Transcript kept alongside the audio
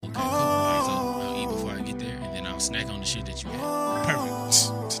snack on the shit that you had. Perfect.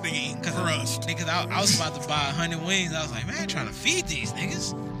 This nigga eating crust. Niggas, I was about to buy 100 wings. I was like, man, I ain't trying to feed these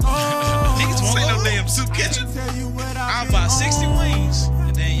niggas. Niggas won't no damn soup kitchen. I'll buy 60 wings,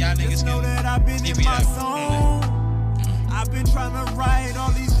 and then y'all niggas know that I've been in my zone. I've been trying to right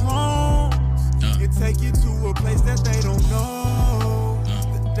all these wrongs and take you to a place that they don't know.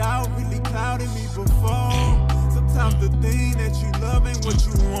 The doubt really clouded me before. Sometimes the thing that you love ain't what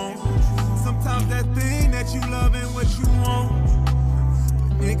you want. Sometimes that thing that you love ain't what you want.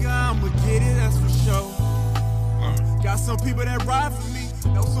 But nigga, I'ma get it, that's for sure. Got some people that ride for me.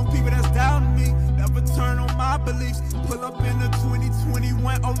 Know some people that's doubting me. Never turn on my beliefs. Pull up in the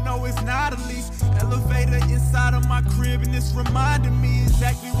 2021. Oh no, it's not a lease. Elevator inside of my crib, and it's reminding me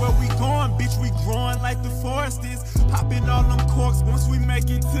exactly where we going. Bitch, we growing like the forest is. Popping all them corks once we make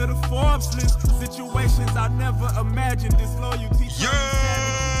it to the Forbes list. Situations I never imagined. Disloyalty. Yo!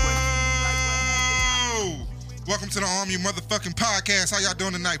 Welcome to the Arm You Motherfucking Podcast. How y'all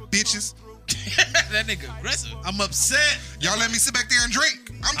doing tonight, bitches? That nigga aggressive. I'm upset. Y'all let me sit back there and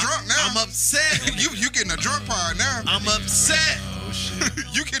drink. I'm drunk now. I'm upset. You getting a drunk part now. I'm upset. Oh shit.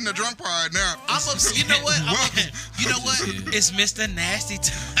 You getting a drunk part now. I'm upset. You know what? You know what? It's Mr. Nasty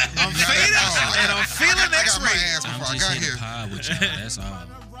time. I'm faded and I'm feeling I got my X-rated. ass I'm before I just got here to here. pod with y'all. That's all.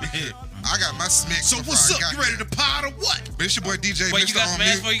 I got my smack. So before what's I up? got You ready here. to pod or what? But it's your boy DJ. Wait, Mr. you got some On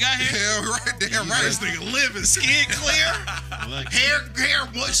ass Mute. before you got here? Hell right, damn right. This nigga living, skin clear, hair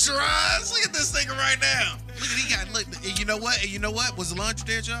moisturized. Look at this nigga right now. Look at he got. Look, and you know what? And you know what? Was the laundry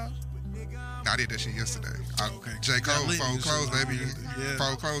there, y'all? I did that shit yesterday. Okay. J. Cole, lit fold this clothes, shit. baby. Yeah.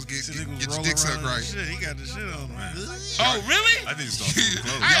 Fold clothes, get This nigga was your rolling dick sucked around right. and shit. He got the shit on, man. Oh, really? I need to start folding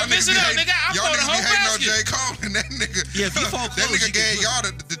clothes. I ain't missing out, nigga. I y'all fold a niggas whole be hating on basket. J. Cole and that nigga. Yeah, if you fold that clothes, nigga you can gave put- y'all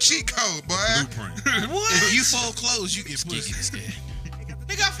the cheat code, boy. Blueprint. What? If you fold clothes, you get pussy.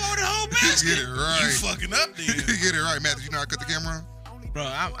 Nigga, I folded a whole Get basket. it right. You fucking up, You dude. get it right, Matthew. You know how to cut the camera on? Bro,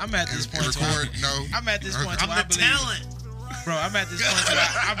 I'm at this And point. record? No. I'm at this point. I'm where I the believe, talent. Bro, I'm at this point. Where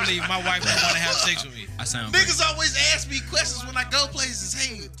I believe my wife don't want to have sex with me. I sound Niggas always ask me questions when I go places.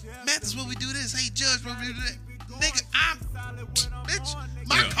 Hey, Mathis, what we do this? Hey, Judge, what we do that? Nigga, bitch.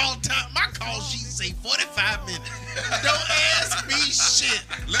 My call sheet say 45 minutes. Don't ask me shit.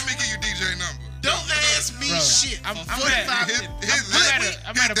 Let me give you DJ number. Don't ask me Bro, shit. I'm For 45 His- minutes. his-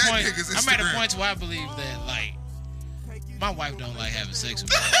 I'm at a that point. nigga's I'm at a Instagram. point where I believe that like my wife don't like having sex with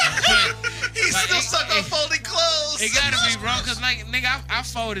me. He's Like, still it- stuck on it- folding clothes. It gotta be, bro, cause like nigga, I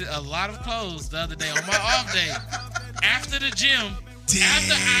folded a lot of clothes the other day on my off day after the gym.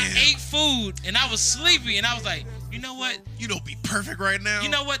 After I ate food and I was sleepy and I was like, you know what? You don't be perfect right now. You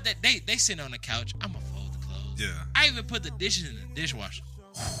know what? That they sitting on the couch. I'ma fold the clothes. Yeah. I even put the dishes in the dishwasher.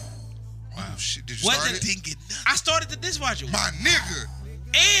 Wow. Oh, shit. Did you What start the- it? Didn't get nothing. I started the dishwasher. My nigga.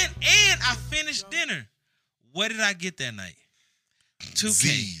 And I finished dinner. What did I get that night? 2K.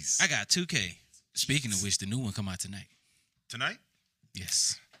 Z's. I got 2K. Speaking of which, the new one come out tonight. Tonight?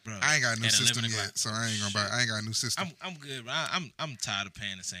 Yes. Bro, I ain't got a new at system 11 o'clock. yet, so I ain't gonna buy. I ain't got a new system. I'm good, bro. I'm tired of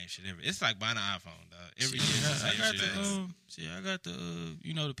paying the same shit every. It's like buying an iPhone, dog. Every year Yeah, it's the I same got shit. I got the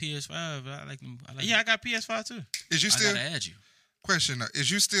the PS5. I like them. Yeah, I got PS5 too. Is you I still gotta add you. question?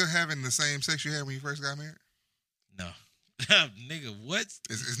 Is you still having the same sex you had when you first got married? No, nigga, what?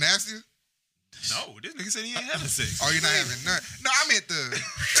 Is nastier? No, this nigga said he ain't having sex. Oh, you're not having none. No, I meant the.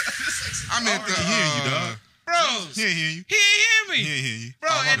 I meant the. He hearing you, dog. Bros, He ain't hear you. he ain't hear He me. ain't hear you. Bro,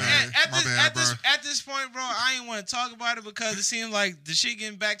 Oh, my and bad. at My this bad, at this bro. at this point, bro, I ain't want to talk about it because it seems like the shit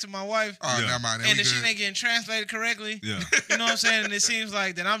getting back to my wife, Oh, Yeah. never mind. and We the shit good. ain't getting translated correctly. Yeah. You know what I'm saying? And it seems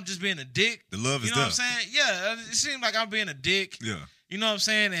like that I'm just being a dick. The love is You know there. what I'm saying? Yeah, it seems like I'm being a dick. Yeah. You know what I'm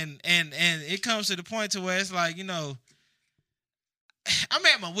saying? And it comes to the point to where it's like, you know, I'm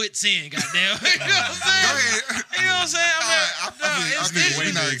at my wit's end, goddamn. You know what I'm Go saying? ahead. You know what I'm saying? I'm at, I no, feel- I it's feel this- way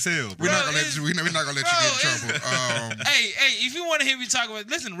Waiting not- to exhale, bro. We're not gonna let it's- you. We're not gonna let you bro, get in trouble. Hey, if you want to hear me talk about,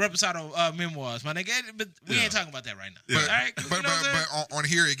 listen to Reposado memoirs, my nigga. But we Yeah. ain't talking about that right now. Yeah. All right? But You know what I'm saying? on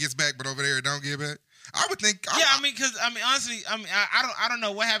here it gets back, but over there it don't get back. I would think. Yeah, I mean, honestly, I don't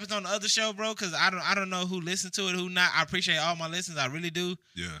know what happens on the other show, bro, because I don't know who listens to it, who not. I appreciate all my listeners, I really do.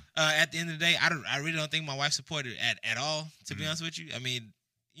 Yeah. At the end of the day, I really don't think my wife supported it at all. To be honest with you, I mean,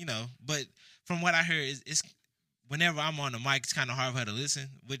 you know, but from what I heard, it's whenever I'm on the mic, it's kind of hard for her to listen,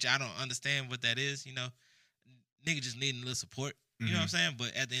 which I don't understand what that is. You know, nigga just needing a little support. You know what I'm saying?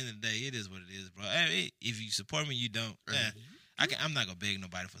 But at the end of the day, it is what it is, bro. Hey, if you support me, you don't. I'm not gonna beg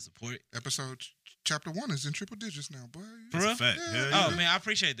nobody for support. Episode chapter 1 is in triple digits now, boy. For That's real? a fact. Yeah. Hell yeah. Oh man, I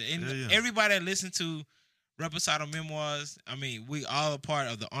appreciate that. And Yeah, yeah. everybody that listened to Reposado Memoirs, I mean, we all a part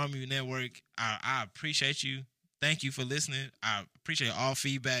of the Army Network. I appreciate you. Thank you for listening. I appreciate all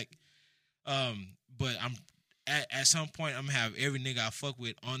feedback. But at some point I'm gonna have every nigga I fuck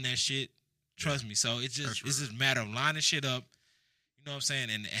with on that shit. Trust me. So it's just a matter of lining shit up. You know what I'm saying,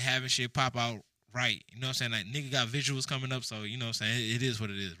 and having shit pop out right. You know what I'm saying? Like nigga got visuals coming up, so you know what I'm saying. It is what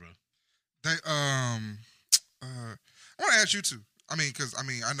it is, bro. They I want to ask you too. I mean, because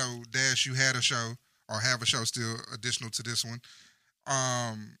I know Dash, you had a show or have a show still additional to this one.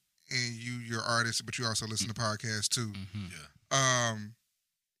 And you're artist, but you also listen to podcasts too. Yeah.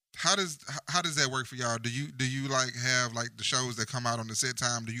 How does that work for y'all? Do you like have like the shows that come out on the set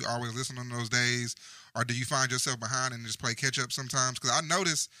time? Do you always listen on those days, or do you find yourself behind and just play catch up sometimes? Because I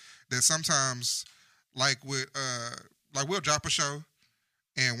notice that sometimes, like with like we'll drop a show,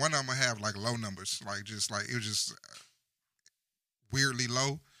 and one of them will have like low numbers, like it was just weirdly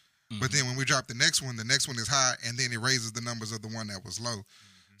low. But then when we drop the next one is high, and then it raises the numbers of the one that was low.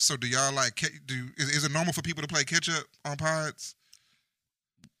 So do y'all like is it normal for people to play catch up on pods?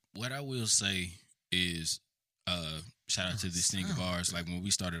 What I will say is, shout out to this thing of ours. Like when we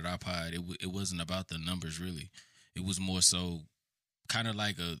started our pod, it wasn't about the numbers really. It was more so kind of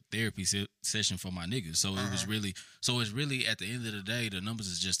like a therapy session for my niggas. So it's really at the end of the day, the numbers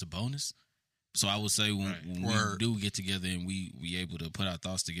is just a bonus. So I would say when we do get together and we able to put our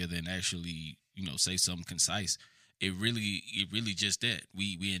thoughts together and actually, you know, say something concise, it really just that.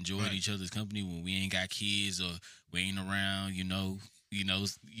 We enjoyed each other's company when we ain't got kids or we ain't around, you know what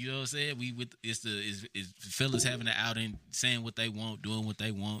I'm saying? It's fellas having an outing, saying what they want, doing what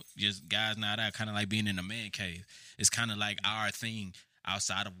they want, just guys not out, kind of like being in a man cave. It's kind of like our thing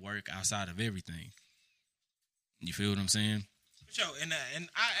outside of work, outside of everything. You feel what I'm saying? Yo, and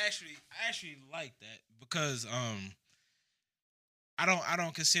I actually like that because I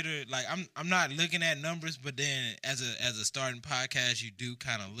don't consider like I'm not looking at numbers, but then as a starting podcast, you do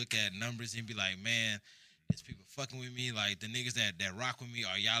kind of look at numbers and be like, man, is people fucking with me? Like the niggas that rock with me,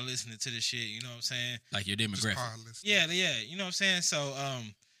 are y'all listening to this shit? You know what I'm saying? Like your demographic. Yeah, you know what I'm saying? So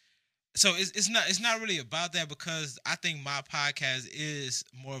so it's not really about that because I think my podcast is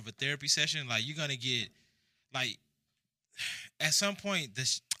more of a therapy session. Like you're gonna get like at some point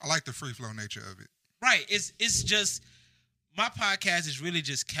I like the free flow nature of it. Right. It's just my podcast is really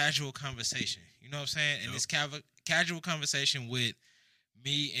just casual conversation. You know what I'm saying? And it's casual conversation with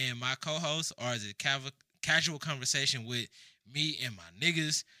me and my co-host, or is it casual conversation with me and my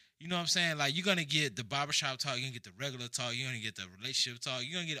niggas? You know what I'm saying? Like you're gonna get the barbershop talk, you're gonna get the regular talk, you're gonna get the relationship talk,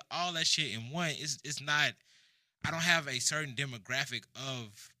 you're gonna get all that shit in one. It's not. I don't have a certain demographic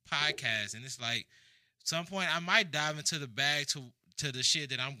of podcasts, and it's like some point I might dive into the bag to the shit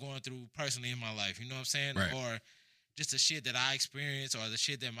that I'm going through personally in my life. You know what I'm saying? Right. Or just the shit that I experience, or the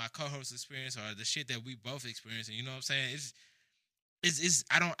shit that my co-host experience, or the shit that we both experience. And you know what I'm saying? It's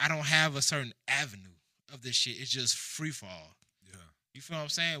I don't have a certain avenue of this shit. It's just free fall. Yeah. You feel what I'm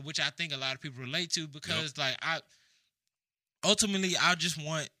saying? Which I think a lot of people relate to because like I just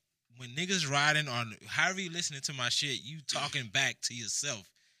want when niggas riding on however you listening to my shit, you talking back to yourself.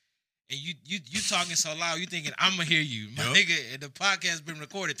 And you talking so loud, you thinking I'm gonna hear you, my nigga. And the podcast been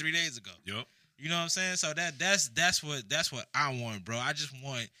recorded 3 days ago. Yep. You know what I'm saying? So that's what I want, bro. I just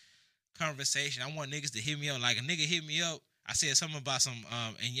want conversation. I want niggas to hit me up. Like a nigga hit me up. I said something about some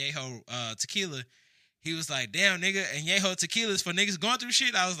Añejo tequila. He was like, "Damn, nigga, Añejo tequila is for niggas going through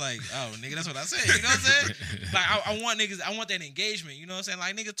shit." I was like, "Oh, nigga, that's what I said." You know what I'm saying? Like I want niggas. I want that engagement. You know what I'm saying?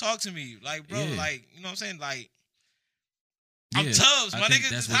 Like nigga, talk to me. Like bro, like you know what I'm saying? Like. I'm Tubbs, my nigga.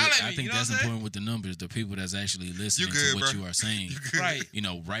 Just holler at me. I think that's important with the numbers. The people that's actually listening to what you are saying, right? You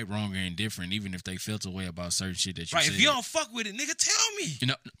know, right, wrong, or indifferent. Even if they felt a way about certain shit that you right. said. If you don't fuck with it, nigga, tell me. You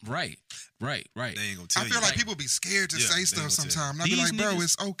know, right. They ain't gonna tell I you. feel like people be scared to say stuff sometimes. I be like, bro,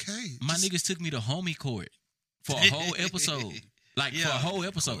 it's okay. My niggas took me to homie court for a whole episode. Like for a whole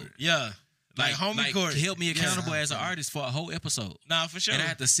episode. Yeah. Like homie court. Held me accountable as an artist for a whole episode. Nah, for sure. And I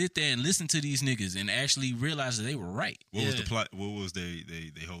had to sit there and listen to these niggas and actually realize that they were right. What was the plot? What was they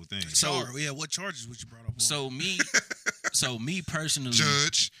whole thing? So what charges was you brought up on? So me personally,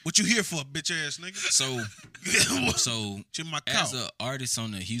 Judge, what you here for, bitch ass nigga? So my as an artist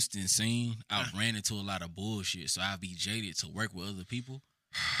on the Houston scene, I ran into a lot of bullshit. So I be jaded to work with other people,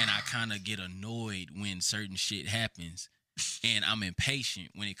 and I kind of get annoyed when certain shit happens. And I'm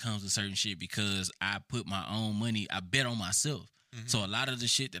impatient when it comes to certain shit because I put my own money, I bet on myself. Mm-hmm. So a lot of the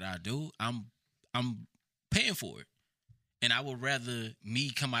shit that I do, I'm paying for it. And I would rather me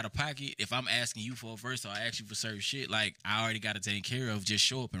come out of pocket if I'm asking you for a verse or I ask you for certain shit, like I already got to take care of, just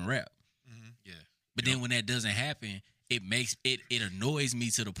show up and rap. Mm-hmm. Yeah. But then when that doesn't happen, it makes it annoys me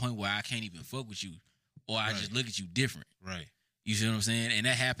to the point where I can't even fuck with you or I just look at you different. Right. You see what I'm saying? And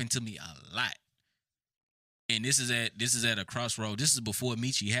that happened to me a lot. And this is at a crossroad. This is before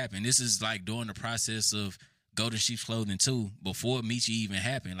Michi happened. This is like during the process of Golden Sheep's Clothing too, before Michi even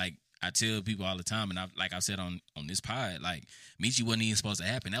happened, like I tell people all the time, and I've said on this pod, like Michi wasn't even supposed to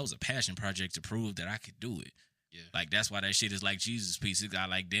happen. That was a passion project to prove that I could do it. Yeah. Like that's why that shit is like Jesus piece. It got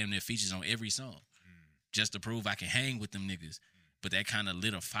like damn near features on every song, just to prove I can hang with them niggas. But that kind of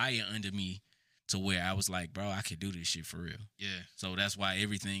lit a fire under me to where I was like, bro, I could do this shit for real. Yeah. So that's why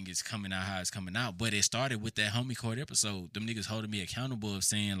everything is coming out how it's coming out. But it started with that Homie Court episode. Them niggas holding me accountable of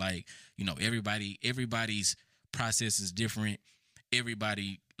saying like, you know, everybody's process is different.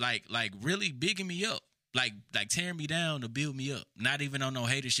 Everybody like really bigging me up. Like tearing me down to build me up. Not even on no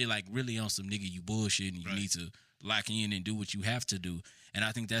hater shit, like really on some nigga you bullshit and you need to lock in and do what you have to do. And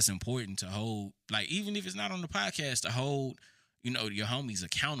I think that's important to hold, like even if it's not on the podcast, to hold, you know, your homies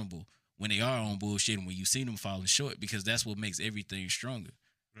accountable when they are on bullshit and when you see them falling short, because that's what makes everything stronger.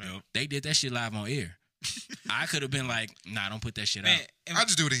 Right. They did that shit live on air. I could have been like, nah, don't put that shit out. I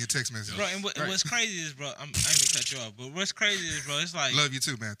just do it in your text message. Bro, and what's crazy is, bro, I ain't gonna cut you off, but what's crazy is, bro, it's like Love you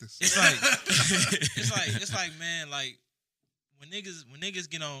too, Mathis. it's like it's like man, like when niggas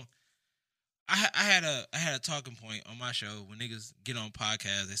get on, I had a talking point on my show. When niggas get on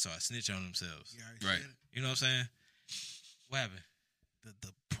podcasts, they start snitching on themselves. Right. You know what I'm saying? What happened?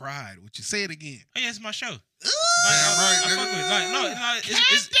 The pride. Would you say it again? Oh yeah, it's my show. Damn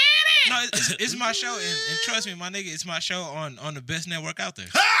right, It's my show, and trust me, my nigga, it's my show on the best network out there.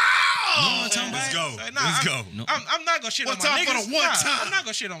 Oh! Let's go. So, Let's go. No. I'm not gonna shit One on my time niggas. for the one time. I'm not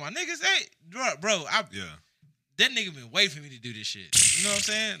gonna shit on my niggas. Hey, bro, Yeah. that nigga been waiting for me to do this shit. You know what I'm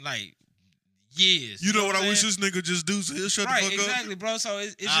saying? Like years. You know what I I'm wish saying? this nigga just do? So he'll shut Right, the fuck exactly, up. bro. So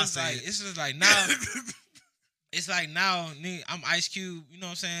it's just like now. It's like now, nigga, I'm Ice Cube. You know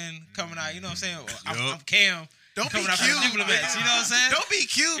what I'm saying? Coming out. You know what I'm saying? I'm Cam. Don't be coming out cute. from the Diplomats. You know what I'm saying? Don't be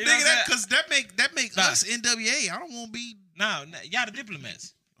cute, You know nigga. what I'm Because that make Nah. us NWA. I don't want to be. Nah, y'all the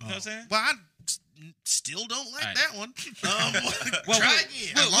Diplomats. You know what I'm saying? Well, I still don't like Right. that one. Well, Try look,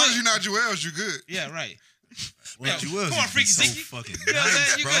 again. As long as you're not Joel's, you good. Yeah, right. Well, Yo, you was come on, Freaky so Zeke. fucking You know what I'm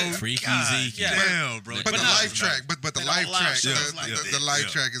saying? You bro. good. Freaky God Zeke. Yeah. Damn, bro. But But the no. live track, but the They live don't allow track, shows the, like the, that. the live Yeah.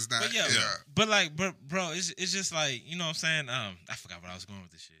 track is not. But but like, bro, it's just like, you know what I'm saying? I forgot what I was going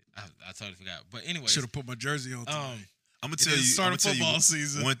with this shit. I totally forgot. But anyway, Should have put my jersey on. Today. I'm gonna It tell you. is start I'm of gonna tell football you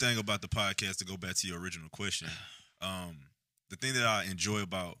season. one thing about the podcast. To go back to your original question, the thing that I enjoy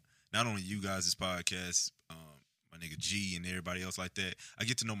about not only you guys' podcast, my nigga G and everybody else like that, I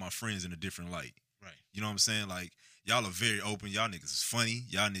get to know my friends in a different light. right. You know what I'm saying? Like y'all are very open. Y'all niggas is funny.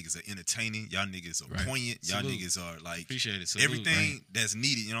 Y'all niggas are entertaining. Y'all niggas are Right. poignant. Y'all Salute. niggas are like Appreciate it. Salute. everything that's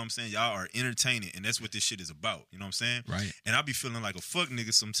needed. You know what I'm saying? Y'all are entertaining, and that's what this shit is about. You know what I'm saying? Right. And I be feeling like a fuck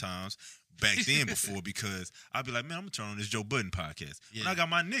nigga sometimes back then before because I'd be like, man, I'm gonna turn on this Joe Budden podcast. Yeah. But I got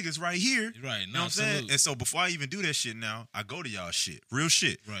my niggas right here. Right. You know what I'm saying? And so before I even do that shit now, I go to y'all shit. Real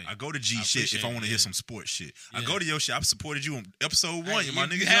shit. Right. I go to G I shit if appreciate I it, want to yeah. hear some sports shit. I Yeah. go to your shit. I've supported you on episode 1. Hey, my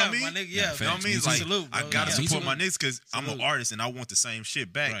nigga, you know have, what I mean? my nigga, yeah. You know what I Facts. mean? Me It's too. like, Salute, I bro. gotta Yeah. support my niggas because I'm an Salute. artist and I want the same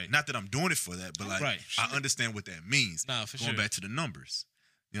shit back. Right. Not that I'm doing it for that, but like Right. I understand what that means. Nah, for Going sure. back to the numbers.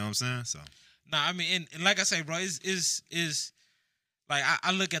 You know what I'm saying? So Nah, I mean, and like I say, bro, is like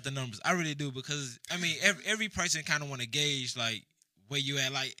I look at the numbers. I really do because I mean, every person kind of want to gauge like where you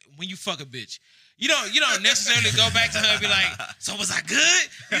at. Like when you fuck a bitch, you don't necessarily go back to her and be like, so was I good?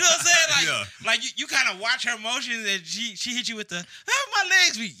 You know what I'm saying? Like, like you kind of watch her motions and she hit you with the my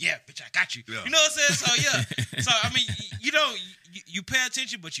legs be bitch, I got you. Yeah. You know what I'm saying? So yeah, so I mean, you pay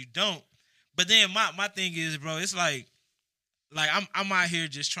attention, but you don't. But then my thing is, bro, it's like I'm out here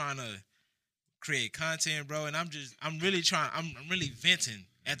just trying to create content, bro, and I'm really venting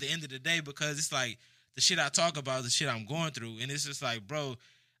at the end of the day because it's like the shit I talk about is the shit I'm going through, and it's just like, bro,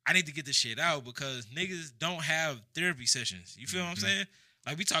 I need to get this shit out because niggas don't have therapy sessions. You feel what I'm saying?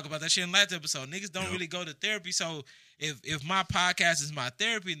 Like we talk about that shit in last episode. Niggas don't really go to therapy, so if my podcast is my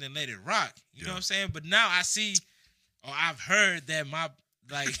therapy, then let it rock. You know what I'm saying? But now I see, or I've heard that my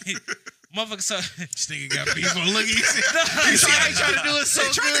motherfucker. So This nigga got people looking. He's trying to do it so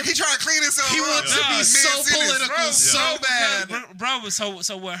good. He trying to clean himself up. He wants to be so political so bad. bro.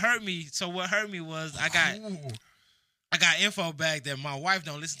 So what hurt me? So what hurt me was I got info back that my wife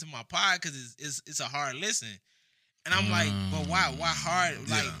don't listen to my pod because it's a hard listen, and I'm like, but why hard?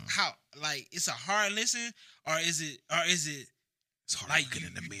 Like how? Like it's a hard listen, or is it? It's hard Like looking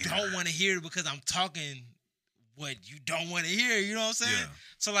in the you mirror. don't want to hear it because I'm talking what you don't want to hear. You know what I'm saying? Yeah.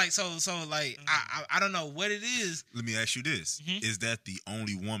 So I don't know what it is. let me ask you this. Mhm. Is that the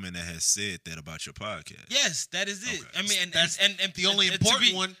only woman that has said that about your podcast? Yes, that is it. Okay. I mean, and That's and the only to important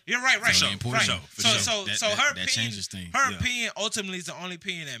be- one. You're right. For sure, Right. for right. sure, for So sure. so That- so that- her that opinion, changes things. her Yeah. opinion ultimately is the only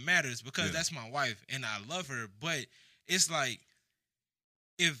opinion that matters because Yeah. that's my wife and I love her. But it's like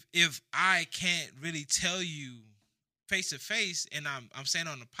if I can't really tell you face to face, and I'm saying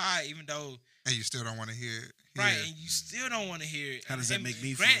on the pod, even though, and you still don't want to hear it, right? And you still don't want to hear it. How does that make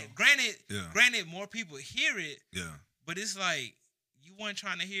me feel? Yeah. Granted, more people hear it. Yeah. But it's like you weren't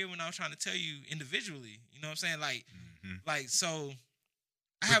trying to hear when I was trying to tell you individually. You know what I'm saying? Like so.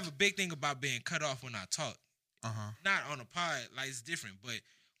 I have a big thing about being cut off when I talk. Not on a pod, like it's different, but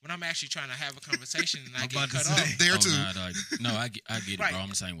when I'm actually trying to have a conversation and I get cut off. There too. I get it, Right. bro. I'm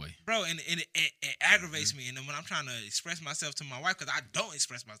the same way. Bro, and it aggravates me. And then when I'm trying to express myself to my wife, because I don't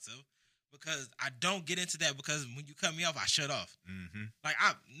express myself, because I don't get into that, because when you cut me off, I shut off. Like,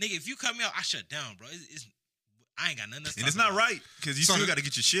 nigga, if you cut me off, I shut down, bro. I ain't got nothing to say. And it's not right, because you still got to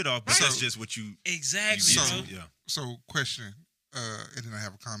get your shit off, but that's just what you... Exactly, bro. So, question, and then I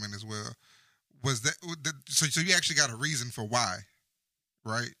have a comment as well. Was that... So you actually got a reason for why,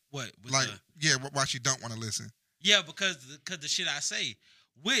 right? What? Why she don't want to listen. Yeah, because the shit I say,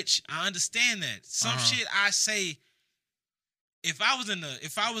 which I understand that. Some shit I say, if I was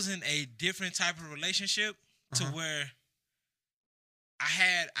in a different type of relationship to where I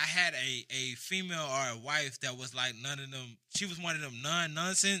had a female or a wife that was like none of them, she was one of them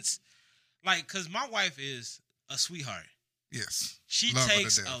nonsense. Like, cause my wife is a sweetheart. Yes. She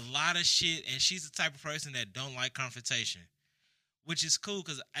takes a lot of shit, and she's the type of person that don't like confrontation. Which is cool,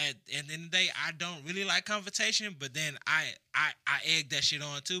 because at the end of the day, I don't really like confrontation, but then I egg that shit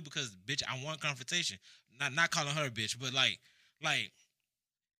on too, because bitch, I want confrontation. Not calling her a bitch, but like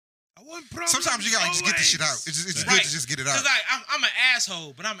I want problems. Sometimes you gotta just get the shit out. It's good to just get it out. Because like I'm an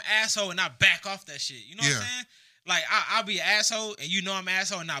asshole, but I'm an asshole and I back off that shit. You know what I'm saying? Like I'll be an asshole and you know I'm an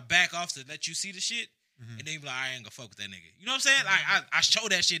asshole and I back off to let you see the shit, and then you be like, I ain't gonna fuck with that nigga. You know what I'm saying? Like I show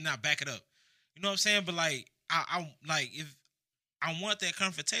that shit and I back it up. You know what I'm saying? But like I like if I want that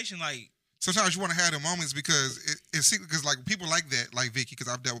confrontation, like sometimes you want to have the moments because it's because like people like that, like Vicky,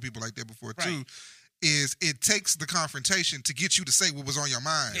 because I've dealt with people like that before too. Is it takes the confrontation to get you to say what was on your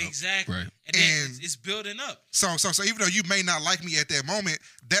mind. Exactly. Right. And then it's building up. So even though you may not like me at that moment,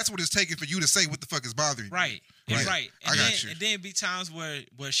 that's what it's taking for you to say what the fuck is bothering you. Right. Right. Right. I got you. And then be times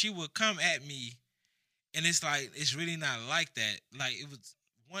where she would come at me, and it's like it's really not like that. Like it was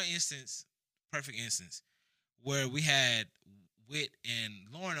one instance, perfect instance, where we had Wit and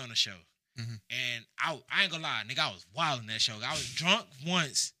Lauren on the show. And I ain't gonna lie, nigga, I was wild in that show. I was drunk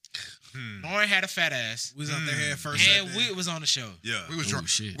once. Lauren had a fat ass. We was out there head first. And Wit was on the show. Yeah. We was drunk.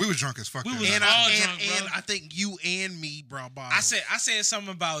 Shit. We was drunk as fuck. We that was night. all drunk, bro. And I think you and me brought bottles. I said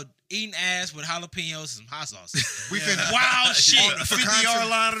something about eating ass with jalapenos and some hot sauce. We finished Wild shit. On the 50-yard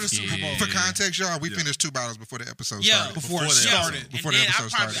line of the Super Bowl. For context, y'all, we finished 2 bottles before the episode Yeah. started. Before it started. Before the episode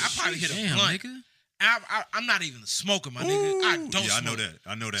started. I probably hit a Damn, blunt. nigga. I'm not even a smoker, my nigga. I don't Yeah, smoke.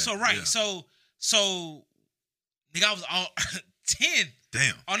 I know that. So, right. Yeah. So, nigga, I was all 10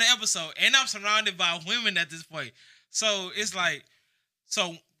 Damn. on the episode. And I'm surrounded by women at this point. So, it's like,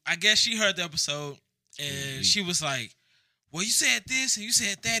 I guess she heard the episode and she was like, well, you said this and you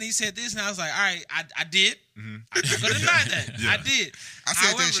said that and you said this. And I was like, all right, I did. I could deny that. Yeah. I did. I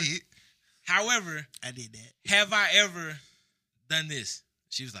said that shit. However, I did that. have I ever done this?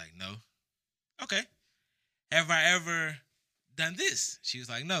 She was like, no. Okay. Have I ever done this? She was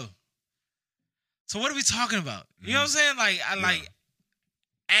like, no. So what are we talking about? You know what I'm saying? Like,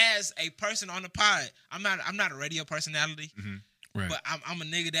 as a person on the pod, I'm not a radio personality, Right. but I'm a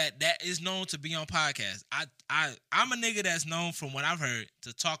nigga that is known to be on podcasts. I'm a nigga that's known from what I've heard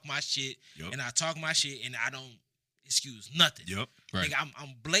to talk my shit, and I talk my shit, and I don't excuse nothing. Yep. Right. Nigga, I'm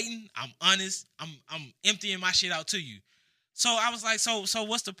blatant. I'm honest. I'm emptying my shit out to you. So I was like, so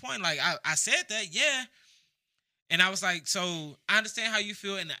what's the point? Like I said that, yeah. And I was like, so I understand how you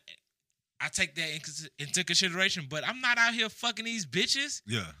feel, and I take that into consideration. But I'm not out here fucking these bitches.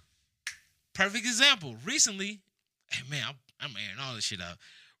 Yeah. Perfect example. Recently, man, I'm airing all this shit out.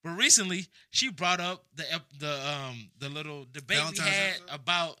 But recently, she brought up the little debate Valentine's we had episode?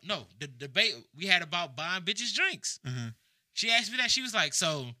 about the debate we had about buying bitches drinks. She asked me that. She was like,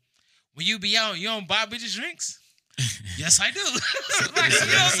 so when you be out, you don't buy bitches drinks? Yes, I do. Like, you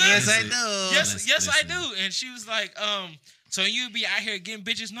know what I'm saying? Yes, I do. Yes, I do. And she was like, so you be out here getting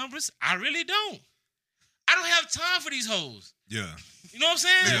bitches numbers? I really don't. I don't have time for these hoes. Yeah. You know what I'm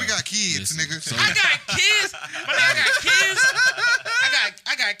saying? Nigga, we got kids, Listen, nigga. so- I got kids. My nigga, I got kids.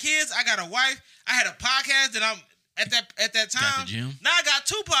 I got kids. I got a wife. I had a podcast that I'm at that time. Got the gym. Now I got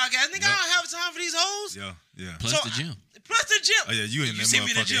 2 podcasts. Nigga, I don't have time for these hoes. Yeah. Plus So the gym. plus the gym. Oh yeah, you in that see me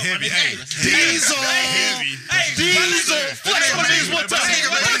in the motherfucking gym, heavy. my nigga. Diesel. Diesel. Flex my niggas one time. That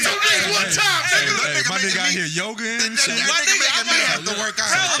My nigga out nigga here yoga and shit. That nigga making me have to work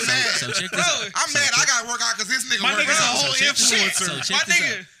out. I'm mad. So check this out. I'm mad. I gotta work out because this nigga My working nigga's a out. whole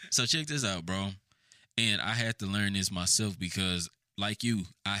influencer. So check this out, bro. And I had to learn this myself because, like you,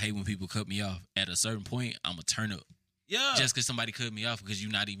 I hate when people cut me off. At a certain point, I'm going to turn up. Yeah. Just because somebody cut me off because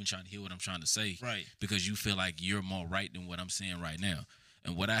you're not even trying to hear what I'm trying to say. Right. Because you feel like you're more right than what I'm saying right now.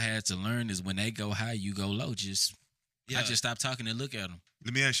 And what I had to learn is when they go high, you go low. I just stop talking and look at them.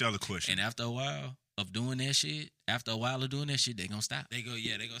 Let me ask y'all a question. And after a while of doing that shit, they going to stop. They go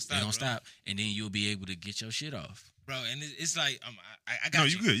stop. They going to stop. And then you'll be able to get your shit off. Bro, and it's like I got No,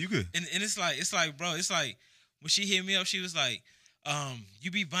 you good. You good. And it's like, bro, it's like when she hit me up, she was like, you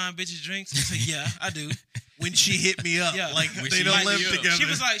be buying bitches drinks? I said, yeah, I do. When she hit me up, Yeah. like When they she don't hit live me up. together. She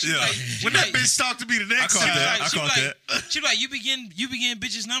was like, when that bitch talked to me the next caught time, that. I caught that. She was like, you begin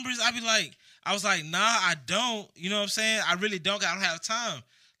bitches' numbers? I was like, nah, I don't. You know what I'm saying? I really don't. I don't have time.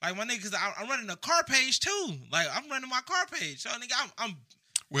 Like my nigga, cause I'm running a car page too. Like I'm running my car page. So nigga, I'm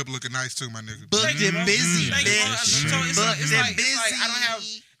Whip looking nice too, my nigga. booked and busy, Thank you, bro. bitch. So it's like busy. I don't have.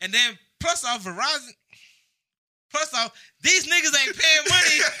 And then plus off Verizon. Plus off, these niggas ain't paying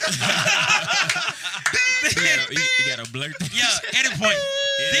money. You got to blurt that. Yeah, edit point.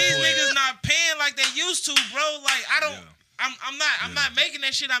 These niggas not paying like they used to, bro. Like I don't. Yeah. I'm not making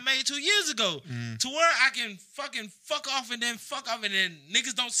that shit I made 2 years ago to where I can fucking fuck off and then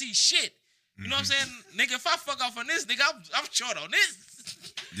niggas don't see shit. You know what I'm saying? Nigga, if I fuck off on this, nigga, I'm short on this.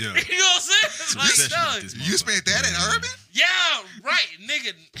 Yeah. You know what I'm saying? Like, dog. You spent that at Urban? Yeah, right,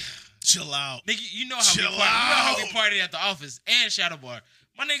 nigga. Chill out. Nigga, you know how we party. You know how we party at the office and Shadow Bar.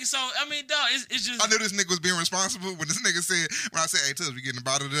 My nigga, so, I mean, dog, it's just... I knew this nigga was being responsible when this nigga said, when I said, hey, Tubbs, we getting a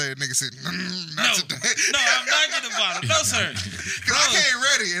bottle today? The nigga said, not today. No, I'm not getting a bottle. No, sir. Because I came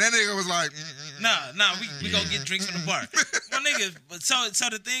ready, and that nigga was like, Nah, we gonna get drinks from the bar. My nigga, but so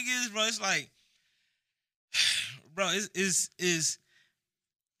the thing is, bro, it's like, bro, is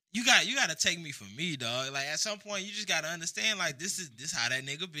you gotta take me for me, dog. Like at some point, you just gotta understand, like this how that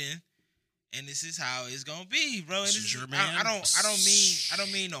nigga been, and this is how it's gonna be, bro. And This is your man. I don't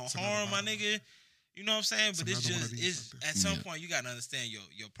mean no harm, my nigga. You know what I'm saying? But it's just it's at some point you gotta understand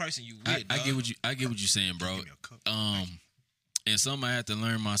your person you with. I get what you're saying, bro. Give me a cup. And something I had to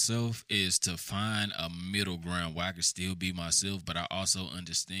learn myself is to find a middle ground where I can still be myself, but I also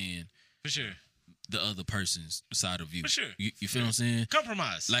understand For sure. the other person's side of view. For sure. You feel what I'm saying?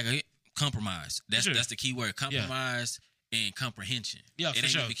 Compromise. Like a compromise. That's the key word. Compromise and comprehension. Yeah, it for ain't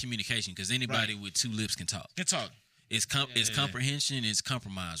sure. even communication because anybody with two lips can talk. Good talk. It's comprehension, it's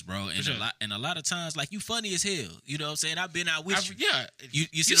compromise, bro. And sure. a lot of times, like you funny as hell. You know what I'm saying? I've been out with you. Yeah. You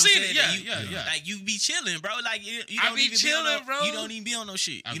see what I'm it? saying? Yeah. Like you be chilling, bro. Like you I don't be even chilling, be on bro. You don't even be on no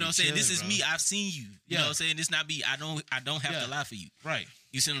shit. I You know what be I'm saying? This is chilling, me. I've seen you. You know what I'm saying? This not me. I don't have to lie for you. Right.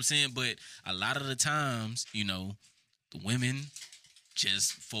 You see what I'm saying? But a lot of the times, you know, the women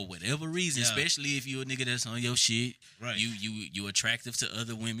just for whatever reason, especially if you a nigga that's on your shit, Right. You attractive to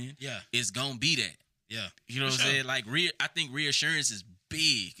other women. Yeah. It's gonna be that. Yeah. You know what I'm saying? Like I think reassurance is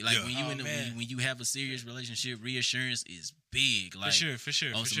big. Like when you when you have a serious relationship, reassurance is big. Like For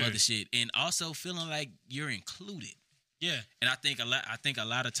sure. on some other shit, and also feeling like you're included. Yeah. And I think a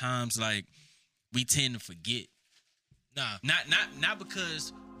lot of times like we tend to forget. Nah. Not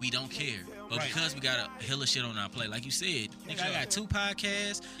because we don't care, but because we got a hell of shit on our plate. Like you said, nigga, I got 2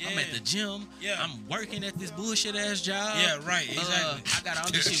 podcasts. I'm at the gym. Yeah. I'm working at this bullshit ass job. Yeah, right. Exactly. I got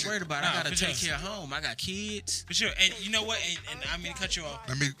all this shit worried about. I gotta for take sure. care of home. I got kids. For sure. And you know what? And I mean to cut you off.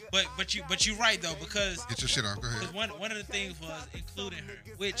 But you're right though, because get your shit off. Go ahead. one of the things was including her,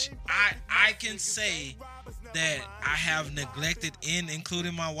 which I can say that I have neglected in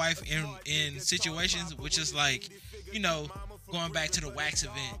including my wife in situations, which is like, you know, going back to the wax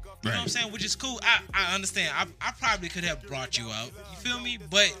event. You know what I'm saying? Which is cool. I understand. I probably could have brought you out. You feel me?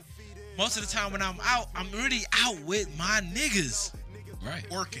 But most of the time when I'm out, I'm really out with my niggas. Right.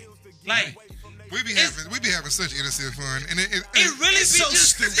 Working. Like, We be having such innocent fun, and it really be so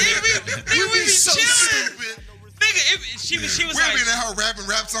just stupid. We be so chilling. stupid. Nigga, she was we like, be in that whole rapping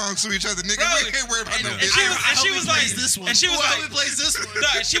rap songs to each other, nigga. Bro, We ain't worried about no and bitch. she was like, this one. and she was Who like, plays this one?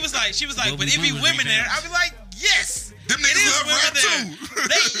 no, she was like, What but we it be do is women we there. dance. I be like, yes, Them it niggas is love women rap there. too.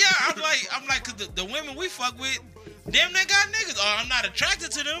 I'm like, cause the women we fuck with, damn, they got niggas. Or I'm not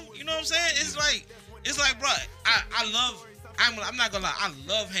attracted to them. You know what I'm saying? It's like, bro, I love. I'm not gonna lie. I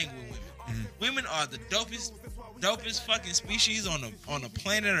love hanging with women. Women are the dopest fucking species on the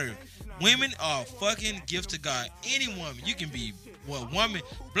planet Earth. Women are a fucking gift to God. Any woman, you can be woman,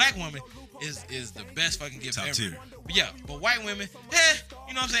 black woman is the best fucking gift Top ever. tier. But yeah, but white women,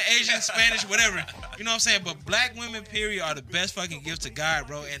 you know what I'm saying? Asian, Spanish, whatever. You know what I'm saying? But black women, period, are the best fucking gift to God,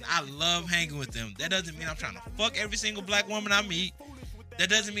 bro. And I love hanging with them. That doesn't mean I'm trying to fuck every single black woman I meet. That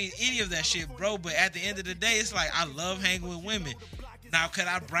doesn't mean any of that shit, bro. But at the end of the day, it's like I love hanging with women. Now, could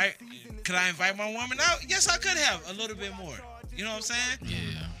I invite my woman out? Yes, I could have a little bit more. You know what I'm saying? Yeah.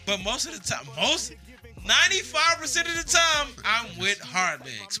 But most of the time, 95% of the time, I'm with hard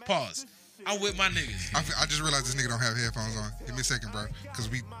legs. Pause. I'm with my niggas. I just realized this nigga don't have headphones on. Give me a second, bro. Because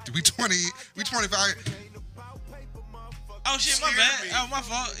we 25. Oh shit, my bad. Oh, my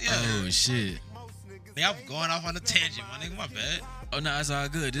fault. Yeah. Oh shit. Nigga, I'm going off on a tangent, my nigga. My bad. Oh no, it's all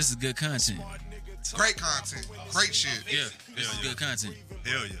good. This is good content. Great content. Great shit. Yeah, this is good content.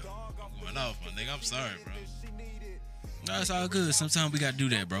 Hell yeah. Going off, my nigga. I'm sorry, bro. No, it's all good. Sometimes we gotta do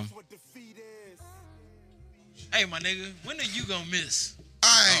that, bro. Hey, my nigga, when are you gonna miss?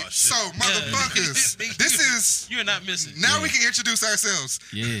 Alright, Oh, shit. so motherfuckers, this is You're not missing. now we can introduce ourselves.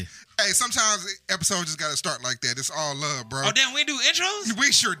 Yeah. Hey, sometimes episodes just gotta start like that. It's all love, bro. Oh, damn, we do intros?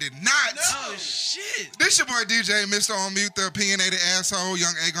 We sure did not. Oh, shit. This your boy DJ, Mr. On Mute, the opinionated asshole,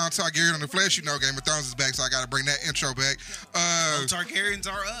 young Aegon Targaryen on the flesh. You know Game of Thrones is back, so I gotta bring that intro back. Targaryens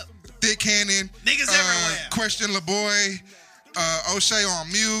are up. Dick Cannon. Niggas everywhere. Question LaBoy. O'Shea on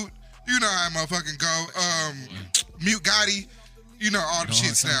mute. You know how I motherfucking go. Mute Gotti. You know all the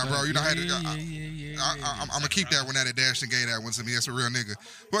shits now, bro. You know how to go. I'm gonna keep that one out of Dash and Gay that one to me. That's a real nigga.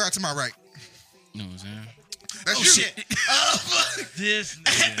 Who got to my right? You know what I'm saying? That's Oh you. shit. This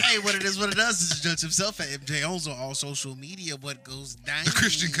nigga. Hey, what it is, what it does is judge himself at MJ Owens on all social media. What goes down? The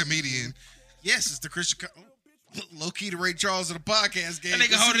Christian comedian. Yes, it's the Christian. Low key to Ray Charles of the podcast game. That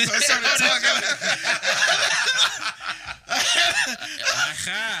nigga holding I started talking.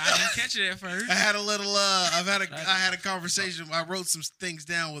 I didn't catch it at first. I had a little. I had a conversation. I wrote some things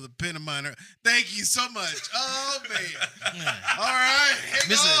down with a pen of mine. Thank you so much. Oh man. All right,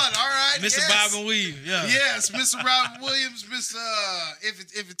 hang on. All right, Mr. yes. Bob and Weave. Yeah. Yes, Mr. Robert Williams. Mr.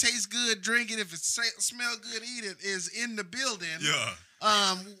 If it tastes good, drink it. If it smell good, eat it. Is in the building.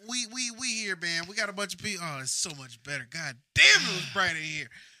 Yeah. We here, man. We got a bunch of people. Oh, it's so much better. God damn, it was bright in here.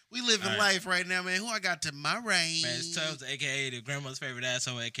 We living life right now, man. Who I got to my right? Man, it's Tubbs, a.k.a. the grandmother's favorite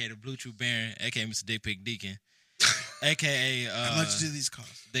asshole, a.k.a. the Blue True Baron, a.k.a. Mr. Dick Pick Deacon, a.k.a. How much do these cost?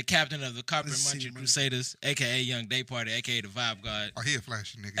 the captain of the Copper Let's see Muncher the money. Crusaders, a.k.a. Young Day Party, a.k.a. the Vibe God, Oh, he a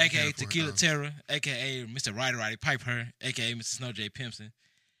flashy nigga. a.k.a. You can't Tequila afford Terror, a.k.a. Mr. Rider Roddy Piper, a.k.a. Mr. Snow J. Pimpson,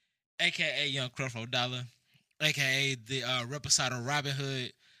 a.k.a. Young Creflo Dollar, a.k.a. the Reposado Robin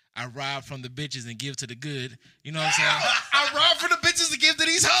Hood. I rob from the bitches and give to the good. You know what I'm saying? I rob for the bitches to give to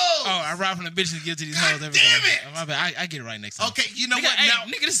these hoes. Oh, I rob from the bitches and give to these God hoes. Every damn time. it. Oh, my bad. I get it right next time. Okay, you know Nigga, what? hey, Now,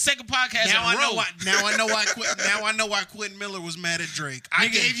 nigga, this is the second podcast now in a I know row. why. Now I know why. Now I know why Quentin Miller was mad at Drake. I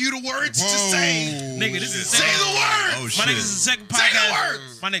Nigga. gave you the words to Whoa. say. Nigga, this is the Say second. the words. Oh, My shit. nigga, this is the second Say the podcast.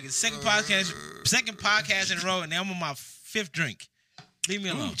 words. My nigga, second podcast in a row, and now I'm on my fifth drink. Leave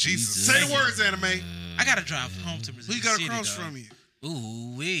me alone. Jesus. Say the words, Anime. I gotta drive home to Brazil. Who you got across from you?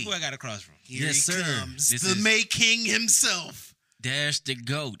 Ooh wee. Who I got across from? Here Yes, he sir. comes, This the is- May King himself. Dash the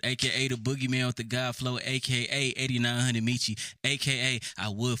GOAT, a.k.a. the Boogeyman with the God Flow, a.k.a. 8900 Michi, a.k.a. I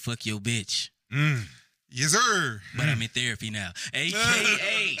would fuck your bitch, Yes, sir. but I'm in therapy now,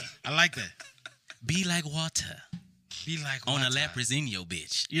 a.k.a. I like that. Be like water Be like on a water. lapras in your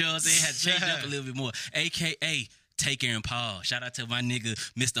bitch. You know what I'm saying? Had to change up a little bit more, a.k.a. Taker and Paul. Shout out to my nigga,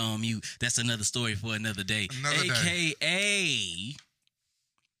 Mr. On Mute. That's another story for another day. Another day. a.k.a.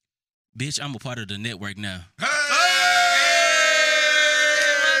 Bitch, I'm a part of the network now.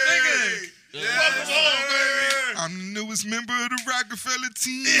 I'm the newest member of the Rockefeller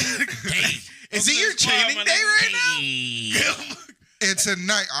team. Hey, Is it your chaining day right now? hey. And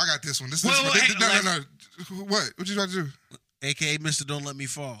tonight, I got this one. This is Well, this, hey, no. What? What you trying to do? AKA Mr. Don't Let Me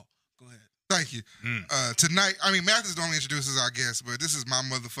Fall. Go ahead. Thank you. Tonight, I mean, Mathis only introduces our guest, but this is my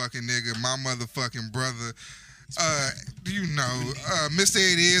motherfucking nigga, my motherfucking brother. You know, Mr.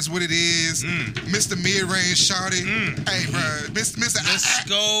 It Is What It Is, Mr. Mid-Range Shawty. Hey, bro, Mr. Let's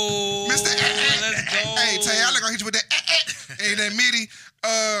go. Mr. Let's go. Hey, Tay, I'm not gonna hit you with that. Ain't that MIDI?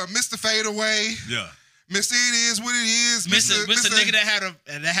 Mr. Fade Away. Yeah. Mr. It Is What It Is. Mr. Nigga that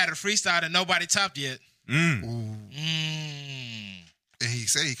had a freestyle that nobody topped yet. And he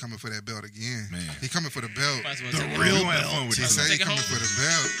say he coming for that belt again. Man. He coming for the belt. Might as well The take it real home. We gonna have fun with He this. say he take it coming home. for the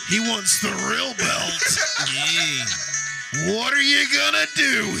belt. He wants the real belt. Yeah. What are you gonna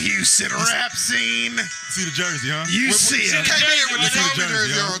do, Houston rap scene? See the jersey, huh? You see see it. the Came in with the jersey, Kobe jersey,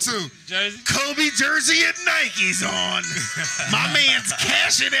 jersey yo. on too. Jersey. Kobe jersey and Nike's on. My man's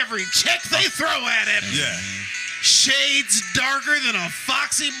cashing every check they throw at him. Yeah. Shades darker than a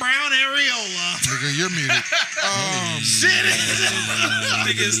foxy brown areola. Nigga, you're muted. Shit.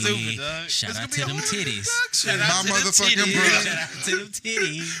 Nigga is stupid, dog. Shout out to them titties. My motherfucking brother. Shout out to them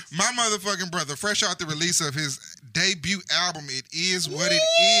titties. My motherfucking brother, fresh out the release of his debut album, It Is What It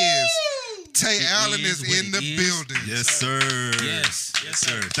Is. Tay Allen is in the building. Yes, sir. Yes. Yes,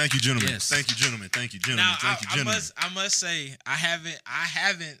 sir. Thank you, gentlemen. Yes. Thank you, gentlemen. Thank you, gentlemen. Now, Thank you, gentlemen. I must say, I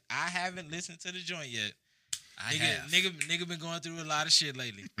haven't listened to the joint yet. Nigga been going through a lot of shit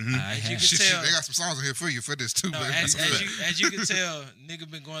lately. As you can Shit, tell, they got some songs in here for you for this too, no, man. as you can tell, nigga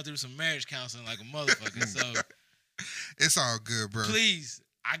been going through some marriage counseling like a motherfucker. So It's all good, bro. please,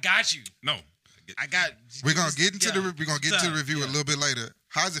 I got you. No. I got. We're gonna get into the review Yeah. a little bit later.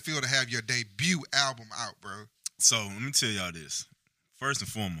 How does it feel to have your debut album out, bro? So let me tell y'all this. First and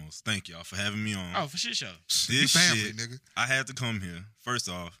foremost, thank y'all for having me on. Oh, for sure. You This family, shit, nigga. I had to come here, first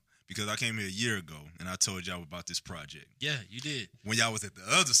off, because I came here a year ago and I told y'all about this project. Yeah, you did. When y'all was at the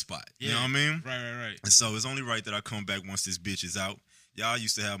other spot. Yeah. You know what I mean? Right. And so it's only right that I come back once this bitch is out. Y'all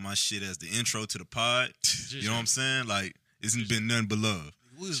used to have my shit as the intro to the pod. You know what I'm saying? Like, it's been nothing but love.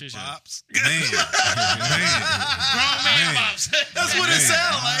 Sure. Bops. Man. Grown man bops. That's what it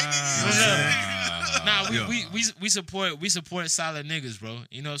sounds like. Nah, we support solid niggas, bro.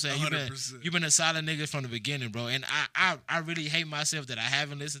 You know what I'm saying? 100%. You've been a solid nigga from the beginning, bro. And I really hate myself that I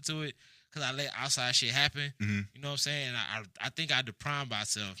haven't listened to it because I let outside shit happen. Mm-hmm. You know what I'm saying? And I think I deprived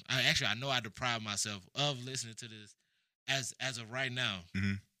myself. I know I deprived myself of listening to this as of right now.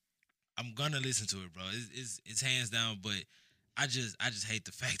 Mm-hmm. I'm gonna listen to it, bro. It's hands down, but I just hate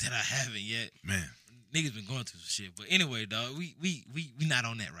the fact that I haven't yet. Man. Niggas been going through some shit. But anyway, dog, we not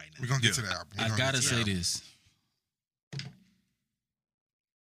on that right now. We're gonna get to the album. I gotta say this.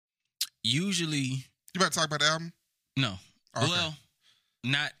 Usually, You about to talk about the album? no. Okay. Well,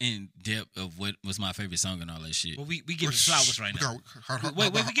 not in depth of what was my favorite song and all that shit. Well, we giving flowers right now.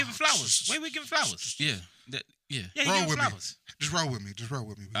 Wait, we giving flowers. Wait, we giving flowers. Yeah. Yeah, Roll you giving with me. flowers. Just roll with me.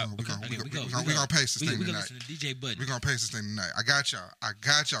 We're gonna pace this thing We gonna tonight. listen to DJ Button. We're gonna pace this thing tonight. I got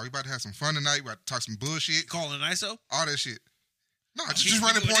y'all. We about to have some fun tonight. We about to talk some bullshit. Calling ISO? All that shit. No, Oh, just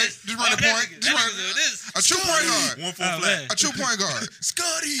run the point. Just run the point. Just run a true point guard. 1-4 flat. A true point guard.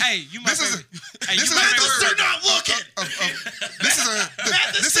 Scotty. Hey, you my This is favorite. a- Hey, this you is my a favorite. third- They're not looking.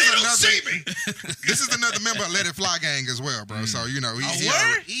 This is another member of Let It Fly gang as well, bro. So you know he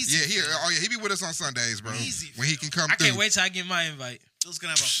word? Easy. he be with us on Sundays, bro. Easy. When he can come I through. can't wait till I get my invite. I was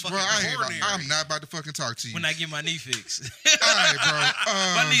gonna have a fucking Bro, coordinator. I'm not about to fucking talk to you. When I get my knee fixed. All right, bro.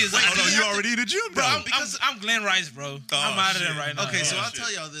 My knee is Oh, no, you already in the gym, Bro, though. I'm Glenn Rice, bro. I'm out of there right now. Okay, so Oh, I'll shit.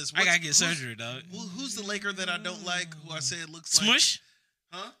 tell y'all this. I gotta get surgery, dog. Who's the Laker that I don't like? Who I say it looks like? Smush?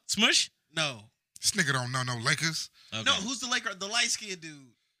 Huh? Smush? No. This nigga don't know no Lakers. Okay. No, who's the Laker? The light skinned dude.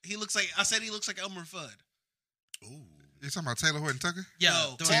 He looks like he looks like Elmer Fudd. You talking about Taylor Horton Tucker? Yeah,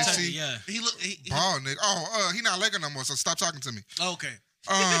 No, the TC. Tucker, yeah. He Ball nigga. Oh, he not Laker no more. So stop talking to me. okay.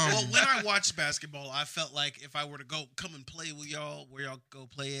 Um, Well, when I watched basketball, I felt like if I were to come and play with y'all, where y'all go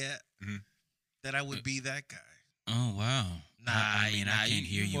play at, that I would be that guy. Oh wow. Nah, I mean, I can't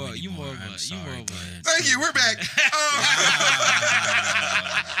hear you more- anymore. you more of I'm a- sorry, you more of a- but Thank you. We're back.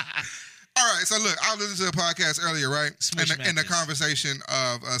 All right. So look, I listened to the podcast earlier, right? Smush And the matches. conversation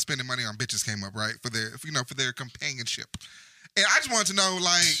of spending money on bitches came up, right? For their companionship. And I just wanted to know,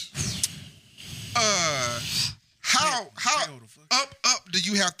 like, how up do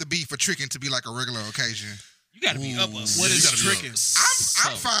you have to be for tricking to be like a regular occasion? You gotta be up. What is tricking?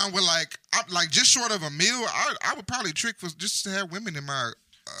 I'm fine with like just short of a meal. I would probably trick for just to have women in my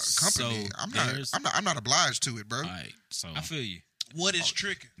company. So I'm not obliged to it, bro. all right. So I feel you. What is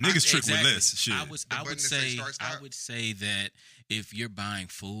tricking? Niggas trick exactly. with less. Shit. I button would that say say start, stop. I would say that if you're buying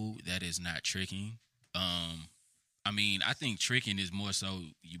food, that is not tricking. I mean, I think tricking is more so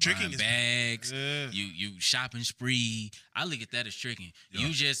you Tricking buying is- bags, Yeah. you shopping spree. I look at that as tricking. Yeah.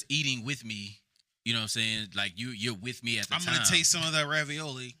 You just eating with me. You know what I'm saying? Like you're with me at the I'm time. gonna taste some of that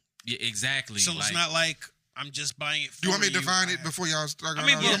ravioli. Yeah, exactly. So it's not like I'm just buying it. For Do you want me to you. define it before y'all start? I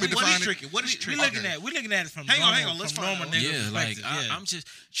mean, going yeah, on? You want me to What define is it? tricking? What is We're tricking? looking at it from Hang on, normal, let's from find normal out. nigga Yeah, like perspective, yeah. I'm just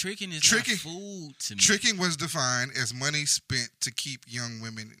tricking is Tricking- not food to me. Tricking was defined as money spent to keep young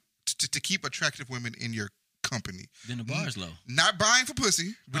women, to keep attractive women in your company. Then the bar's low. Not buying for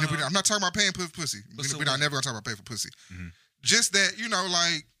pussy. I'm not talking about paying for pussy. So We're not never gonna talk about paying for pussy. Just that,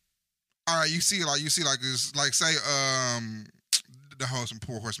 like, all right, you see like it's like say the host some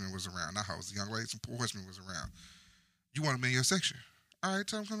Poor Horseman was around. Not host, the young lady, some Poor Horseman was around. You want them in your section? All right,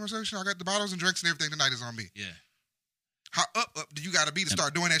 tell them come to my section. I got the bottles and drinks and everything tonight is on me. Yeah. How up do you got to be to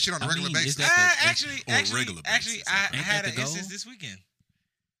start doing that shit on a I regular mean, is basis? that Actually, regular I Ain't had that an the goal? instance this weekend.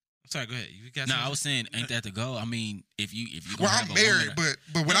 Sorry, go ahead. You got No, something? I was saying, ain't that the goal? I mean, if you Well, gonna I'm have a married, woman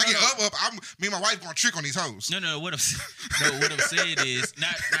but when I get no. up, me and my wife gonna trick on these hoes. No, what I'm saying is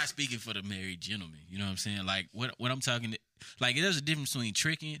not speaking for the married gentleman. You know what I'm saying? Like what I'm talking, like there's a difference between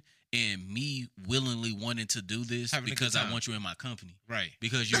tricking and me willingly wanting to do this Having a good because I time. want you in my company, Right.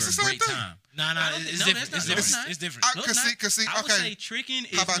 Because you're That's a the same great thing. time. No, I don't it's think- no, different. that's It's not- different. no, It's different. I- No, Cause it's see, not. I would okay. say tricking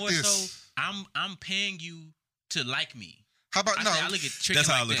How is about more this? so I'm paying you to like me. How about I look at tricking That's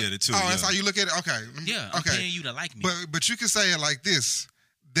how I like look that. at it too. Oh, yeah. that's how you look at it. Okay. Yeah, I'm okay. paying you to like me. But you can say it like this: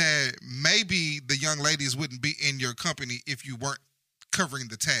 that maybe the young ladies wouldn't be in your company if you weren't covering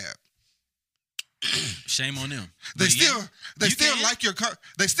the tab. Shame on them. They But still yeah, you can. like your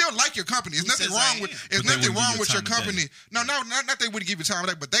they still like your company. There's nothing says wrong I with am? there's But they nothing wouldn't give wrong you with your time of company. day. No, not they wouldn't give you time of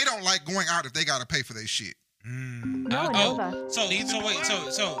day, but they don't like going out if they gotta pay for their shit. No one knows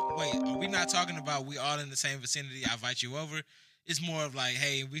us. So wait, are we not talking about we all in the same vicinity? I invite you over. It's more of like,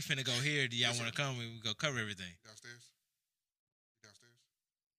 hey, we finna go here. Do y'all want to come? We go cover everything. Downstairs.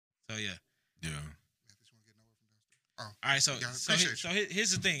 So yeah. Yeah. Oh, All right. So yeah, so appreciate you.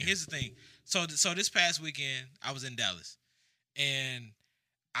 here's the thing. Here's the thing. So this past weekend I was in Dallas, and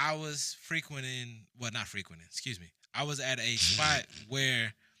I was not frequenting. Excuse me. I was at a spot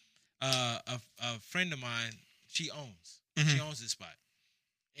where a friend of mine, she owns this spot,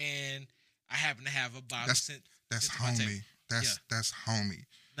 and I happen to have a bottle. That's to my table. homie. That's homie.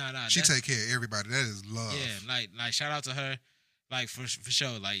 Nah. She take care of everybody. That is love. Yeah, like shout out to her, like for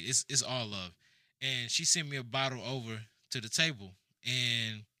sure. Like it's all love. And she sent me a bottle over to the table,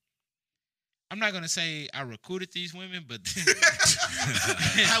 and I'm not gonna say I recruited these women, but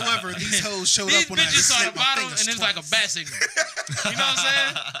However, these hoes showed these up when I bitches saw the snapped my bottle, and fingers it was like a twice. bat signal. You know what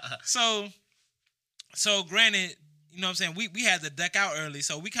I'm saying? So granted, you know what I'm saying. We had to duck out early,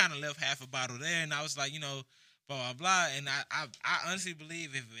 so we kind of left half a bottle there, and I was like, blah blah blah. And I honestly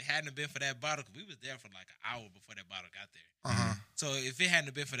believe if it hadn't been for that bottle, because we was there for like an hour before that bottle got there. Uh-huh. So if it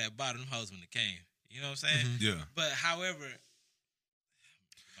hadn't been for that bottle, them hoes wouldn't have came. You know what I'm saying? Yeah. But however,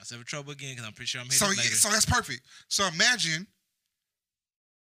 myself in trouble again because I'm pretty sure I'm hitting later. So that's perfect. So imagine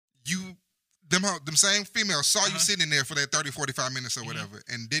them same females saw you sitting in there for that 30, 45 minutes or whatever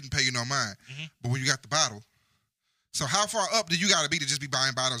and didn't pay you no mind. But when you got the bottle, so how far up do you got to be to just be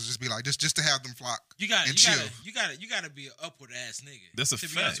buying bottles? Just be like, just to have them flock You got and to chill. be an upward ass nigga. That's a to be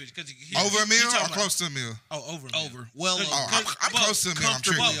fact. honest with you, 'cause Over a meal or talking about- close to a meal? Oh, over a meal. Over. Well, Cause- over. Oh, I'm close to a meal. I'm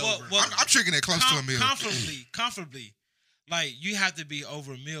tricking. comfortably over. I'm tricking it close to a meal. Comfortably. Like, you have to be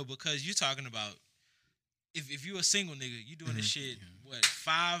over a meal because you're talking about if you a single nigga, you doing this shit,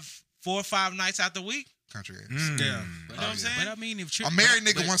 4 or 5 nights out the week? Country ass. Yeah. You know what I'm saying? But I mean, if A married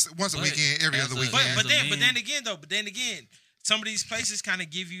nigga once a weekend, every other weekend. But then again, some of these places kind of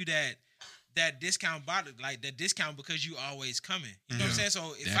give you that discount bottle, like that discount because you always coming. You know what I'm saying?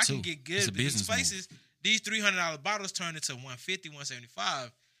 So if That I can too. get It's good a at these business places, these $300 bottles turn into $150,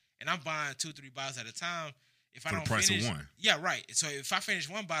 $175, and I'm buying 2-3 bottles at a time. If I For the don't price of finish, one. Yeah, right. So if I finish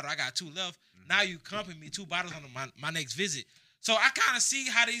one bottle, I got 2 left. Now you comping me 2 bottles on my next visit. So I kind of see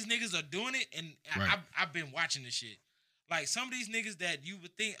how these niggas are doing it, and Right. I've been watching this shit. Like some of these niggas that you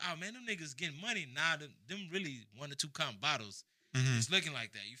would think, oh man, them niggas getting money. Nah, them really 1 or 2 comp bottles. It's looking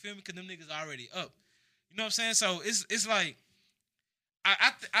like that. You feel me? Because them niggas already up. You know what I'm saying? So it's like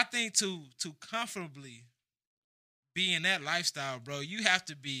I think to comfortably be in that lifestyle, bro, you have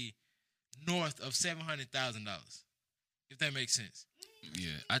to be north of $700,000. If that makes sense. Yeah,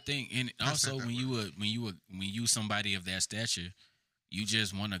 I think, and also when you somebody of that stature, you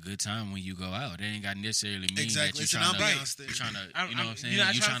just want a good time when you go out. That ain't got necessarily mean Exactly. that you're It's an trying ambiance to, thing. you're trying to, I'm- you know what I'm saying? you're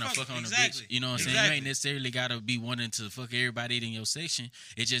not You trying trying to to fuck fuck on exactly. a bitch. You know what I'm saying? You Exactly. ain't necessarily got to be wanting to fuck everybody in your section.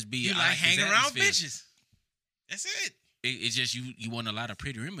 It just be You I like this hanging around atmosphere. bitches. That's it. It's just you want a lot of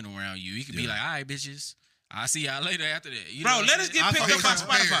pretty women around you. You could be Yeah. like, all right, bitches. I'll see y'all later after that. You Bro, know what let I'm us saying? get picked He up by comes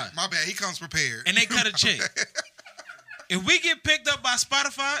prepared. Spotify. My bad. He comes prepared. And they cut a check. If we get picked up by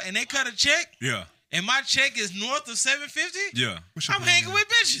Spotify and they cut a check, Yeah. and my check is north of $750, Yeah. I'm hanging with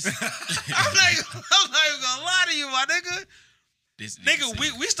bitches. I'm not even gonna lie to you, my nigga. This Nigga,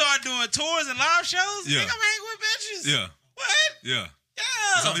 we start doing tours and live shows. Yeah. Nigga, I'm hanging with bitches. Yeah. What? Yeah. Yeah.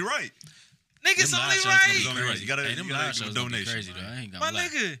 It's only right. Nigga, it's Them only live shows gonna be It's right. only right. crazy. You gotta- Hey, them you gotta live give a shows gonna be donation, crazy, though. man. I ain't My gonna lie.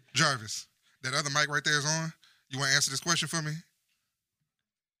 nigga. Jarvis, that other mic right there is on. You want to answer this question for me?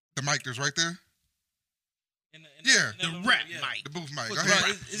 The mic that's right there? Yeah, the rap yeah. mic. The booth mic. Go Bro,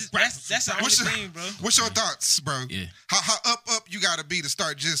 ahead. that's the only What's your- thing, bro. What's your thoughts, bro? Yeah. How up you got to be to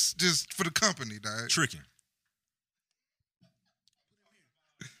start just for the company, dog? Tricking.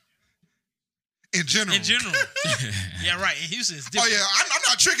 In general. Yeah, right. In Houston, it's different. Oh yeah, I'm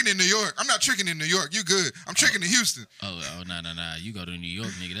not tricking in New York. You good? I'm tricking in Houston. Oh, nah. You go to New York,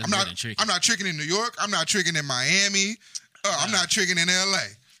 nigga. That's more than tricking. I'm not tricking in New York. I'm not tricking in Miami. I'm not tricking in LA.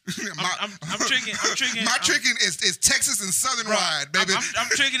 I'm tricking. My tricking is Texas and Southern wide, baby. I'm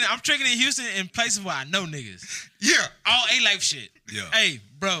tricking in Houston in places where I know niggas. Yeah. All A-Life shit. Yeah. Hey,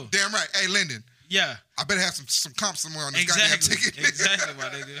 bro. Damn right. Hey, Lyndon. Yeah. I better have some comps somewhere on this goddamn ticket. Exactly, my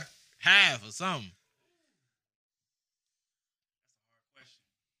nigga. Half or something.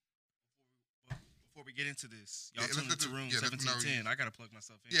 Before we get into this, y'all tune into room 1710. I gotta plug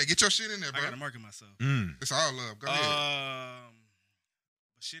myself in. Yeah, get your shit in there, bro. I gotta market myself. It's all love. Go ahead.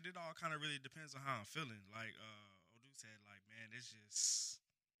 But shit, it all kind of really depends on how I'm feeling. Like Odu said, like, man, it's just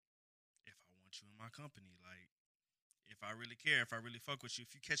if I want you in my company, like if I really care, if I really fuck with you,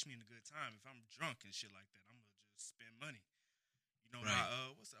 if you catch me in a good time, if I'm drunk and shit like that, I'm gonna just spend money. You know, right.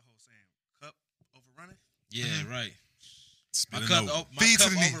 What's that whole saying? Cup overrunning? Yeah, right. My cup overrunning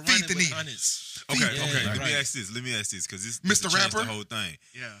with hundreds. Okay. Yeah, Let me ask this, because this Mr. changed Rapper? the whole thing.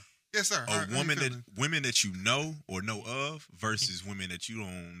 Yeah. Yes, sir. Women that you know or know of versus women that you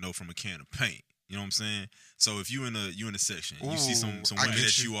don't know from a can of paint. You know what I'm saying? So if you in a section, you see some women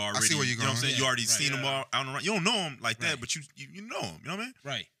that you already, I see where you're going. You know what I'm saying? You already Right, seen them all out and around. You don't know them like that, but you know them. You know what I mean?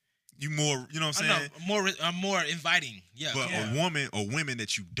 Right. You more, you know what I'm saying? I'm more inviting. Yeah. But a woman or women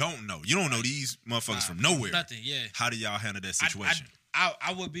that you don't know, you don't know these motherfuckers from nowhere. Nothing. Yeah. How do y'all handle that situation?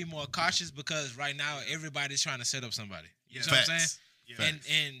 I would be more cautious because right now everybody's trying to set up somebody. You know Facts. what I'm saying?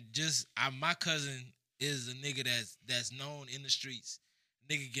 Yeah. And just my cousin is a nigga that's known in the streets.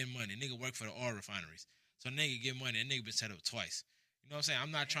 Nigga get money. Nigga work for the oil refineries. So nigga get money and nigga been set up twice. You know what I'm saying?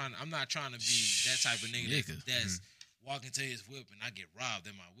 I'm not trying to be that type of nigga that's walking to his whip and I get robbed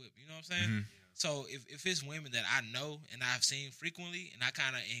in my whip. You know what I'm saying? Mm-hmm. So if it's women that I know and I've seen frequently and I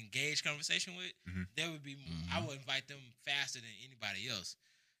kind of engage conversation with, there would be I would invite them faster than anybody else.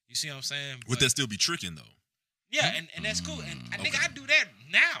 You see what I'm saying? Would that still be tricking though? Yeah, and that's cool. And I think I do that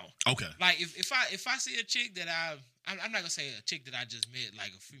now. Okay. Like if I see a chick that I'm not gonna say a chick that I just met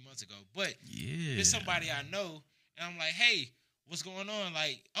like a few months ago, but it's somebody I know, and I'm like, hey, what's going on?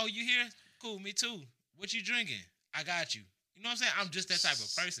 Like, oh, you here? Cool, me too. What you drinking? I got you. You know what I'm saying? I'm just that type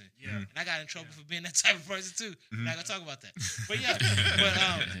of person. Yeah. And I got in trouble for being that type of person too. I'm not gonna talk about that. But yeah,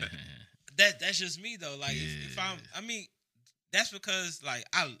 that's just me though. Like if that's because like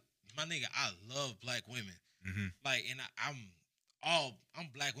I love black women. Like, and I'm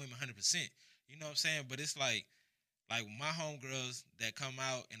black women 100%. You know what I'm saying? But it's like my homegirls that come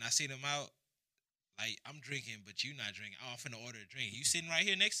out and I see them out, like I'm drinking, but you not drinking. Oh, I'm finna order a drink. You sitting right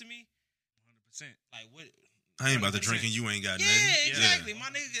here next to me? 100%. Like what? I ain't about to drink and you ain't got nothing. Yeah, exactly. My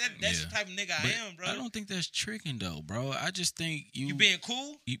nigga, that's the type of nigga I am, bro. I don't think that's tricking though, bro. I just think you being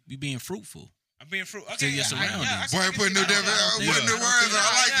cool. You being fruitful. I'm being fruitful. Okay, your surroundings. Boy, putting new words.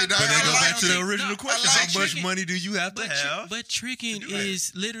 I like it. But they go back to the original question. like How much money do you have to have? But tricking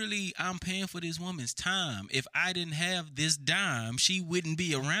is literally, I'm paying for this woman's time. If I didn't have this dime, she wouldn't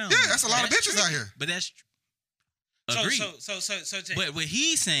be around. Yeah, that's a lot of bitches out here. But that's agreed. So but what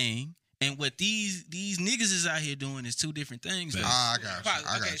he's saying and what these niggas is out here doing is two different things. I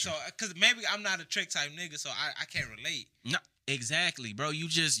got you. So because maybe I'm not a trick type nigga, so I can't relate. No, exactly, bro.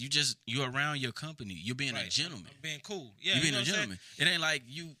 You're around your company. You're being a gentleman. I'm being cool. Yeah, you're being a gentleman. It ain't like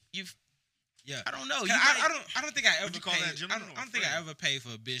you. Yeah, I don't know. I don't think I ever call that gentleman. I don't think I ever paid for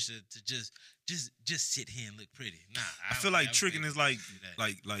a bitch to just sit here and look pretty. Nah, I feel like tricking is like a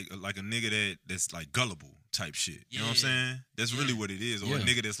nigga that's like gullible type shit. You know what I'm saying? That's really what it is. Or a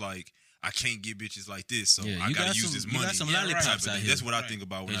nigga that's like, I can't get bitches like this, so I gotta use this money. You got some lollipops out here. That's what I think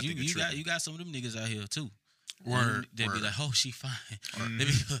about when I think of tricking. You got some of them niggas out here too. They be like, oh, she fine.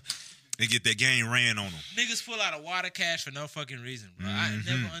 They get that game ran on them. Niggas pull out a wad of cash for no fucking reason, bro. I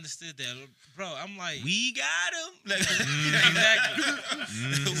never understood that, bro. I'm like, we got him. Like, exactly.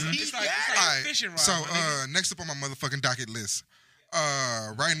 It's like a fishing rod. So next up on my motherfucking docket list,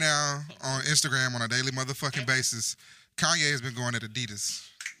 right now on Instagram on a daily motherfucking basis, Kanye has been going at Adidas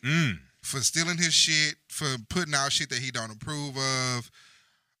for stealing his shit, for putting out shit that he don't approve of.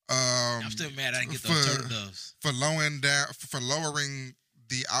 I'm still mad I didn't get those turtle doves. For lowering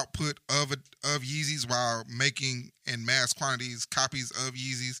the output of Yeezys while making in mass quantities copies of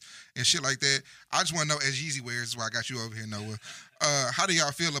Yeezys and shit like that. I just want to know, as Yeezy wears, this is why I got you over here, Noah. How do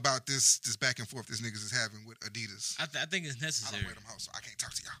y'all feel about this back and forth this niggas is having with Adidas? I think it's necessary. I don't wear them hoes, so I can't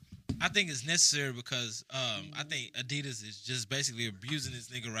talk to y'all. I think it's necessary because I think Adidas is just basically abusing this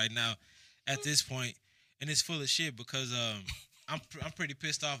nigga right now at this point, and it's full of shit because I'm pretty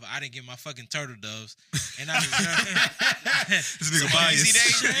pissed off. I didn't get my fucking turtle doves, and I deserve This nigga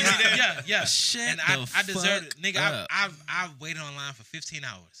biased. Yeah. Shut And the I deserve it, fuck nigga. up. I've waited online for 15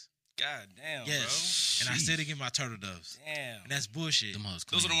 hours. God damn, Yes, and I still didn't get my turtle doves. bro. Damn. And that's bullshit. Them hoes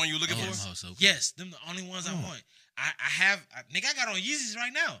Those are the clean. one you looking Oh, for? them hoes so clean. Yes, them the only ones I want. Nigga, I got on Yeezys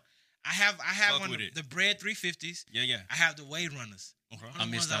right now. I have Fuck one with of it. the bread 350s. Yeah. I have the Wade Runners. Okay. I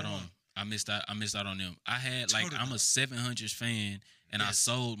Only missed ones out on. want. I missed out on them. I had like Total I'm a though. 700s fan, and I Yes.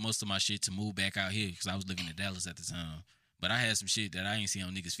 sold most of my shit to move back out here because I was living in Dallas at the time. But I had some shit that I ain't seen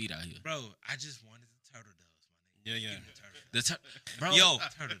on niggas' feet out here. Bro, I just wanted the turtle doves, my nigga. Yeah. Give me the turtle doves. Bro, Yo,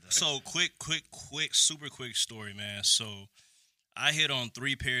 Turtle doves. so quick, super quick story, man. So I hit on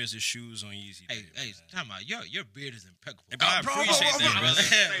 3 pairs of shoes on Yeezy. Hey, time out. Your beard is impeccable. Hey, bro, I bro, appreciate bro, that, bro. brother.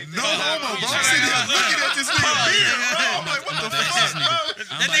 No homo, bro. I'm sitting here looking at this nigga beard, bro. I'm like, what the fuck, bro?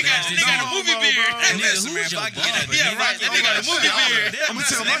 That nigga got a movie beard. Nigga, Listen, man, who's if I your get that, barber, Yeah, right. That nigga got a movie beard. I'm gonna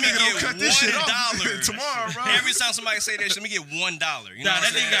tell my nigga don't cut this shit off tomorrow, bro. Every time somebody say that, shit, let me get $1. You know Nah,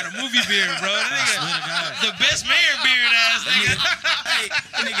 what that I'm nigga saying? got a movie beard, bro. That nigga, swear to God. the best man beard ass nigga. Hey,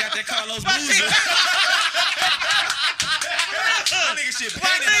 and they got that Carlos Boozer. That nigga shit My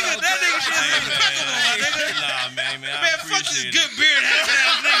nigga, that nigga shit is impeccable, my nigga. Nah, man, I Man, fuck this appreciate it. good beard ass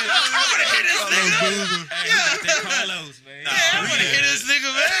nigga. I wanna hit this nigga. That Carlos, man. Nah, Yeah, I wanna hit this nigga,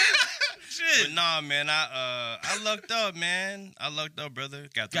 man. But Shit. nah, man, I lucked up, man. I lucked up, brother.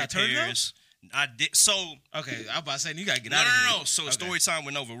 Got 3 Got turned up? pairs. I did. So Okay, I'm about to say, you gotta get no, out of here. no. So Okay. story time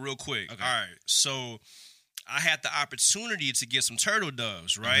went over real quick. Okay. All right. So I had the opportunity to get some turtle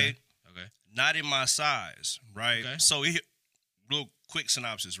doves, right? Okay. Not in my size, right? Okay. So real quick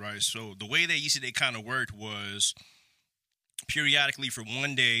synopsis, right? So the way that you see they kind of worked was periodically for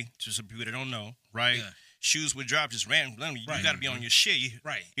one day, to some people that don't know, right? Yeah. Shoes would drop just randomly. You Right. got to be on your shit.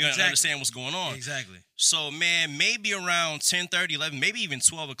 Right. You got to Exactly. understand what's going on. Exactly. So, man, maybe around 10:30, 11, maybe even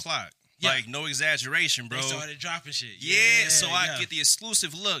 12 o'clock. Yeah. Like, no exaggeration, bro. They started dropping shit. Yeah, so I yeah. get the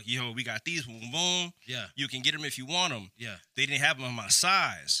exclusive look. Yo, we got these, boom, boom. Yeah. You can get them if you want them. Yeah. They didn't have them in my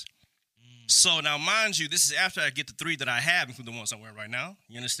size. So now, mind you, this is after I get the 3 that I have, including the ones I'm wearing right now.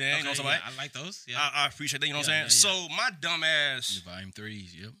 You understand? You know what I'm yeah, saying? I like those. Yeah. I appreciate that. You know what I'm Yeah, saying? So my dumb ass, The volume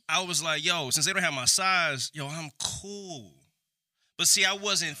 3s, yep. I was like, yo, since they don't have my size, yo, I'm cool. But see, I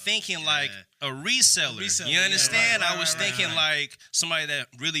wasn't thinking like a reseller. You yeah, understand? right, I was right, thinking right. like somebody that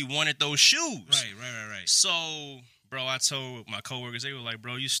really wanted those shoes. Right. So, bro, I told my coworkers, they were like,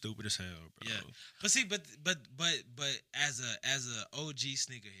 bro, you stupid as hell, bro. Yeah. But see, but as a OG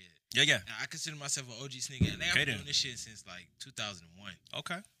sneakerhead, Yeah. I consider myself an OG sneakerhead. And I've Okay, been then. doing this shit since like 2001.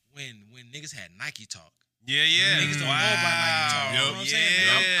 Okay. When niggas had Nike Talk. Yeah. Niggas don't know about Nike Talk. You know what I'm saying?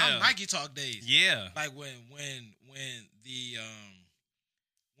 Nigga, Yeah. I'm Nike Talk days. Yeah. Like when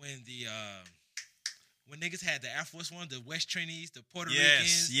niggas had the Air Force One, the West Trinities, the Puerto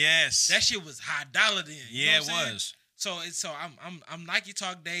Ricans. Yes. That shit was high dollar then. You know Yeah, what it I'm saying? was. So I'm Nike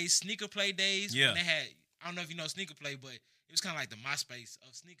Talk days, sneaker play days. Yeah. When they had, I don't know if you know sneaker play, but it was kind of like the MySpace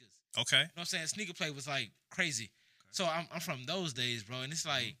of sneakers. Okay. You know what I'm saying? Sneaker play was like crazy. So I'm from those days, bro, and it's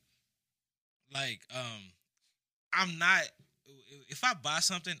like I'm not. If I buy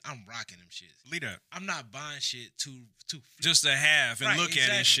something, I'm rocking them shits. Lead up. I'm not buying shit to Just to have and Right, look at it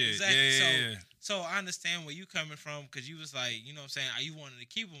and exactly, shit. exactly. Yeah. So I understand where you coming from because you was like, you know what I'm saying, you wanted to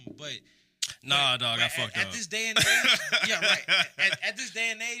keep them, but Nah, but- dog, but I fucked at up. this day and age, yeah, right. At this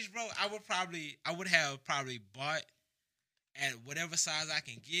day and age, bro, I would have probably bought at whatever size I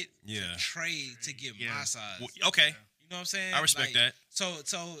can get Yeah. to trade to get my size. Well, okay. You know what I'm saying? I respect that. So,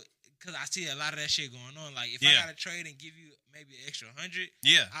 because I see a lot of that shit going on. Like, if Yeah. I got to trade and give you maybe an extra 100,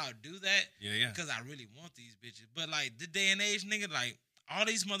 Yeah. I'll do that. Yeah. Because I really want these bitches. But, like, the day and age, nigga, like, all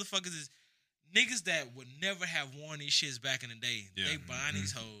these motherfuckers is niggas that would never have worn these shits back in the day. Yeah. They buying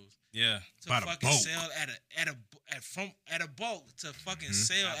these hoes Yeah. to By the fucking bulk. sell at a bulk to fucking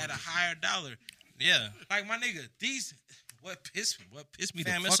sell at a higher dollar. Yeah. Like, my nigga, these... What pissed me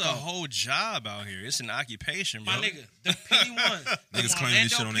Fam, the it's fuck a off. whole job out here. It's an occupation, bro. My nigga, the penny ones. Niggas Them claiming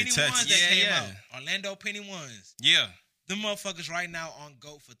this shit Orlando on their penny taxes. ones that Yeah, came yeah. out. Orlando penny ones. Yeah. Them motherfuckers right now on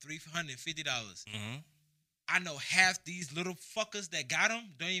GOAT for $350. Mm-hmm. I know half these little fuckers that got them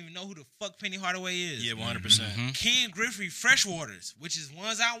don't even know who the fuck Penny Hardaway is. Yeah, 100%. Ken Griffey Freshwaters, which is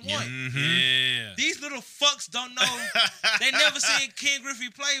ones I want. Yeah. These little fucks don't know. They never seen Ken Griffey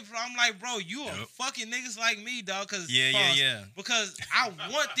play. Bro. I'm like, bro, you are fucking niggas like me, dog. Cause Yeah. Because I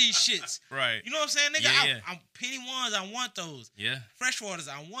want these shits. Right. You know what I'm saying, nigga? Yeah. I'm Penny ones. I want those. Yeah. Freshwaters,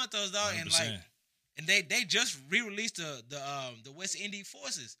 I want those, dog. 100%. And like, and they just re-released the West Indian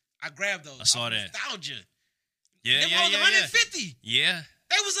Forces. I grabbed those. I saw that. Nostalgia. Yeah, Them yeah, hoes yeah, 150. yeah.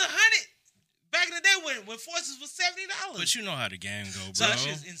 They was 100 Back in the day when forces was $70. But you know how the game go, bro. So that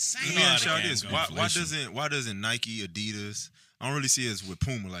shit's insane. You know how Let me the ask y'all game this: go. why doesn't Nike, Adidas? I don't really see it as with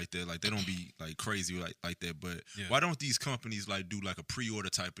Puma like that. Like they don't be like crazy like that. But why don't these companies like do like a pre-order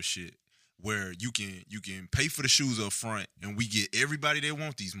type of shit where you can pay for the shoes up front and we get everybody that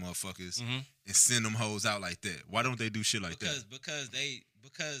want these motherfuckers and send them hoes out like that? Why don't they do shit like that?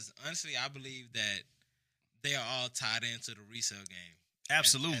 Because honestly, I believe that they are all tied into the resale game.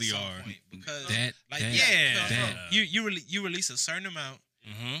 Absolutely at are. point. Because that. you release a certain amount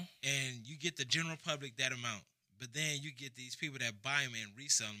Mm-hmm. and you get the general public that amount, but then you get these people that buy them and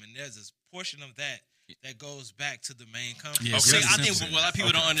resell them, and there's this portion of that goes back to the main company. Yeah, okay, I think what a lot of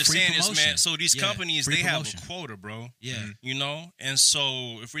people don't understand is, man, so these companies, they have a quota, bro. Yeah. You know? And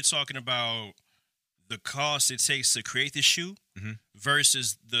so if we're talking about the cost it takes to create the shoe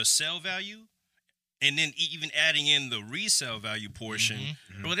versus the sell value, and then even adding in the resale value portion,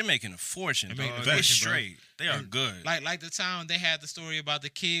 bro, they're making a fortune. They're straight. They are good. Like the time they had the story about the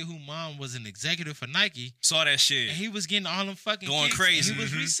kid whose mom was an executive for Nike. Saw that shit. And he was getting all them fucking going kicks, crazy. And he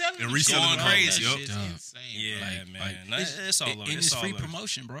was reselling and them. reselling going crazy. That shit's insane. Yeah, bro. man. It's all over. And it's free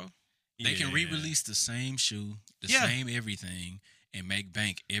promotion, bro. They can re-release the same shoe, the same everything, and make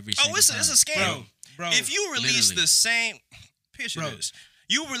bank every single time. It's a scam. Bro, if you release the same, picture this.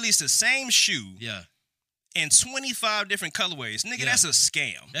 You release the same shoe. Yeah. In 25 different colorways. Nigga, that's a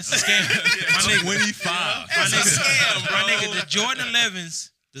scam. That's a scam. My nigga, 25. That's a scam, bro. My nigga, the Jordan 11s,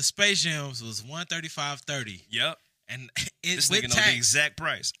 the Space Jams was $135.30. Yep. And this with nigga know the exact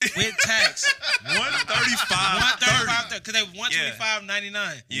price. With tax. $135. Because they were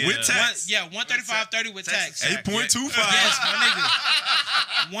 $125.99. Yeah. With tax. $135.30 with tax. 8.25. Yes,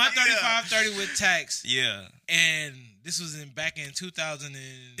 my nigga. $135.30 with tax. Yeah. And this was back in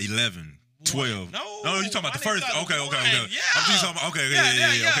 2011. 12. No, you talking about the first? Okay. Yeah. I'm just talking about, okay,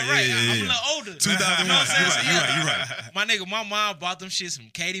 right. yeah. I'm a little older. 2001. You're right. My nigga, my mom bought them shits from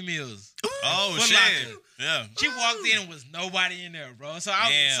Katie Mills. Oh, Foot shit. Locker. Yeah. She walked in and was nobody in there, bro. So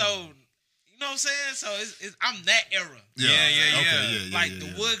Damn. you know what I'm saying? So I'm that era. Yeah. Okay, Like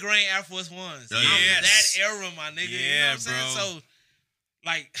the wood grain Air Force Ones. Yeah, I'm yes. that era, my nigga. Yeah, you know what I'm saying? bro. So,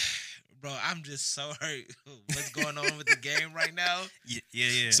 like, bro, I'm just so hurt. What's going on with the game right now?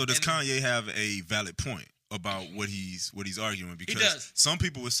 Yeah. So does Kanye have a valid point about what he's arguing? Because does. some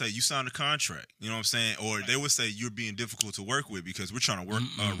people would say you signed a contract, you know what I'm saying, or they would say you're being difficult to work with because we're trying to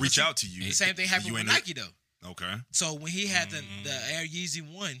reach out to you. The same thing happened with Nike though. Okay. So when he had the Air Yeezy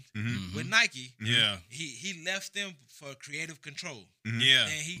 1 with Nike, Yeah. he left them for creative control. Yeah.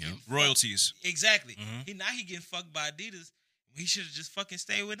 And he royalties. Exactly. Now he getting fucked by Adidas. He should have just fucking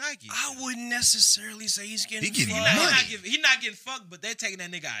stayed with Nike. I wouldn't necessarily say he's getting He not getting fucked, but they're taking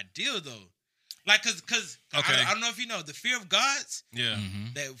that nigga ideal though. Like, cause Okay. I don't know if you know the Fear of Gods. Yeah.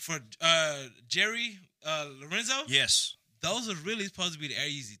 That for Jerry Lorenzo. Yes. Those are really supposed to be the Air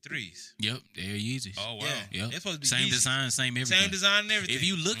Yeezy 3s. Yep, they're Yeezys. Oh, wow. Yeah. Yep. They're supposed to be Same Yeezy. design, same everything. Same design and everything. If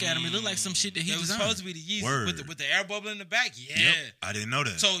you look at them, it look like some shit that he It was designed. supposed to be the Yeezy Word. with the air bubble in the back. Yeah. Yep. I didn't know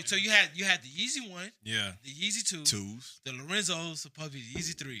that. So you had the Yeezy 1, Yeah. the Yeezy 2, Twos. the Lorenzo's supposed to be the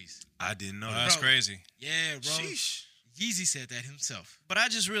Yeezy 3s. I didn't know That's that. crazy. Yeah, bro. Sheesh. Yeezy said that himself. But I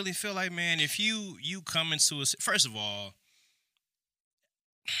just really feel like, man, if you come into us, first of all,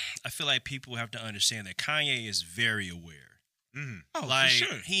 I feel like people have to understand that Kanye is very aware. Oh, Like, for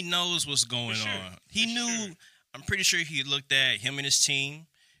sure. he knows what's going For sure. on. He For knew, sure. I'm pretty sure he looked at him and his team.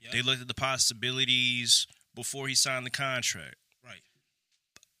 Yep. They looked at the possibilities before he signed the contract. Right.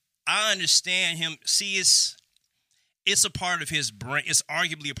 I understand him. See, it's a part of his brand. It's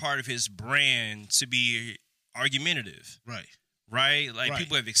arguably a part of his brand to be argumentative, Right. right? Like, Right.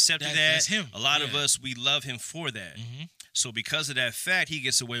 people have accepted that. That's him. A lot of Yeah. us, we love him for that. Mm-hmm. So because of that fact, he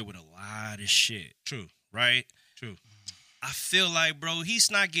gets away with a lot of shit, True. right? True. I feel like, bro, he's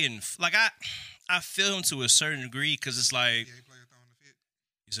not getting like I feel him to a certain degree because it's like, NBA player throwing the fit.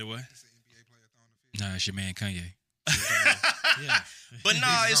 you said what? It's an NBA player throwing the fit. Nah, it's your man Kanye. Yeah. But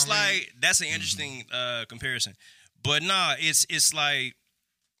nah, He's it's on like that's an interesting comparison. But nah, it's like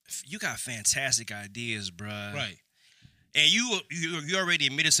you got fantastic ideas, bruh. Right. And you already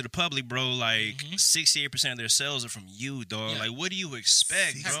admitted to the public, bro. Like 68% of their sales are from you, dog. Yeah. Like, what do you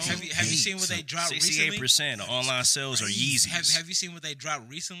expect, bro? Have you seen what they dropped 68% recently? of online sales are Yeezys. Have you seen what they dropped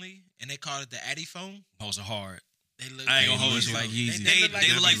recently? And they called it the Addy phone. Those are hard. I ain't gonna hold you. Like Yeezus. They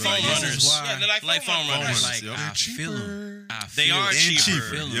look like foam runners. Yeah, they're like foam runners. Like, Yep. I feel them. They are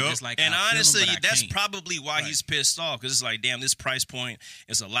cheaper. Yep. It's like, And I feel honestly, them, but I that's can't. probably why he's pissed off, because it's like, damn, this price point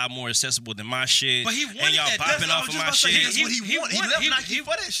is a lot more accessible than my shit. But he and wanted y'all that. bopping off of my shit. That's what he wanted. He left Nike for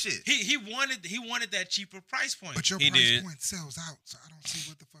that shit. He wanted that cheaper price point. But your He price did. point sells out, so I don't see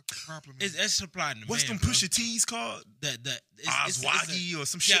what the fuck the problem is. It's supply and demand. What's them bro. Pusha T's called? It's Ozwagi or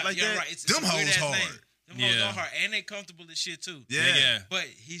some shit like that? Right. It's Them a hoes weird-ass hard. name. Them hoes Yeah. are hard, and they comfortable as shit too. Yeah. But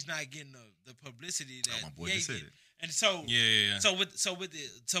he's not getting the publicity that Oh, my boy Ye just said get. it. And so Yeah. So with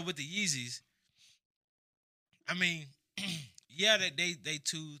the Yeezys, I mean, yeah, they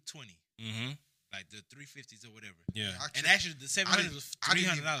 220, Mm-hmm. like the 350s or whatever. Yeah. And actually, the 700 was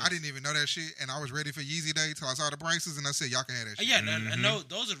 $300. I didn't even know that shit, and I was ready for Yeezy Day till I saw the prices, and I said, y'all can have that shit. Yeah, I know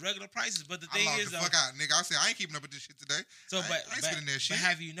those are regular prices, but the I thing locked is, the though, fuck out, nigga. I said, I ain't keeping up with this shit today. so I ain't spending that shit. But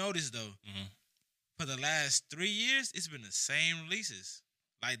have you noticed though? Mhm. For the last 3 years, it's been the same releases.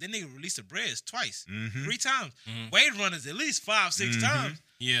 Like that nigga released the Breads twice, 3 times. Mhm. Wade Runners at least 5-6 times.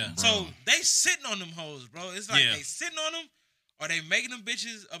 Yeah. So they sitting on them hoes, bro. It's like Yeah. they sitting on them, or they making them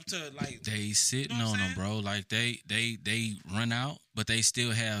bitches up to like. They sitting You know what on I'm them, bro. Like they run out, but they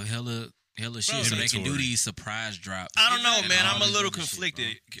still have hella shit, so they can do inventory. these surprise drops. I don't know, and man. all I'm a this little other shit,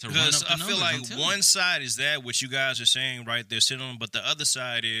 conflicted bro. To run because up the I feel numbers, like I'm telling one you. side is that what you guys are saying, right? They're sitting on, but the other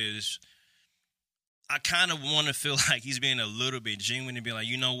side is I kind of want to feel like he's being a little bit genuine and be like,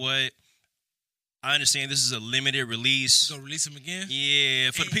 you know what? I understand this is a limited release. Go release them again.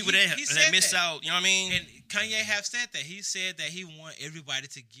 Yeah, for And the people he that said missed that. out, you know what I mean? And Kanye have said that. He said that he want everybody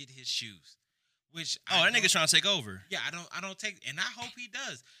to get his shoes. Which That nigga trying to take over. Yeah, I don't take, and I hope he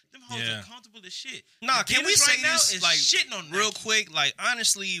does. Them hoes Yeah. are comfortable as shit. Nah, The can we Adidas say right now this is like shitting on real Nike. quick? Like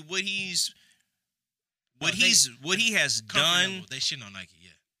honestly, what he has Comfort done. level, they shitting on Nike.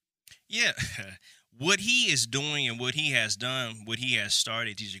 Yeah. Yeah. What he is doing and what he has done, what he has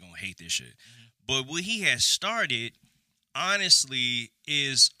started, he's just gonna hate this shit. But what he has started, honestly,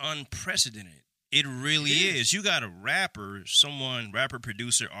 is unprecedented. It really is. You got a rapper,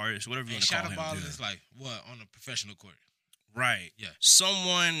 producer, artist, whatever you And want to call shadow him. ball is like what on a professional court. Right. Yeah.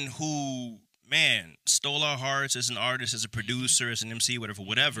 Someone who, man, stole our hearts as an artist, as a producer, as an MC,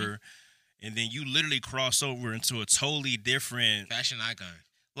 whatever. And then you literally cross over into a totally different Fashion icon.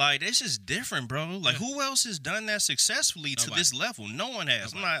 Like, this is different, bro. Like, who else has done that successfully to this level? No one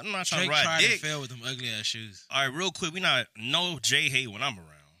has. I'm not trying Drake to ride tried dick. and failed with them ugly ass shoes. All right, real quick. No Jay hate when I'm around.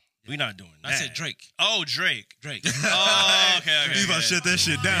 We not doing that. I said Drake. Oh, Drake. Drake. Oh, okay. You about to shut that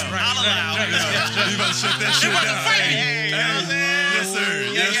shit down. I'll allow. You about to shut that shit down. Yes, sir.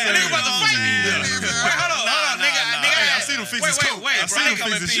 Yes, sir. Nigga about to fight me. Wait, hold on, nigga. Hey, I seen him fix his coat. I seen him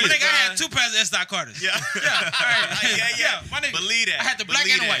fix his shit. Nigga, I had 2 pairs of S. Carters. Yeah. Yeah. My nigga. Believe that. I had the black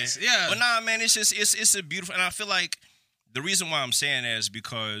Believe and the that. whites. Yeah. But nah, man, it's just it's a beautiful, and I feel like the reason why I'm saying that is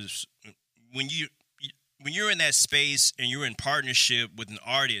because when you're in that space and you're in partnership with an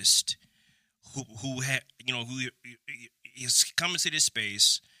artist who is coming to this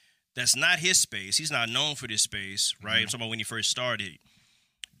space that's not his space. He's not known for this space, right? I'm talking about when he first started.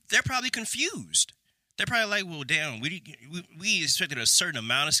 They're probably confused. They're probably like, well, damn, we expected a certain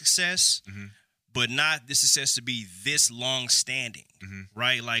amount of success, but not the success to be this long standing,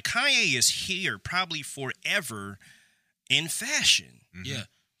 right? Like Kanye is here probably forever in fashion. Yeah,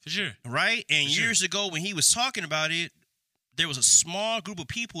 for sure. Right? And years ago when he was talking about it, there was a small group of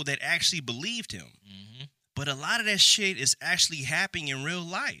people that actually believed him. But a lot of that shit is actually happening in real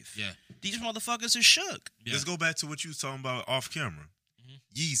life. Yeah. These motherfuckers are shook. Yeah. Let's go back to what you was talking about off camera.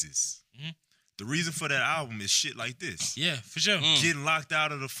 Yeezus. The reason for that album is shit like this. Yeah, for sure. Getting locked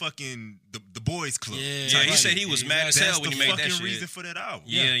out of the fucking the boys club. Yeah, Yeah, he said he was mad as hell when he made that That's shit. the fucking reason for that album.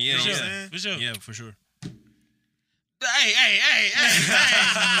 Yeah, You know what I'm saying? For sure. Yeah, for sure.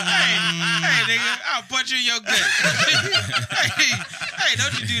 Hey, nigga, I'll punch you in your gut. hey,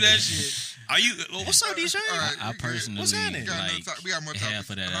 don't you do that shit. Are you? What's up, DJ? All right, I personally What's happening? we got more topics. half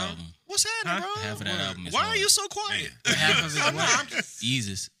of that album. What's happening, bro? Half of that album is Why are hard. you so quiet? Half of it I'm what? just-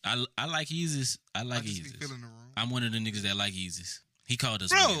 Yeezus. I like Yeezus. I like I just be Yeezus. feeling the room. I'm one of the niggas that like Yeezus. He called us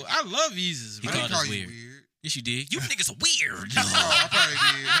Bro, weird. I love Yeezus, He bro. I called didn't call us you weird. weird. Yes, you did. You niggas are weird. Oh, I probably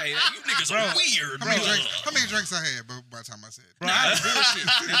did. Hey, you niggas are weird, bro. How many drinks I had by the time I said it? Bro, I bullshit.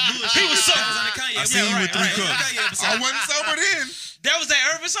 He was so. I seen you with 3 cups. I wasn't sober then. That was that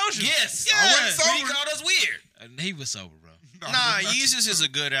Urban Social. Yes. Yeah. I wasn't sober. He called us weird. He was sober, bro. Nah, Yeezus is a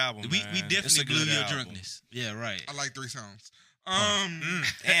good album. We man. definitely It's a blew good your album. drunkenness. Yeah, right. I like 3 songs.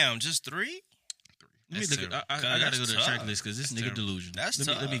 Damn, just 3? Let me That's look at, terrible. I gotta That's go to the tough. track list because this nigga delusion. That's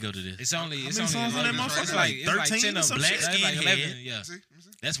let me tough. go to this. It's only many songs on that 11. motherfucker? It's Like like 13 10 or of some Black shit? Skin like 11. Skinhead. Yeah. Let me see.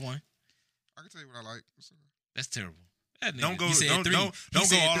 That's one. I can tell you what I like. That's terrible. That nigga, Don't go. He said Don't three. don't He don't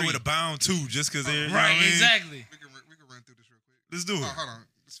go said all the way three. to Bound 2 just because they're right, exactly. We can run through this real quick. Let's do Oh, it. hold on.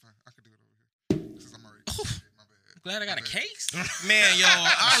 It's fine. I can do it over here. Since I'm already. My bad. Glad I got a case. Man, yo,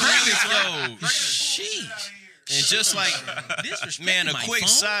 I really, sheesh. And just like, man, a quick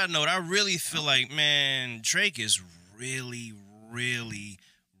side note, I really feel like, man, Drake is really, really,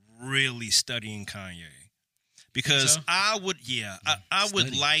 really studying Kanye. Because so? I would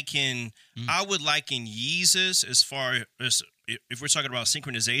liken Yeezus as far as if we're talking about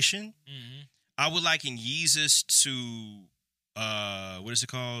synchronization, I would liken Yeezus to what is it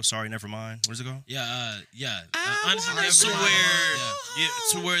called? Sorry, never mind. What is it called? Honestly,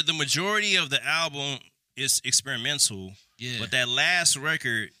 To where the majority of the album is experimental, but that last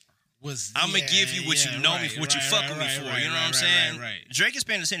record was I'm gonna give you what you know me for, what you fucking me for. You know what I'm saying? Right. Drake is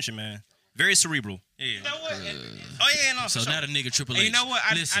paying attention, man. Very cerebral. Yeah. You know what? No. So now the nigga Triple H. And you know what?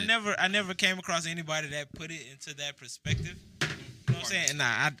 I Listen. never came across anybody that put it into that perspective. You know what I'm saying? And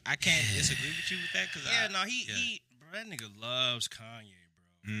I can't disagree with you with that because Bro, that nigga loves Kanye,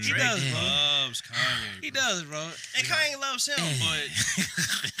 bro. He Drake does, bro. loves Kanye. He bro. does, bro. And Kanye loves him, but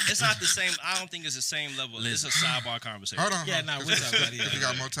it's not the same. I don't think it's the same level. It's a sidebar conversation. Hold on. Yeah, we'll talk about it. We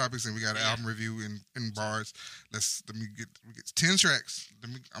got more topics and we got an album review in bars. Let me get 10 tracks.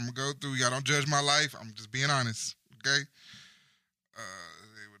 I'm gonna go through. Y'all don't judge my life. I'm just being honest. Okay.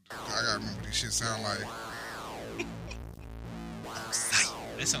 I gotta remember what these shit sound like.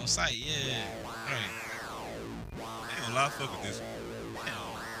 It's on site, yeah. Right. I ain't gonna lie, fuck with this one.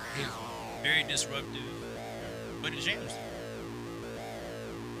 Very disruptive, but it jams.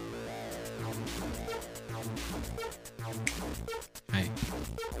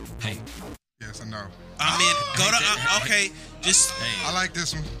 Hey. Yes, I know. I mean, go to okay. Just I like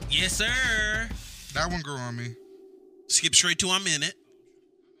this one. Yes, sir. That one grew on me. skip straight to I'm in it.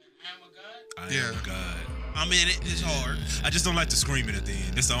 I Yeah. am God. I'm in it. It's hard. I just don't like the screaming at the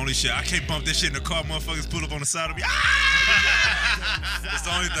end. That's the only shit. I can't bump that shit in the car. Motherfuckers pull up on the side of me. Ah! That's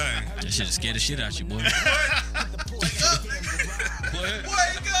the only thing. That shit scared the shit out you, boy. Wake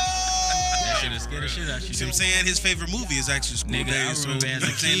That up! shit scared the shit out you. See what I'm saying? His favorite movie is actually School Nigga, I Days. remember as a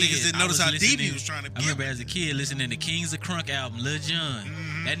kid. Niggas didn't notice I how was deep he listening- was trying to I get. remember as a kid listening to Kings of Crunk album, Lil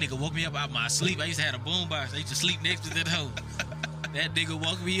Jon. That nigga woke me up out my sleep. I used to have a boombox. I used to sleep next to that hoe. That nigga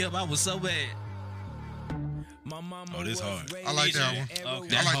woke me up. I was so bad. Oh, this hard. I like that one. Okay. I like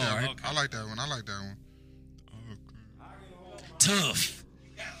That's that hard. one. I like that one. I like that one. Tough.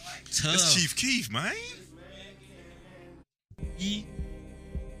 That's Chief Keef, man.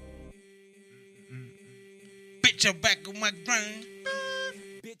 Bitch, I'm back on my grind.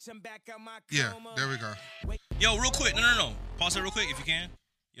 Yeah, there we go. Yo, real quick. No. Pause that real quick if you can.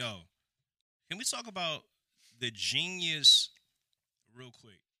 Yo, can we talk about the genius real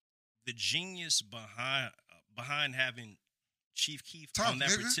quick? The genius behind having Chief Keef Talk, on that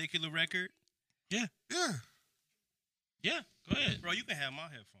nigga. particular record? Yeah. Yeah, go ahead. Bro, you can have my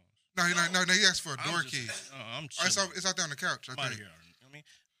headphones. No, he asked for a I'm door just- key. I'm Oh, chilling. it's out there on the couch. I I'm out of think. here. You know what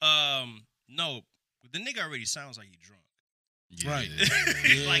I mean? No, the nigga already sounds like he drunk. Right.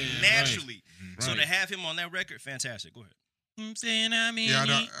 Like naturally. Right. So to have him on that record, fantastic. Go ahead. I'm saying I'm in Yeah, it.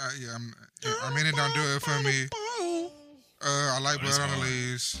 I mean it don't do it for me. I like Oh, that's Blood on the hard.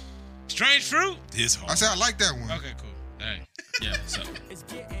 Leaves. Strange fruit? This hard. I said I like that one. Okay, cool. Hey. Yeah, so.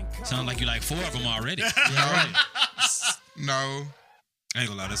 Sound like you like 4 of them already. No. I ain't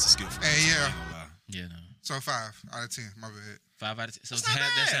gonna lie, that's a skill for me. Hey, yeah. I ain't gonna lie. Yeah, no. So 5 out of 10. My bad. 5 out of 10. So That's it's not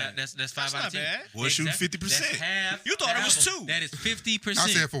half, bad. that's 5 That's out not of 10. bad. Boy, shooting 50%. That's half. You thought it was album. 2. That is 50%. I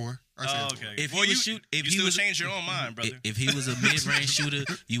said 4. I said Oh, 4. okay. If Well, he you was shoot, if you he still was change your own mind, brother. if he was a mid-range shooter,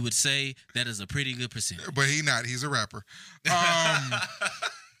 you would say that is a pretty good percentage. But he not. He's a rapper.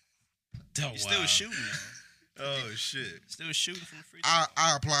 You're still shooting, though. Oh, shit. Still shooting from the free throw.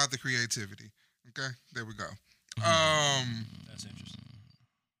 I applied the creativity. Okay, there we go. That's interesting.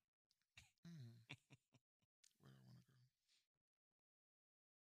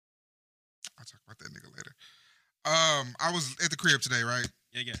 I'll talk about that nigga later. I was at the crib today, right?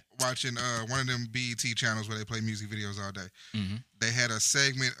 Yeah. Watching one of them BET channels where they play music videos all day. Mm-hmm. They had a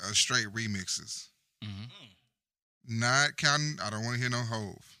segment of straight remixes. Mm-hmm. Not counting. I don't want to hear no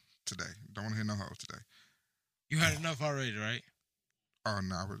Hove today. Don't want to hear no Hove today. You heard enough already, right? Oh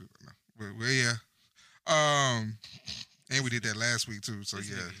no, I really don't know. Well, yeah. And we did that last week too. So This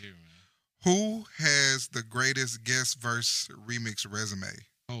yeah. nigga here, man. Who has the greatest guest verse remix resume?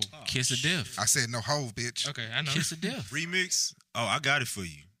 Oh, Kiss of Death. I said no Hove, bitch. okay, I know. Kiss of Death. Remix? Oh, I got it for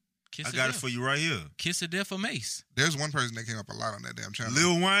you. Kiss I of got it Death. for you right here. Kiss of Death or Mace. There's one person that came up a lot on that damn channel.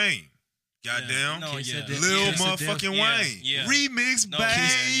 Lil Wayne. Goddamn. No, yeah. Lil Kiss of Death. motherfucking Yeah, Wayne. yeah. Remix, No,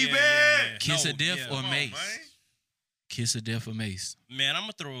 baby. Kiss No, of Death yeah. or Come on, Mace? man. Kiss of Death or Mace? Man, I'm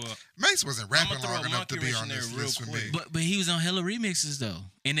gonna throw a Mace wasn't rapping throw a long enough to monkey be wrench on in this there real list for quick. me. But he was on hella remixes though.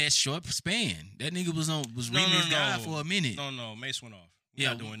 In that short span, that nigga was remix guy for a minute. No, Mace went off. We're Yeah,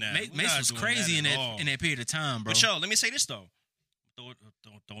 not doing that. Mace We're not was doing crazy in at that all. in that period of time, bro. But yo, let me say this though.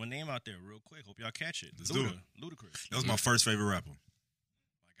 Throw a name out there real quick. Hope y'all catch it. Let's do it. Ludacris. That was my first favorite rapper.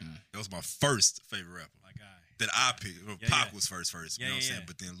 My guy. That was my first favorite rapper. My guy. That I picked. Yeah, Pac yeah. was first. You Yeah, know what I'm yeah, saying? yeah.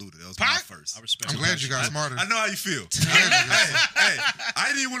 But then Luda. That was Pac? my first. I respect I'm it. glad you got smarter. I know how you feel. Glad you got hey, I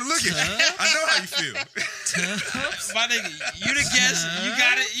didn't even want to look at you. I know how you feel. My nigga, you the guest. You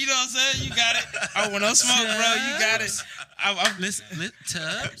got it. You know what I'm saying? You got it. I want no smoke, bro. You got it. I'm Listen,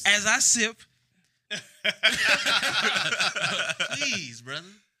 Tubbs. as I sip. Please, brother.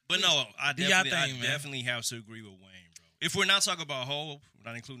 But no, I Do y'all definitely, think, man? definitely have to agree with Wayne, bro. If we're not talking about Hov, we're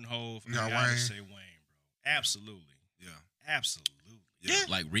not including Hov, Yeah, I gotta Wayne. say Wayne, bro. Absolutely. Yeah. Absolutely. Yeah.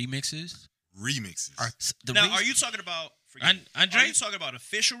 Like remixes. Remixes. Now, are you talking about Andre? Are you talking about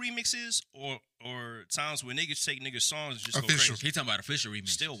official remixes or times where niggas take niggas' songs and just Official. go crazy? He talking about official remixes.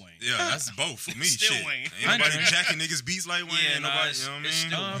 Still Wayne. Yeah, that's both for me. Still shit. Wayne. Ain't nobody Andre. jacking niggas beats like Wayne. Yeah, Ain't nah, nobody, it's- you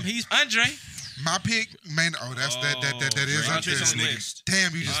know what I it's mean? still- He's Andre. My pick, man. Oh, that is up Andre's there. on the list.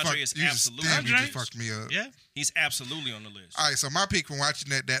 Damn, you just Andre fucked. is You just, absolutely- damn, you just Andre? fucked me up. Yeah. He's absolutely on the list. All right, so my pick from watching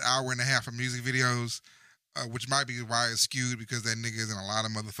that hour and a half of music videos, which might be why it's skewed because that nigga is in a lot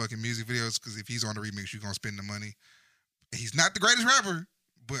of motherfucking music videos. Because if he's on the remix, you're gonna spend the money. He's not the greatest rapper,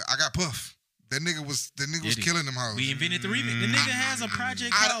 but I got Puff. That nigga was killing them hoes. We invented the remix. The nigga has a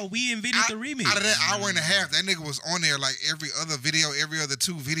project called "We Invented the Remix." Out of that hour and a half, that nigga was on there like every other video, every other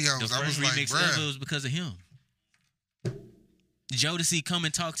two videos. The I was first like, remix bruh. ever was because of him. Jodeci "Come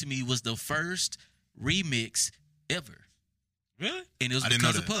and Talk to Me" was the first remix ever, Really? and it was I didn't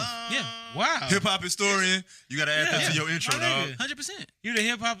know because of that. Puff. Yeah, Wow. Hip hop historian, you gotta add that to your intro, My dog. nigga. 100%. You the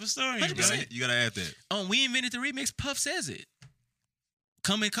hip hop historian, 100%. bro. You gotta add that. On "We Invented the Remix," Puff says it.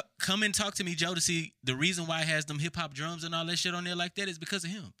 Come and talk to me, Jodeci. The reason why it has them hip hop drums and all that shit on there like that is because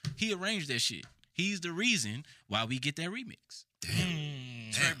of him. He arranged that shit. He's the reason why we get that remix.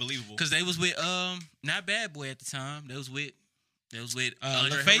 It's very believable. Cause they was with not Bad Boy at the time. They was with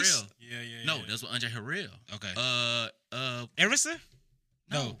Andre LaFace? Harrell. Yeah. No, that was with Andre Harrell. Okay. Erison?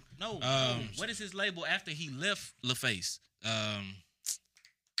 No. Um, What is his label after he left LaFace?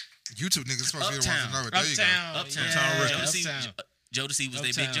 You two niggas supposed to be the ones Uptown. to know it. There you go. Uptown. Yeah, Jodeci, Uptown. Jodeci was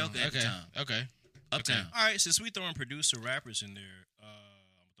their big joke at the Okay. time. Okay. Uptown. All right, since we throwing producer rappers in there, I'm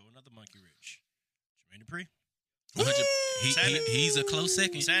gonna throw another monkey rich. Jermaine Dupri. He's a close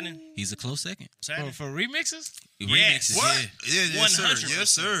second. Satin. He's a close second. Satin. For remixes? Remixes, What? yeah. Yeah, yes, sir. 100%. Yes,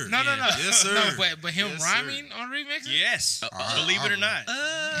 sir. No. Yes, sir. No, but him Yes, sir. rhyming on remixes? Yes. Believe it or not.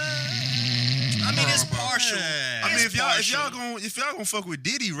 I mean, it's partial. I mean, if y'all gonna fuck with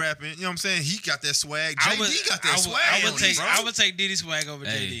Diddy rapping, you know what I'm saying? He got that swag. JD got that swag. I would take Diddy swag over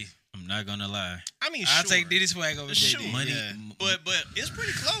Hey, JD. I'm not gonna lie. I mean, I'll sure. take Diddy swag over Sure. JD. Money. Yeah. But it's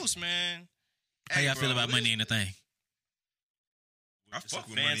pretty close, man. How y'all Hey, feel bro, about Money Ain't a Thing? I It's fuck a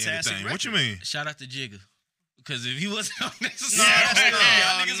with Money Ain't a fantastic Thing. What you record. mean? Shout out to Jigga. Because if he wasn't on this No, song, we're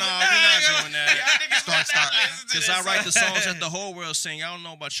not doing that. Stop. Because I write the songs that the whole world sing. I don't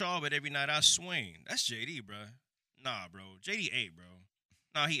know about y'all, but every night I swing. That's JD, bro. Nah, bro. JD 8, bro.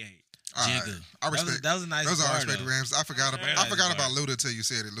 Nah, he 8. All right. Jigga. I respect. That was a nice Those are bar, respect though. Rams. I forgot Very about nice about Luda till you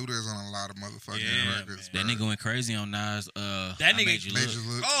said it. Luda is on a lot of motherfucking Yeah, records. that bro. nigga went crazy on Nas. That I nigga- Made You Major Look.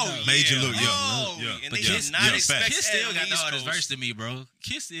 Look. Oh, Major yeah. Look, yeah. Oh, Yeah. And But they Kiss, did not yeah, expect facts. Kiss that still on got the East hardest Coast. verse to me, bro.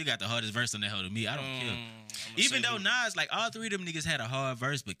 Kiss still got the hardest verse on that hoe to me. I don't care. I'm gonna Even say though who- Nas, like all three of them niggas had a hard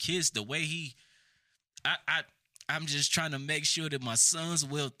verse, but Kiss, the way he, I'm just trying to make sure that my son's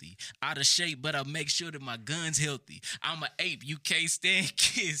wealthy, out of shape, but I make sure that my gun's healthy. I'm an ape, you can't stand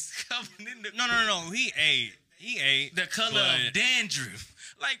Kiss. Coming in the No. He 8. He 8. the color but- of dandruff.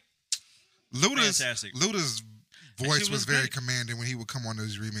 Like Fantastic. Luda's voice shit was was very great. commanding when he would come on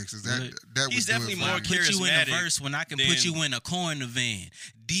those remixes. That Look, that was he's definitely more put you in charismatic a verse when I can put than- you in a corner van.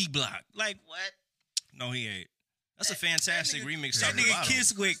 D Block. Like what? No, he 8. That's a fantastic remix. That top to nigga bottom.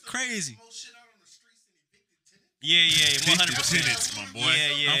 Kiss went crazy. Yeah, 100%. minutes, my boy.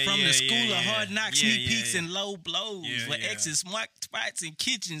 Yeah, I'm from yeah, the school yeah, of hard yeah. knocks, Yeah, sneak yeah, peeks, yeah. and low blows. Yeah, where yeah. X's mark spots and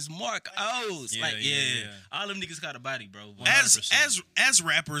kitchens mark O's. Yeah, Like, yeah, yeah. yeah. All them niggas got a body, bro. 100%. As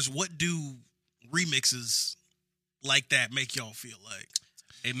rappers, what do remixes like that make y'all feel like?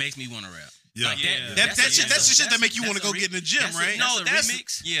 It makes me want to rap. Yeah. Like, Yeah. That's the shit that make you that's want to go a get in the gym, that's a- right? that's No, a that's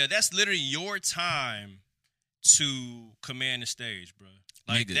remix. Yeah, that's literally your time to command the stage, bro.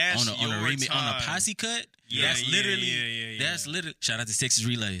 Like Nigga, that's on a remix, on a time. posse cut. Yeah, that's yeah, literally. yeah. That's literally. Shout out to Texas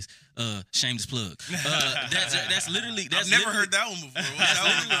Relays. Shameless plug. That's literally. I've never heard that one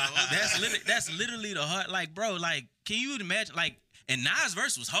before. That's literally the heart. Like, bro, like, can you imagine? Like, and Nas'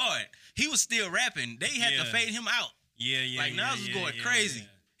 verse was hard. He was still rapping. They had to fade him out. Yeah. Like Nas was going crazy.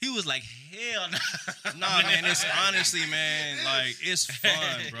 He was like, hell no. Nah, man, it's honestly, man, like, it's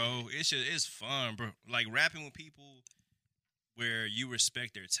fun, bro. It's fun, bro. Like, rapping with people where you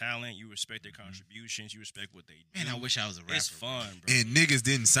respect their talent, you respect their contributions, you respect what they do. Man, I wish I was a rapper. It's fun, bro. And niggas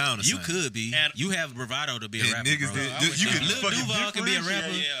didn't sound the You same. could be. And- You have bravado to be a And rapper, niggas bro. did- you could Lil fucking Duval can be a rapper.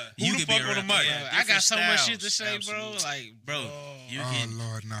 You Who could the be fuck a on the rapper. mic? Bro, I got so much shit styles. to say, bro. Like, Bro, you Oh can.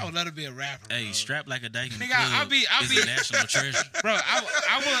 Lord, no. I would love to be a rapper. Hey, bro. strap like a dyke in the Nigga, club I'll be- is a national treasure. Bro, I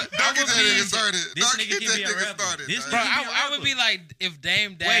Don't get that would nigga be. started. This Don't nigga get can that be a nigga rapper. started. This dog. Bro, nigga can be a I would rapper. be like, if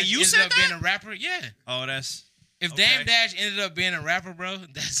Dame Dash Wait, you ended said up being that? a rapper, yeah. Oh, that's... If Okay. Dame Dash ended up being a rapper, bro,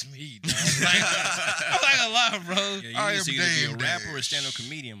 that's me, dog. Like, I like a lot, bro. Yeah, you I need am to either be a Dame rapper or Dash. stand-up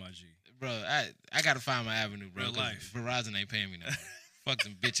comedian, my G. Bro, I gotta find my avenue, bro. Real 'cause life. Verizon ain't paying me no more. Fuck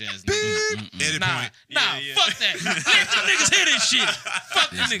them bitch ass niggas. Edit Nah, point. Yeah. fuck that. Let them niggas hear this shit. Fuck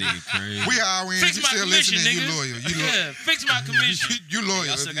them This niggas. nigga crazy. We all in. Fix You my still commission, listening? nigga. You loyal. You loyal. Yeah, fix my commission. You loyal.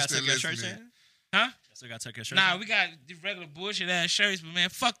 Y'all if still you got to still tuck your shirts listening. in? Huh? Y'all still got to tuck your shirts Nah, in? we got the regular bullshit ass shirts, but man,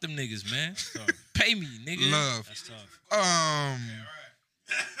 fuck them niggas, man. Pay me, nigga. Love. That's tough.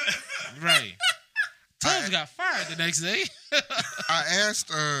 Right. Tubbs got fired the next day. I asked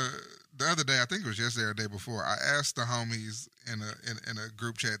the other day, I think it was yesterday or the day before. I asked the homies in a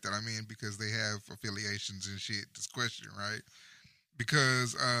group chat that I'm in because they have affiliations and shit. This question, right?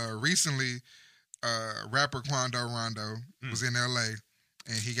 Because recently, rapper Quando Rondo was in L.A.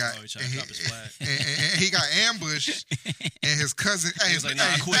 and he got Oh, he tried to drop his flag. and he got ambushed, and his cousin. Hey, was like, nah,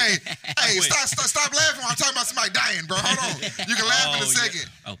 I quit. hey, quit. stop laughing! I'm talking about somebody dying, bro. Hold on, you can laugh in a Oh, yeah. second.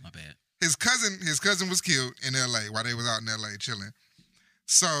 Oh, my bad. His cousin was killed in L.A. while they was out in L.A. chilling.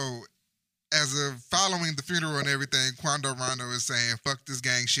 So, as of following the funeral and everything, Quando Rondo is saying, "Fuck this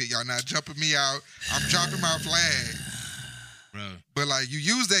gang shit, y'all not jumping me out. I'm dropping my flag." Bro. But like, you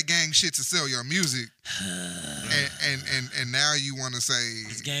use that gang shit to sell your music, and now you want to say,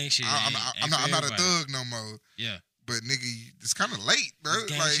 This gang shit I'm ain't not for a everybody. thug no more." Yeah. But nigga, it's kind of late, bro. This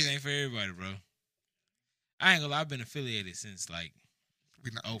gang Like, shit ain't for everybody, bro. I ain't gonna lie, I've been affiliated since like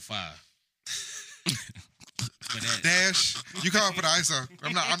we not, 05. But that, Dash, you called for the ISO.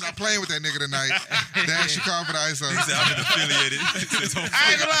 I'm not playing with that nigga tonight. Dash, you called for the ISO. He said, I've been affiliated.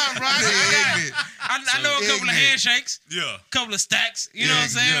 I ain't gonna lie, bro. I know a couple of ignorant. handshakes, Yeah. couple of stacks. You know what I'm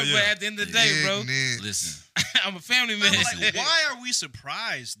saying? Yeah. But at the end of the day, bro, Ignorant. Listen, I'm a family man. Like, why are we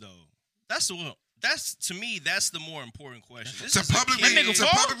surprised, though? That's to me, that's the more important question. This To is a publicly, kid. to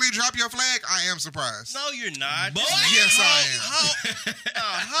publicly drop your flag, I am surprised. No, you're not. Boy. Yes, I am.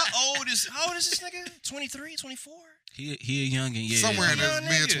 How old is this nigga? 23, 24? he a youngin', yeah. Somewhere in his Young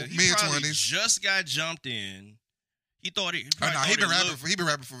nigga. He mid probably 20s. Just got jumped in. He thought it. Oh, no, he been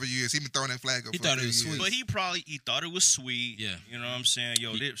rapping for years. He been throwing that flag up. He for thought a it was few sweet. years. But he thought it was sweet. Yeah. You know what I'm saying?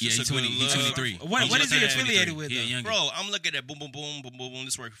 Yo, this Yeah, is he's a good 20. He's love. 23. What is he He's affiliated 23. with? He a though? youngin'. Bro, I'm looking at boom, boom, boom, boom, boom, boom.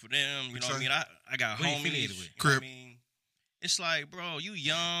 This working for them. You know what I mean? I got What he homies. affiliated with? You know what I Crip. mean? It's like, bro, you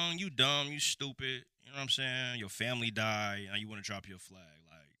young, you dumb, you stupid. You know what I'm saying? Your family died, and you want to drop your flag.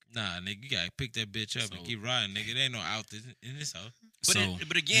 Like, Nah, nigga, you gotta pick that bitch up and So- keep riding, nigga. There ain't no out in this house. but So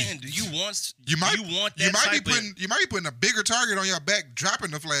but again, do you want You might that be type putting a bigger target on your back,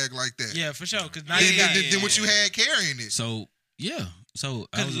 dropping the flag like that. Yeah, for sure. Cause now Than, you got. than what you had carrying it. So yeah. So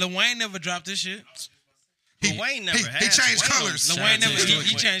I Cause was, Lil Wayne never dropped this shit. Lil Wayne never he had changed Wayne colors. don't- Lil Wayne never. Extortion.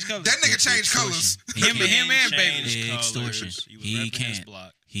 He changed colors. That nigga changed colors. Extortion. Him and changed Baby. Extortion. colors. He was He repping his can't.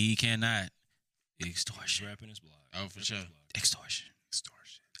 block. He cannot. He was Extortion. rapping his block. Oh, for sure. Extortion.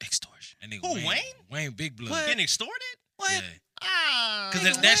 Extortion. That nigga Who, Wayne? Wayne big blood. Getting extorted? Yeah. Ah, Cause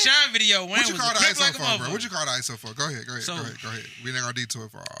that Shine video, Wayne What you was call a the crip ISO like a for, bro? motherfucker. What you call the ISO for? Go ahead. So- Go ahead. We ain't gonna detour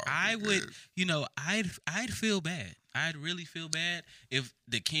for all. I would, I'd feel bad. I'd really feel bad if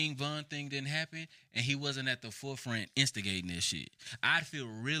the King Von thing didn't happen and he wasn't at the forefront instigating this shit. I'd feel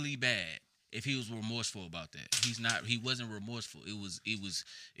really bad if he was remorseful about that. He's not. He wasn't remorseful. He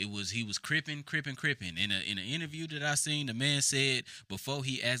was cripping. In an interview that I seen, the man said before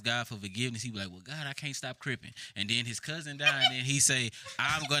he asked God for forgiveness, he was like, "Well, God, I can't stop cripping." And then his cousin died, and he say,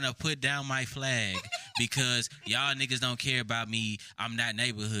 "I'm gonna put down my flag because y'all niggas don't care about me. I'm not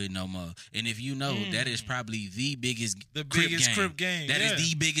neighborhood no more." And if you know, that is probably the biggest Crip gang. That yeah. is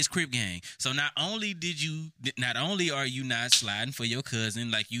the biggest Crip gang. So not only are you not sliding for your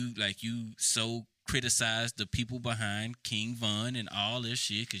cousin like you so criticize the people behind King Von and all this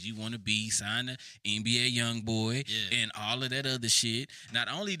shit because you want to be signed to NBA YoungBoy and all of that other shit. Not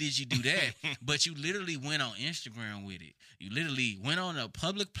only did you do that, but you literally went on Instagram with it. You literally went on a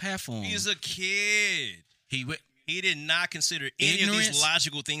public platform. He's a kid. He did not consider any of these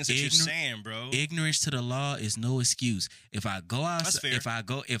logical things that you're saying, bro. Ignorance to the law is no excuse. If I go out,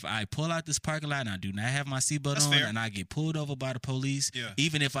 if I pull out this parking lot and I do not have my seatbelt on and I get pulled over by the police,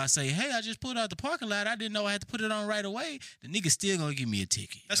 even if I say, hey, I just pulled out the parking lot, I didn't know I had to put it on right away, the nigga still gonna give me a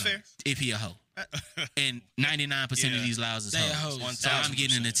ticket. That's fair. If he a hoe. And 99% of these laws is hoes. So I'm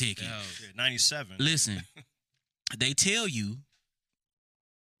getting a ticket. 97. Listen, they tell you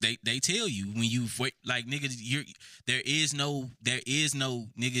They tell you when you like nigga, there is no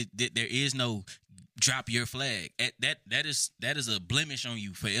drop your flag. That is a blemish on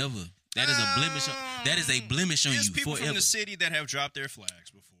you forever. That is a blemish. That is a blemish on you forever. There's people from the city that have dropped their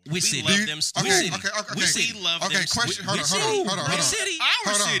flags before. Which city? We love them. We love them. Question. Hold on. Which city?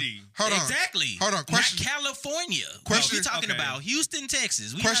 Our city. Hold on. Exactly. Hold on. Question. Not California. Question. We're talking about Houston,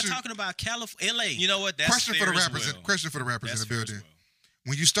 Texas. We're not talking about LA. You know what? That's question for the rappers. Well. Question for the rappers in the building. Well.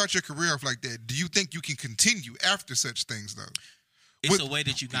 When you start your career off like that, do you think you can continue after such things though? It's a way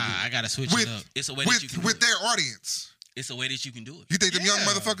that you can do it. I gotta switch it up. It's a way that you can with their audience. It's a way that you can do it. You think them young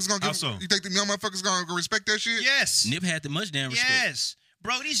motherfuckers gonna You think them young motherfuckers gonna respect that shit? Yes. Nip had the much damn respect. Yes.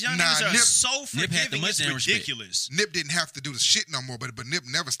 Bro, these young niggas are so forgiving. It's ridiculous. Nip didn't have to do the shit no more, but Nip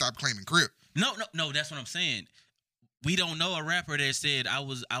never stopped claiming Crip. No, that's what I'm saying. We don't know a rapper that said I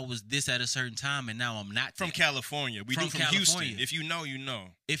was this at a certain time and now I'm not. From California. We do from Houston. If you know, you know.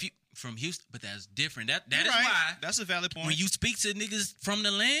 If you from Houston, but that's different. That is right. why. That's a valid point. When you speak to niggas from the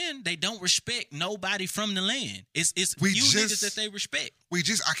land, they don't respect nobody from the land. It's niggas that they respect.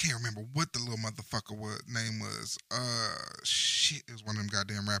 I can't remember what the little motherfucker name was. Shit, it was one of them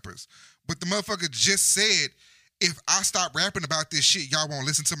goddamn rappers. But the motherfucker just said, if I stop rapping about this shit, y'all won't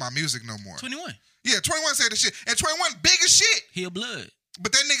listen to my music no more. 21. Yeah, 21 said this shit. And 21 big as shit. He a blood.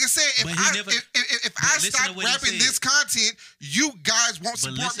 But that nigga said, if I stop rapping this content, you guys won't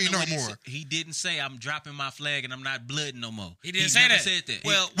support me no more. He didn't say I'm dropping my flag and I'm not blood no more. He didn't say that. Said that.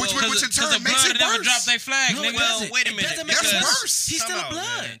 Which in turn makes it worse. Never dropped their flag. No, nigga. Wait a minute. That's worse. He's still a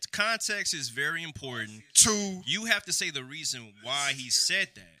blood. Man. Context is very important. You have to say the reason why he said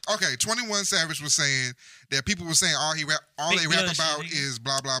that. Okay, 21 Savage was saying that people were saying all they rap about is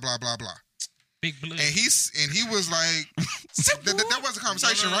blah blah blah blah blah. Big blood. And he was like, that was a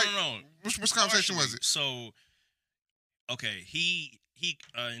conversation, right? No. Which conversation was it? So, okay, he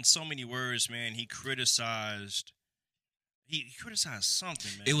in so many words, man, he criticized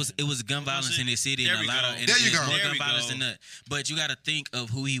something, man. It was gun violence in his city, and a lot of gun violence than that. But you got to think of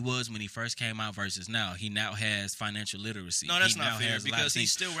who he was when he first came out versus now. He now has financial literacy. No, that's not fair because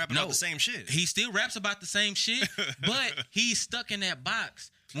he's still rapping about the same shit. He still raps about the same shit, but he's stuck in that box.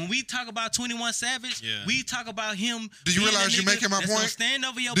 When we talk about 21 Savage, we talk about him. Do you realize you're making my point? Stand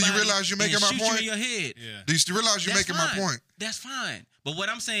over your Do body you realize you're making my point? You in your head. Yeah. Do you realize you're making my point? That's fine. But what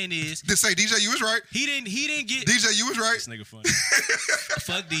I'm saying is, to say DJ, you was right. He didn't get DJ. You was right. This nigga funny.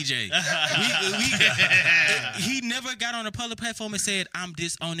 Fuck DJ. He never got on a public platform and said, "I'm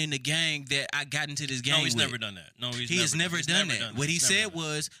disowning the gang that I got into this gang." No, he's with. Never done that. No, he has never done that. What he said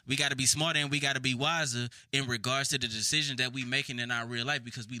was, "We got to be smarter and we got to be wiser in regards to the decisions that we making in our real life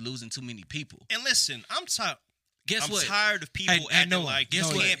because we losing too many people." And listen, I'm tired. Guess what? I'm tired of people acting like you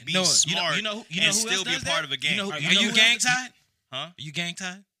can't be smart and still be a part of a gang. Are you gang tied? Huh? Are you gang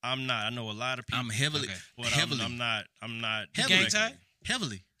tied? I'm not. I know a lot of people. I'm heavily. I'm not. You gang tied?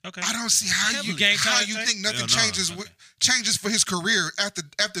 Heavily. Okay. I don't see how you think nothing changes for his career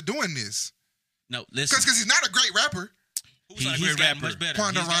after doing this. No, listen. Because he's not a great rapper. He's gotten much better.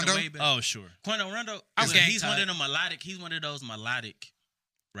 Quando Rondo. Oh, sure. Quando Rondo. He's one of the melodic. He's one of those melodic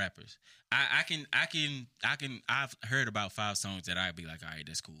rappers. I've heard about 5 songs that I'd be like, all right,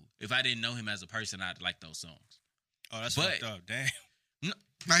 that's cool. If I didn't know him as a person, I'd like those songs. Oh, that's fucked up. Damn.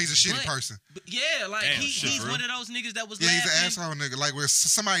 Nah, he's a shitty person. Yeah, like he's one of those niggas that was laughing. He's an asshole nigga. Like where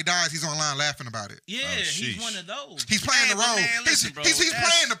somebody dies, he's online laughing about it. Yeah, he's one of those. He's playing the role. He's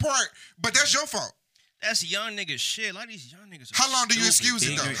playing the part, but that's your fault. That's young nigga shit. A lot of these young niggas are How long do you excuse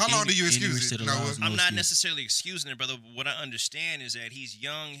it, though? How long do you excuse it, Noah? I'm not necessarily excusing it, brother. But what I understand is that he's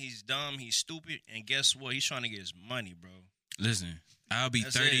young, he's dumb, he's stupid, and guess what? He's trying to get his money, bro. Listen, I'll be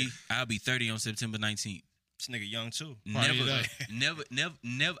 30. I'll be 30 on September 19th. This nigga young too. Never.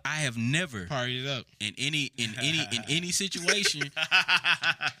 I have never partied up in any situation.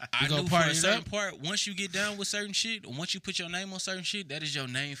 I knew for a certain part. Once you get down with certain shit, or once you put your name on certain shit, that is your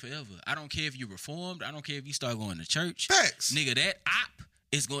name forever. I don't care if you reformed. I don't care if you start going to church. Facts, nigga. That op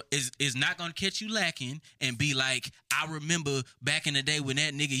is not gonna catch you lacking and be like, I remember back in the day when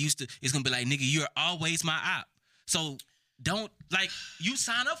that nigga used to. It's gonna be like, nigga, you're always my op. So don't you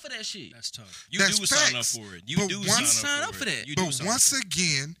sign up for that shit. That's tough. You That's do facts. sign up for it. You But do once- sign up for that. You do But sign once up.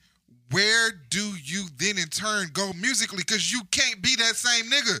 again, where do you then in turn go musically? Because you can't be that same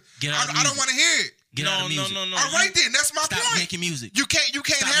nigga. Get out of I don't music. want to hear it. Get out of music. No. All right then, that's my Stop point. making music. You can't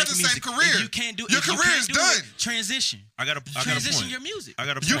Stop have the making same music. career. If you can't do your if you career can't is do done. it, transition. I got a Transition point. your music. I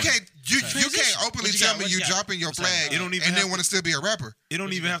got a You point. can't you Transition. can't openly What you tell got? me What you you got? dropping your What's up? flag It don't even and then have want to still be a rapper. It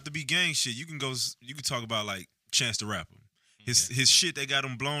don't even have to be gang shit. You can talk about like Chance the Rapper. His shit that got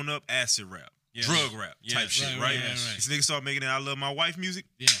him blown up, acid rap, drug rap type shit, right? right. This nigga started making that I Love My Wife music.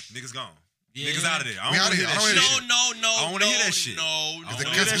 Yeah. Niggas gone. Yeah. Niggas out of there. I We don't want outta to hear here. that I don't shit. wanna No. I don't wanna hear that shit. No. I don't wanna hear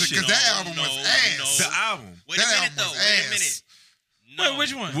Because that shit. that album was ass. The album. Wait a minute album though. was Wait a ass. minute. No. Wait,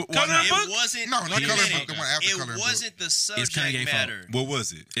 which one? Why Coloring not? Book? It wasn't. No, not wait a Coloring minute. Book, the one after It Coloring Book. wasn't the Kanye subject fault. matter. What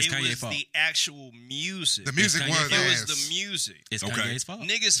was it? It's It Kanye's was fault. the actual music. The music Kanye was fault. It ass. was the music. It's Okay. Kanye's fault.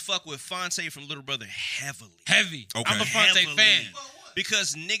 Niggas fuck with Fonte from Little Brother heavily. Heavy. Okay. I'm a Fonte Heavily. fan.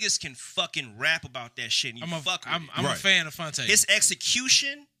 Because niggas can fucking rap about that shit and you fuck with I'm it. a Right. fan of Fonte. His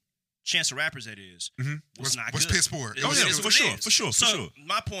execution, Chance the Rappers that is, was not was good. piss poor. It Oh, was- yeah, it is for what sure, it is. for sure, for So sure.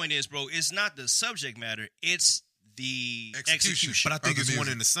 my point is, bro, it's not the subject matter, it's the execution. But I think Of it's the one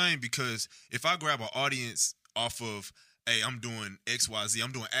music. and the same because if I grab an audience off of, hey, I'm doing XYZ,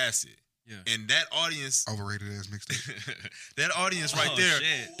 I'm doing acid. Yeah. And that audience, Overrated ass mixtape. that audience right Oh, there,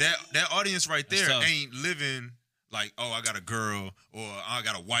 shit. that audience right That's there tough. ain't living like, oh, I got a girl or I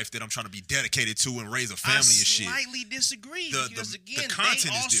got a wife that I'm trying to be dedicated to and raise a family and shit. I slightly disagree because The again, content they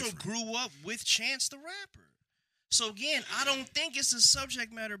is also different. grew up with Chance the Rapper. So again, I don't think it's the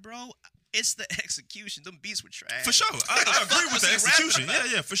subject matter, bro. It's the execution. Them beats were trash. For sure. I agree with the was he rapping execution. about?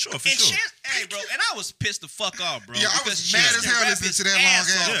 Yeah, for sure, for And sure. Chance, hey, bro, and I was pissed the fuck off, bro. Yeah, I because was mad Chance as can hell rap listening his to that long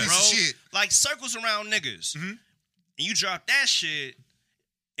ass off, piece of bro. shit. Like circles around niggas. And you drop that shit,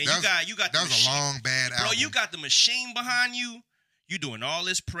 and you got the that was a machine. long bad album. Bro, you got the machine behind you. You doing all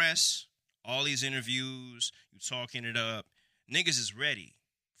this press, all these interviews. You talking it up. Niggas is ready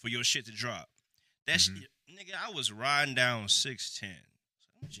for your shit to drop. That shit, nigga, I was riding down 610. So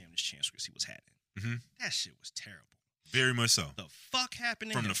I'm gonna jam this Chance to see what's happening. That shit was terrible. Very much so. The fuck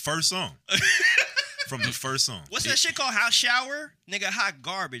happened From the first song. From the first song. What's that shit called? House Shower? Nigga, hot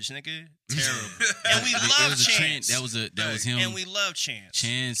garbage, nigga. Terrible. And we It love was a trend. Chance. That was him. And we love Chance.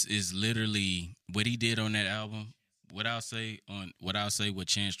 Chance is literally what he did on that album. What I'll say what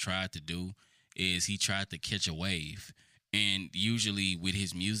Chance tried to do is he tried to catch a wave. And usually with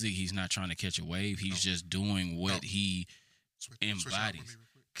his music, he's not trying to catch a wave. He's just doing what he Switch out with me embodies. real quick.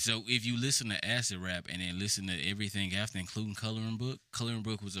 So if you listen to acid rap and then listen to everything after, including Coloring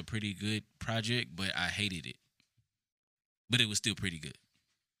Book was a pretty good project, but I hated it. But it was still pretty good.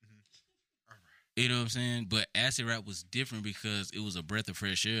 You know what I'm saying? But acid rap was different because it was a breath of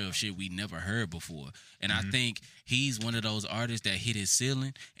fresh air of shit we never heard before. And I think he's one of those artists that hit his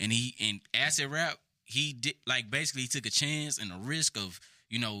ceiling. And in acid rap, he did basically he took a chance and a risk of,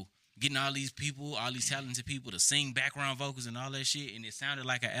 getting all these people, all these talented people to sing background vocals and all that shit. And it sounded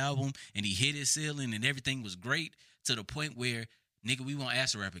like an album. And he hit his ceiling and everything was great to the point where, nigga, we want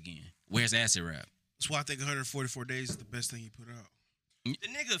acid rap again. Where's acid rap? That's why I think 144 Days is the best thing he put out. The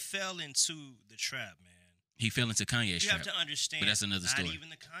nigga fell into the trap, man. He fell into Kanye's You trap. have to understand. But that's another story. Not even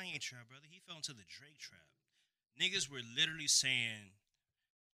the Kanye trap, brother. He fell into the Drake trap. Niggas were literally saying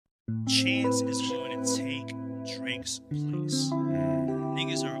Chance is going to take Drake's place.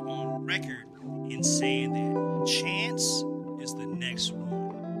 Niggas are on record in saying that Chance is the next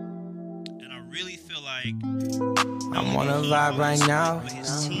one. And I really feel like I'm on a vibe right now.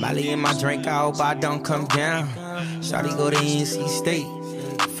 Molly in my drink, I hope I don't come down. Shawty go to NC State.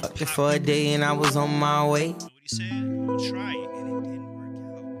 Fucked it for a day and I was on my way. what he said, we'll try it, and it didn't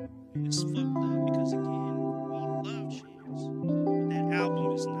work out. And it's fucked up because again, we love Chance. That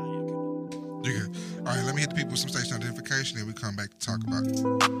album is not your good. You good. All right, let me hit the people with some station identification, and we come back to talk about it.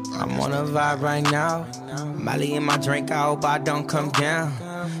 I'm on a vibe right now. Molly in my drink, I hope I don't come down.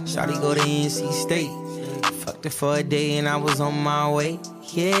 Shawty go to NC State. Fucked it for a day and I was on my way.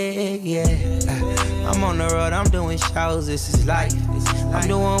 Yeah. I'm on the road, I'm doing shows, this is life. I'm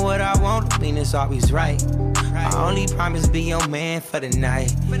doing what I want, I mean it's always right. I only promise be your man for the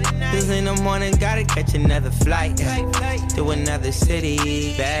night. 'Cause in the morning, gotta catch another flight. To another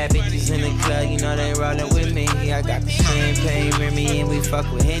city. Bad bitches in the club, you know they rollin' with me. I got the champagne, Remy, and we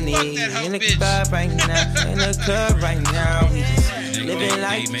fuck with Henny. In the club right now, in the club right now. We just living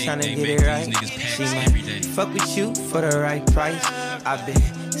life, tryna get it right. She might fuck with you for the right price. I've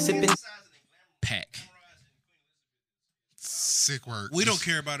been sipping. Pack. sick work. We don't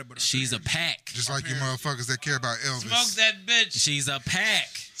care about it, but She's a pack. Just like you motherfuckers that care about Elvis. Smoke that bitch. She's a pack.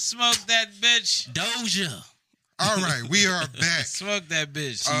 Smoke that bitch. Doja. All right, we are back. Smoke that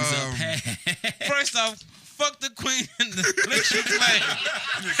bitch. She's a pack. First off, fuck the queen and the click you claim.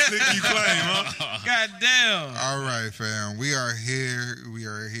 Click you claim, huh? God damn. All right, fam. We are here. We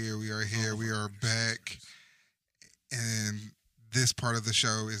are here. We are here. We are back. And this part of the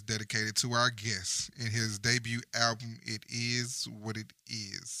show is dedicated to our guest in his debut album, It Is What It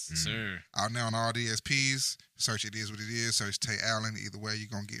Is. Sir. Out now on all DSPs. Search It Is What It Is. Search Tay Allen. Either way, you're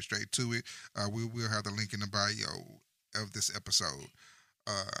going to get straight to it. We will have the link in the bio of this episode.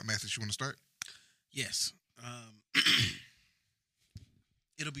 Matthew, you want to start? Yes.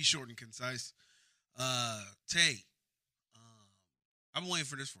 It'll be short and concise. Tay, I've been waiting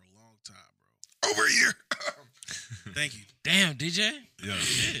for this for a long time, bro. Over a year. Thank you. Damn, DJ. Yeah.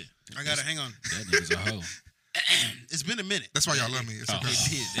 Shit. I gotta hang on. That nigga's a hoe. It's been a minute. That's why y'all love me. It's okay.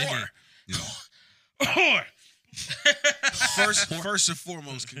 First and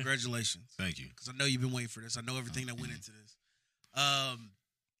foremost, congratulations. Thank you. Because I know you've been waiting for this. I know everything that went into this.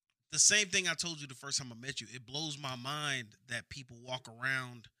 The same thing I told you the first time I met you. It blows my mind that people walk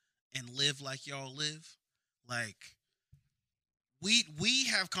around and live like y'all live. Like, we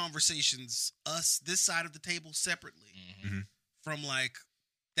have conversations, us, this side of the table separately from, like,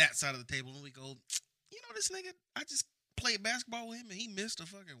 that side of the table. And we go, you know, this nigga, I just played basketball with him and he missed a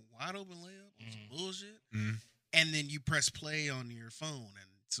fucking wide open layup on some bullshit. And then you press play on your phone and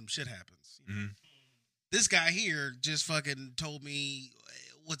some shit happens. You know? This guy here just fucking told me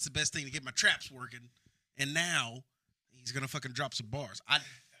what's the best thing to get my traps working, and now he's gonna fucking drop some bars.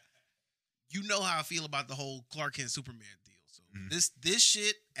 You know how I feel about the whole Clark Kent Superman deal. So this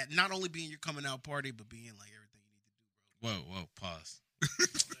shit, at not only being your coming out party, but being like everything you need to do, bro. Whoa, pause.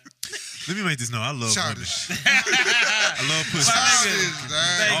 Let me make this known. I love women. Childish. I love pussy.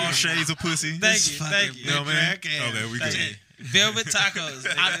 Childish, All shades of pussy. Thank you. You know what I mean? Okay, we good. Velvet tacos.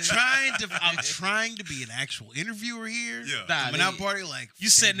 I'm trying to be an actual interviewer here. Yeah. Nah, Coming out party like you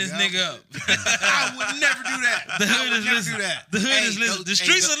setting this nigga up. I would never do that. The hood is listening. The hood is listening. The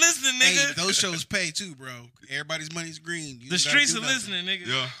streets are listening, nigga. Hey, those shows pay too, bro. Everybody's money's green. You The don't gotta streets do are nothing. listening, nigga.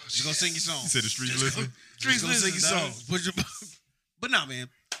 Yeah. Just go sing your song. You said the streets listening? Streets Streets sing your listening, song. But nah, man.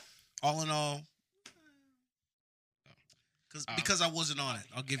 All in all, because I wasn't on it,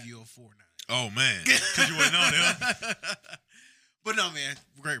 I'll give you a 4 now. Oh, man. Because you wasn't on it. But no, man.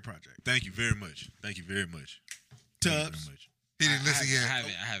 Great project. Thank you very much. Thank you very much. Tubbs. He didn't listen yet. I have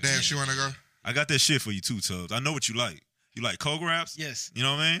it. Dash, you want to go? I got that shit for you too, Tubbs. I know what you like. You like coke raps? Yes. You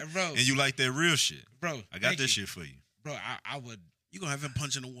know what I mean? Bro. And you like that real shit. Bro, I got that shit for you. Bro, I would. You gonna have him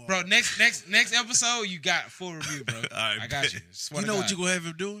punching the wall. Bro, next episode, you got full review, bro. right, I got you. Swear You to know God. what you gonna have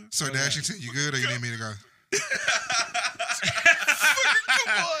him doing? So, Dashington, you good or you need me to go?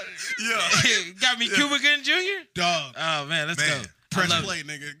 Yeah. Got me Cuba Gooding Jr.? Dog. Oh, man, let's go. Press I love play, it.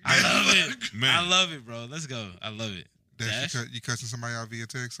 nigga. I love it. Man. I love it, bro. Let's go. I love it. Dash, Dash? you cussing somebody out via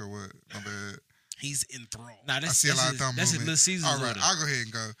text or what? My bad. He's enthralled. Nah, I that's, see a lot of thumb that's his movement. Little Caesars All right, order. I'll go ahead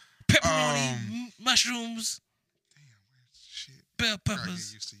and go. Pepperoni, mushrooms, Shit. bell I gotta get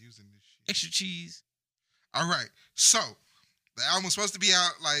peppers, used to using this shit. extra cheese. All right. So, the album was supposed to be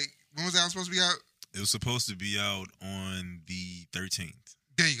out, like, when was the album supposed to be out? It was supposed to be out on the 13th.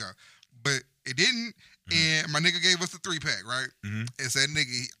 There you go. But it didn't. And my nigga gave us the 3-pack, right? And said,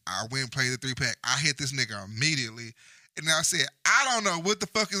 nigga, I went and played the 3-pack. I hit this nigga immediately. And I said, I don't know what the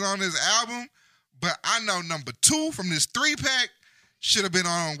fuck is on this album, but I know number 2 from this 3-pack should have been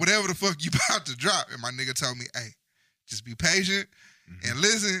on whatever the fuck you about to drop. And my nigga told me, hey, just be patient and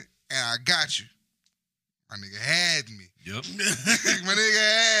listen, and I got you. My nigga had me. Yep. My nigga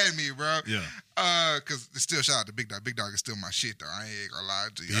had me, bro. Yeah. Cause it's still shout out to Big Dog. Big Dog is still my shit though. I ain't gonna lie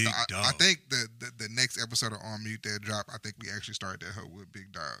to you. Big I Dog. think the next episode of On Mute that dropped, I think we actually started that hoe with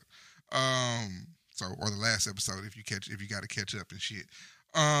Big Dog. So or the last episode if you gotta catch up and shit.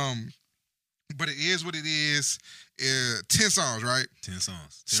 But it is what it is. 10 songs, right? 10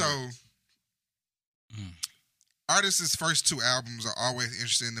 songs. So artists' first 2 albums are always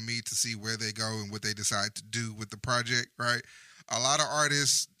interesting to me to see where they go and what they decide to do with the project, right? A lot of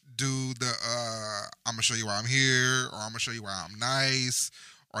artists do the I'm gonna show you why I'm here, or I'm gonna show you why I'm nice,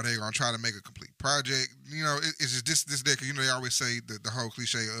 or they're gonna try to make a complete project. You know, it's just this day, because you know they always say the whole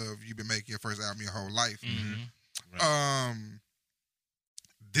cliche of you've been making your first album your whole life. Right.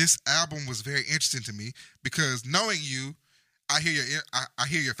 This album was very interesting to me because knowing you, I hear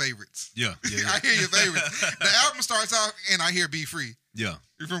your favorites. Yeah. I hear your favorites. The album starts off and I hear Be Free. Yeah.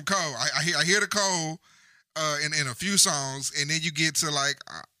 From Cole. I hear the Cole in a few songs, and then you get to like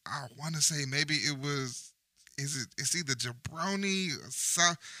I want to say maybe it was It's either Jabroni or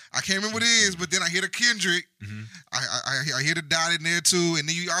some, I can't remember what it is, but then I hear the Kendrick. Mm-hmm. I hear the Dot in there too, and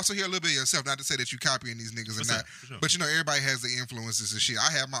then you also hear a little bit of yourself. Not to say that you copying these niggas or not, sure. but you know everybody has the influences and shit.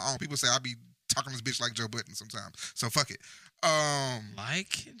 I have my own. People say I be talking this bitch like Joe Budden sometimes, so fuck it.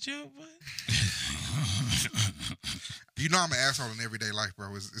 Like Joe Budden? You know I'm an asshole in everyday life,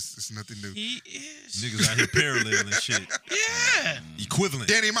 bro. It's nothing new. He is. Niggas out here parallel and shit. Yeah. Equivalent.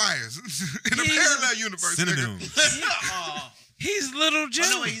 Danny Myers in the parallel universe. Synonyms. He's Little Joe.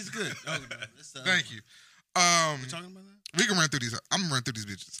 Oh, no, he's good. Oh, no, Thank you. we talking about that? We can run through these. I'm gonna run through these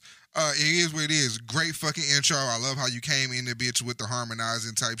bitches. It is what it is. Great fucking intro. I love how you came in there, bitch, with the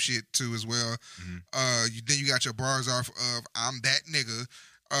harmonizing type shit too as well. Then you got your bars off of "I'm that nigga."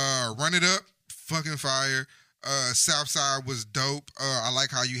 Run it up, fucking fire. Southside was dope. I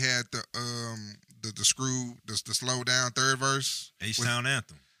like how you had the screw, the slow down third verse. H-Town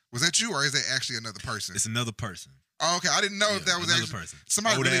Anthem. Was that you or is that actually another person? It's another person. Oh, okay. I didn't know if that was another actually person.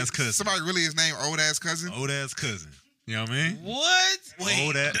 somebody. Old really, ass cousin. Somebody really his name old ass cousin. Old ass cousin. You know what I mean? What?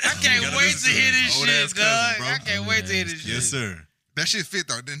 Old ass. I can't wait to hear this Old shit, ass cousin, dog. bro. I can't wait to hear this shit. Yes, sir. That shit fit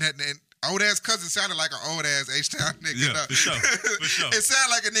though. Then that old ass cousin sounded like an old ass H-Town nigga. Yeah, for sure. For sure. It sounded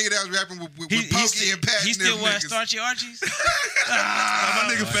like a nigga that was rapping with Pokey and Pat. He still them wears niggas. starchy Archies? My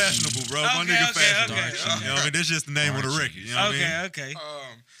nigga fashionable, bro. My Okay, nigga okay, fashionable. okay. You know what I mean? That's just the name of the record. You know what I mean? Okay.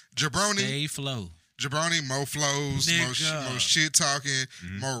 Jabroni. Stay flow. Jabroni, more flows, Nigga. more shit talking,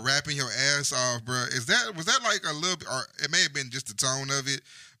 more rapping your ass off, bro. Was that like a little, or it may have been just the tone of it,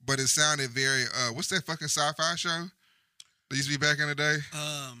 but it sounded very. What's that fucking sci-fi show that used to be back in the day?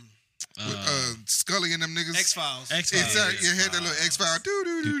 With Scully and them niggas. X-Files. It had that little X-File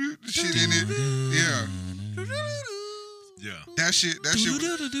shit in it. Yeah. Yeah. That shit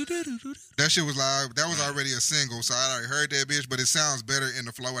was live. That was already a single, so I already heard that bitch, but it sounds better in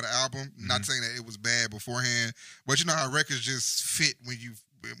the flow of the album. Not saying that it was bad beforehand, but you know how records just fit when you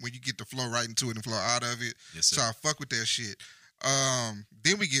get the flow right into it and flow out of it. Yes, sir. So I fuck with that shit.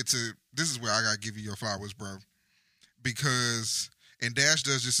 Then we get to, this is where I gotta give you your flowers, bro. Because, and Dash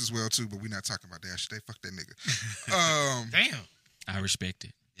does this as well too, but we're not talking about Dash today. Fuck that nigga. Damn. I respect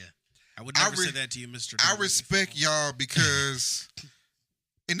it. I would never say that to you, Mr. I respect y'all because,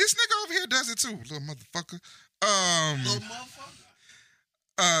 and this nigga over here does it too, little motherfucker. Little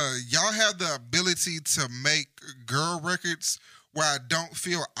motherfucker. Y'all have the ability to make girl records where I don't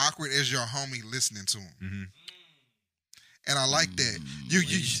feel awkward as your homie listening to them. And I like that. You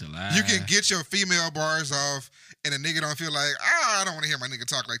can get your female bars off, and a nigga don't feel like, I don't want to hear my nigga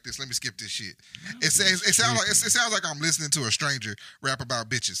talk like this. Let me skip this shit. It sounds like I'm listening to a stranger rap about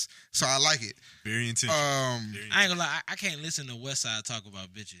bitches. So I like it. Very intentional. I ain't gonna lie, I can't listen to Westside talk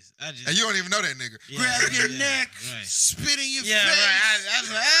about bitches. And you don't even know that nigga. Yeah, Grab your neck, right. spit in your Yeah, face.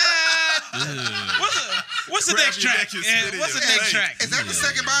 right. What's the next track? What's the next track? Is that the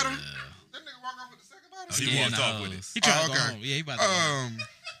second bottle? That nigga walk off with the second bottle? He walked off with it. He tried to go home. Yeah, he about to go home.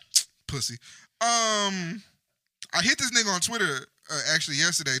 Pussy. I hit this nigga on Twitter actually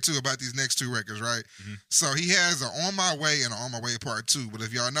yesterday too about these next two records, right? So he has an On My Way and an On My Way Part 2. But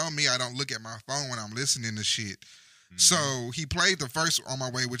if y'all know me, I don't look at my phone when I'm listening to shit. So he played the first On My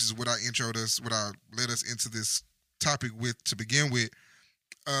Way, which is what I led us into this topic with to begin with.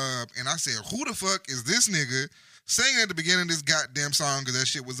 And I said, who the fuck is this nigga singing at the beginning of this goddamn song? Because that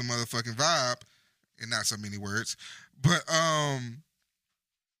shit was a motherfucking vibe. And not so many words. But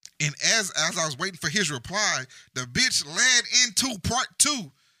and as I was waiting for his reply, the bitch led into Part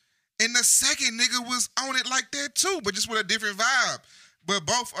 2. And the second nigga was on it like that too, but just with a different vibe. But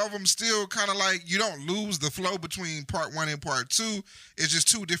both of them still kind of like, you don't lose the flow between Part 1 and Part 2. It's just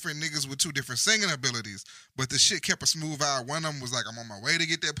two different niggas with two different singing abilities. But the shit kept a smooth vibe. One of them was like, I'm on my way to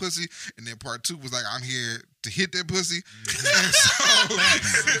get that pussy. And then Part 2 was like, I'm here to hit that pussy. And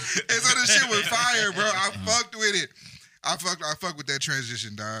so the shit was fire, bro. I fucked with it. I fuck with that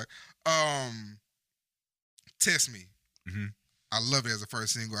transition, dog. Test Me. I love it as a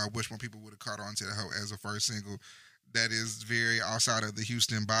first single. I wish more people would have caught on to the hoe as a first single. That is very outside of the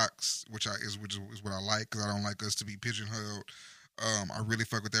Houston box, which is what I like, because I don't like us to be pigeonholed. I really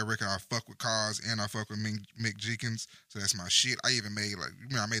fuck with that record. I fuck with Cause and I fuck with Mick Jenkins, so that's my shit. I even made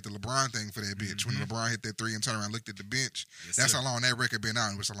I made the LeBron thing for that bitch. When LeBron hit that 3 and turned around and looked at the bench. Yes, that's sir. how long that record been out,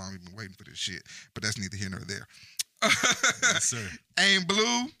 and which how long we've been waiting for this shit. But that's neither here nor there. Yes, sir. Aim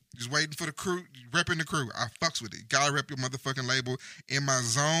Blue, just waiting for the crew, repping the crew. I fucks with it. Gotta rep your motherfucking label. In My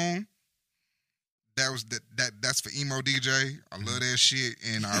Zone, that's for emo DJ. I love that shit,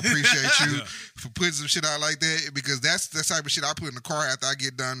 and I appreciate you for putting some shit out like that, because that's the type of shit I put in the car after I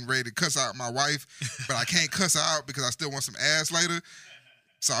get done ready to cuss out my wife, but I can't cuss her out because I still want some ass later.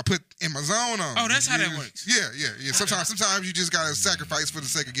 So I put In My Zone on. Oh, that's how that works. Yeah. Sometimes you just gotta sacrifice for the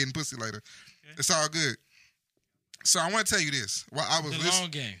sake of getting pussy later. Okay. It's all good. So I want to tell you this. While I was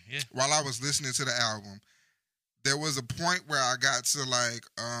long game. Yeah. While I was listening to the album, there was a point where I got to like,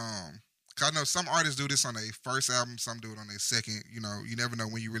 'cause I know some artists do this on their first album, some do it on their second. You know, you never know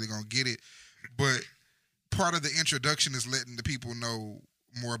when you're really gonna get it. But part of the introduction is letting the people know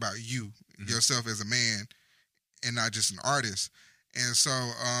more about you, yourself as a man, and not just an artist. And so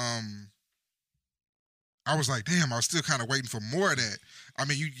I was like, damn, I was still kind of waiting for more of that. I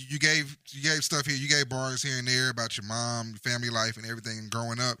mean, you gave stuff here, you gave bars here and there about your mom, your family life, and everything, and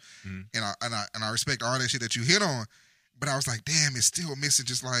growing up, and I respect all that shit that you hit on. But I was like, damn, it's still missing.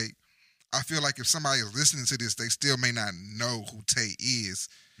 Just like, I feel like if somebody is listening to this, they still may not know who Tay is,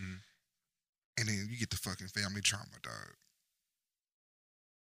 and then you get the fucking family trauma, dog.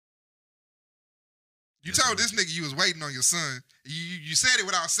 You told this nigga you was waiting on your son. You said it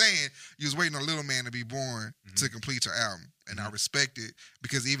without saying you was waiting on Little Man to be born to complete your album, and I respect it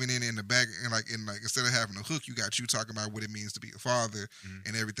because even in the back and like instead of having a hook, you got you talking about what it means to be a father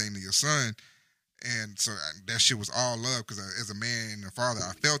and everything to your son, and so that shit was all love because as a man and a father,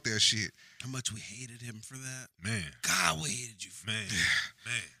 I felt that shit. How much we hated him for that, man. God, we hated you, for man.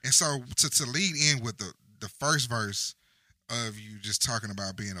 And so to lead in with the first verse of you just talking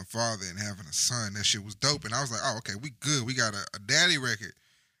about being a father and having a son, that shit was dope. And I was like, oh, okay, we good. We got a daddy record.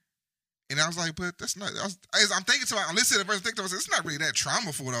 And I was like, but that's not, I'm thinking to I'm listening to the verse, thinking to myself, it's not really that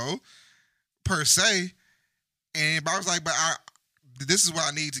traumaful though, per se. But I was like, this is what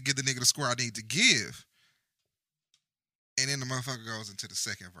I need to give the nigga the score I need to give. And then the motherfucker goes into the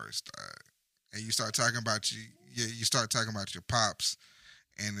second verse, and you start talking about you start talking about your pops,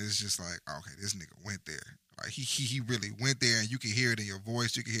 and it's just like, okay, this nigga went there. Like he really went there, and you can hear it in your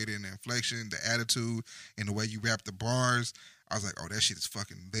voice, you can hear it in the inflection, the attitude, and the way you rap the bars. I was like, oh, that shit is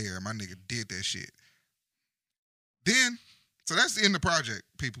fucking there. My nigga did that shit. Then, so that's the end of the project,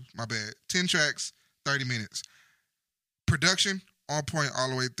 people. My bad. 10 tracks, 30 minutes. Production on point all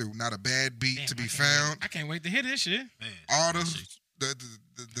the way through. Not a bad beat to be found. I can't wait to hear this shit. Man. All the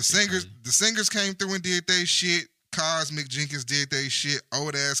singers came through and did their shit. Cosmic Jenkins did they shit.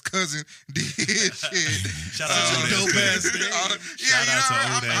 Old ass cousin did shit. Shout out to dope ass Shout out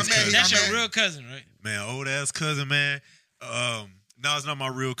to old ass cousin. That's your real cousin, right? Man, old ass cousin, man. No, it's not my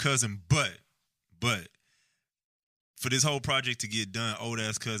real cousin, but for this whole project to get done, old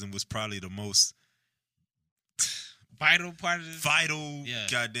ass cousin was probably the most vital part of this. Vital,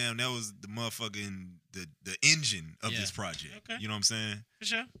 goddamn, that was the motherfucking the engine of this project. Okay. You know what I'm saying? For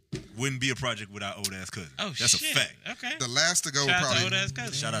sure. Wouldn't be a project without old ass cousin. Oh, that's shit. A fact. Okay. The last to go Shout would probably out to old ass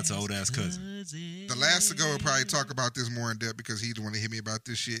cousin. Shout out to old ass cousin. The last to go would probably talk about this more in depth because he's the one that hit me about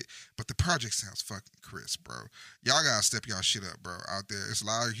this shit. But the project sounds fucking crisp, bro. Y'all gotta step y'all shit up, bro. Out there, it's a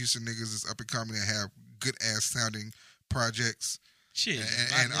lot of Houston niggas that's up and coming and have good ass sounding projects. Shit,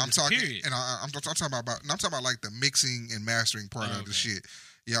 and I'm talking, and I'm talking about like the mixing and mastering part of the shit.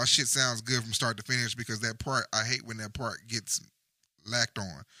 Y'all shit sounds good from start to finish because that part, I hate when that part gets lacked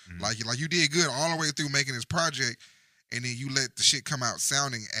on. Like you did good all the way through making this project, and then you let the shit come out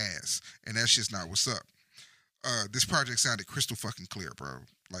sounding ass, and that shit's not what's up. This project sounded crystal fucking clear, bro.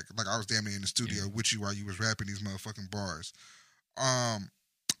 Like I was damn near in the studio with you while you was rapping these motherfucking bars. I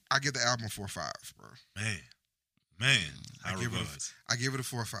give the album 4.5, bro. Man, I give it a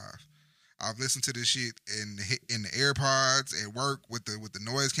 4.5. I've listened to this shit in the AirPods at work with the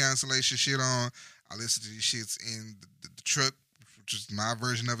noise cancellation shit on. I listen to these shits in the truck, which is my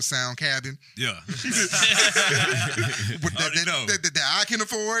version of a sound cabin. Yeah. that I can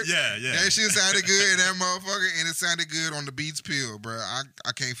afford. Yeah. That shit sounded good in that motherfucker, and it sounded good on the Beats Pill, bro.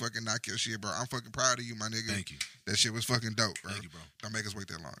 I can't fucking knock your shit, bro. I'm fucking proud of you, my nigga. Thank you. That shit was fucking dope, bro. Thank you, bro. Don't make us wait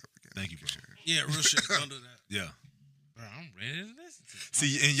that long. Again. Thank you, bro. Yeah, real shit. Don't do that. Yeah. Bro, I'm ready to listen to it.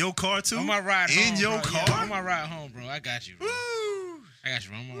 See, in your car too? On my ride home. In your bro. car? Yeah, on my ride home, bro. I got you, bro. Woo! I got you,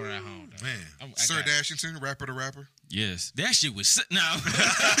 bro. On my ride home, dog. Man. Sir Dashington, rapper to rapper. Yes. That shit was... No.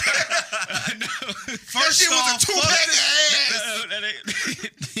 First shit was a 2-pack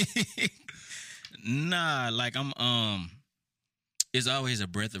ass. Nah, like I'm... It's always a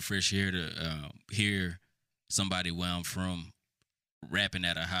breath of fresh air to hear somebody where I'm from rapping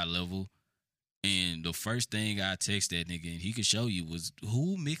at a high level. And the first thing I text that nigga, and he could show you, was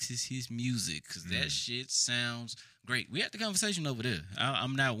who mixes his music, because that shit sounds great. We had the conversation over there.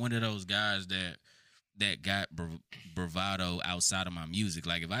 I'm not one of those guys that got bravado outside of my music.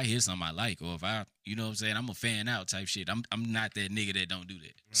 Like, if I hear something I like, or if I, you know what I'm saying, I'm a fan out type shit. I'm not that nigga that don't do that.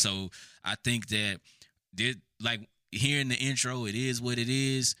 Right. So I think that, like, hearing the intro, it is what it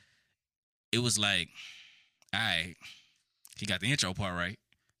is. It was like, all right, he got the intro part right.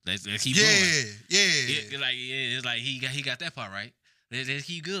 Let's keep going. Yeah. It's like he got that part right. Let's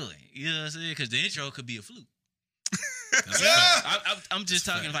keep going. You know what I'm saying? Because the intro could be a fluke. I'm just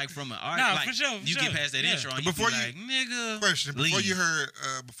talking like from an art. Nah, like, for sure. You get past that intro and before you be like, nigga. Question: leave.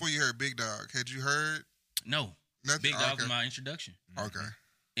 Before you heard Big Dog, had you heard? No, Nothing? Big Dog was my introduction. Okay.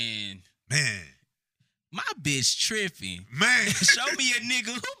 And Man. my bitch tripping. Man. Show me a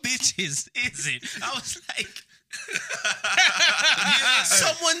nigga who bitches is it? I was like,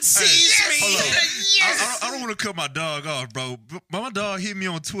 Someone sees me. Hold on. I don't want to cut my dog off, bro. But my dog hit me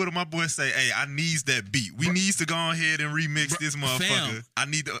on Twitter. My boy say, "Hey, I needs that beat. We needs to go ahead and remix this motherfucker. I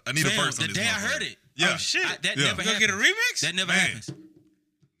need a verse on the this day I motherfucker." heard it. Yeah. Oh shit. That Yeah. never Gonna happens. get a remix? That never Man. happens.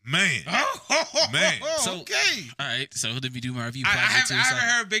 Man. Man. So, Okay. All right, so let me do my review. I Project haven't 2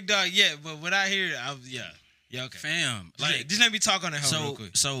 heard Big Dog yet, but what I hear, yeah, okay. Fam, Like, just let me talk on that hoe real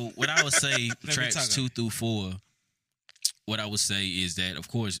quick. So what I would say, me tracks talk 2 through 4, what I would say is that, of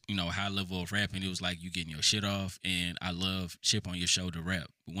course, high level of rapping, it was like you getting your shit off, and I love chip on your shoulder rap.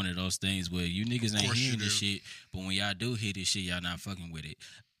 One of those things where you niggas ain't hearing this shit, but when y'all do hear this shit, y'all not fucking with it.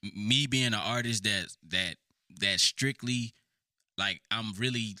 Me being an artist that strictly, like, I'm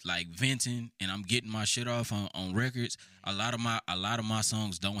really like venting and I'm getting my shit off on records. A lot of my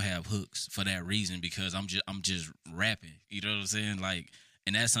songs don't have hooks for that reason, because I'm just rapping. You know what I'm saying? Like,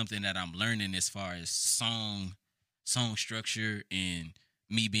 and that's something that I'm learning as far as song structure, and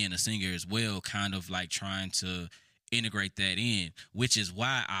me being a singer as well, kind of like trying to integrate that in, which is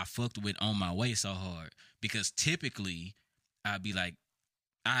why I fucked with On My Way so hard, because typically I'd be like,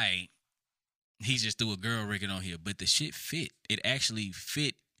 all right, he just threw a girl record on here, but the shit fit. It actually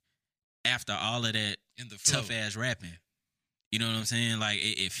fit after all of that In the flow. tough ass rapping. You know what I'm saying? Like,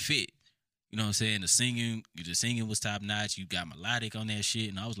 it fit. You know what I'm saying? The singing was top notch. You got melodic on that shit,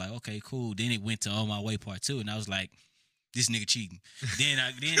 and I was like, okay, cool. Then it went to On My Way Part 2, and I was like, this nigga cheating. then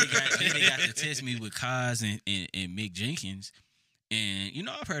they got to test me with Kaz and Mick Jenkins, and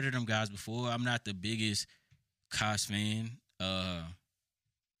I've heard of them guys before. I'm not the biggest Kaz fan.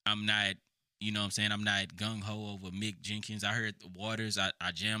 I'm not. You know what I'm saying? I'm not gung-ho over Mick Jenkins. I heard the Waters. I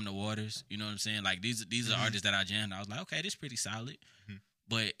jammed the Waters. You know what I'm saying? Like, these are artists that I jammed. I was like, okay, this is pretty solid.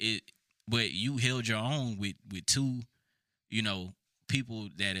 Mm-hmm. But you held your own with two, people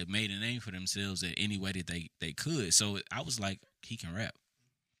that have made a name for themselves in any way that they could. So I was like, he can rap.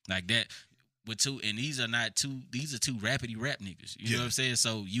 Like that. With two, and these are two rapidy rap niggas. You know what I'm saying?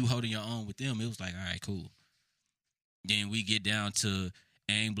 So you holding your own with them, it was like, all right, cool. Then we get down to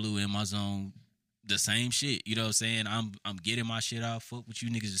Aim Blue in my zone, the same shit. You know what I'm saying? I'm getting my shit off. Fuck what you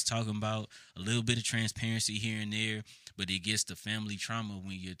niggas is talking about. A little bit of transparency here and there, but it gets the family trauma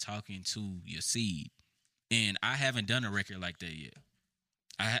when you're talking to your seed. And I haven't done a record like that yet.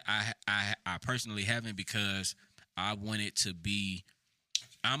 I personally haven't, because I want it to be.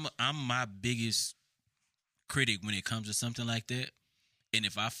 I'm my biggest critic when it comes to something like that. And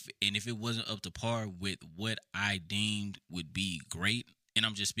if it wasn't up to par with what I deemed would be great. And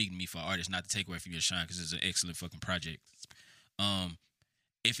I'm just speaking to me for artists, not to take away from your shine, because it's an excellent fucking project.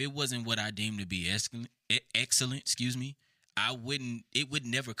 If it wasn't what I deemed to be excellent, it would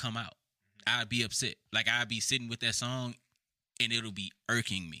never come out. I'd be upset. Like, I'd be sitting with that song and it'll be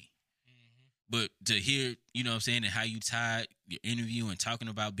irking me. But to hear, you know what I'm saying, and how you tied your interview and talking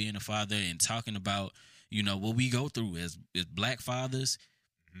about being a father and talking about, what we go through as black fathers,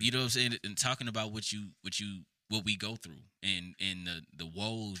 you know what I'm saying, and talking about what we go through and the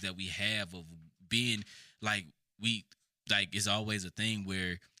woes that we have of being like, it's always a thing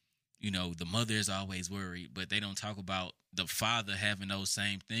where, the mother is always worried, but they don't talk about the father having those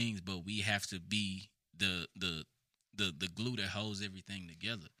same things, but we have to be the glue that holds everything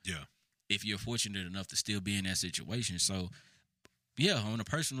together. Yeah. If you're fortunate enough to still be in that situation. So yeah, on a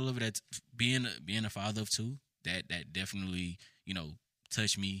personal level, that's being a father of two, that definitely,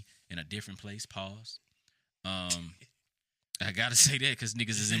 touched me in a different place. Pause. I gotta say that because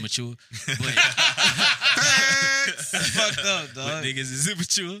niggas is immature. But That's fucked up, dog. But niggas is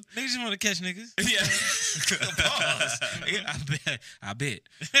immature. Niggas just want to catch niggas. Yeah. Pause. Yeah, I bet.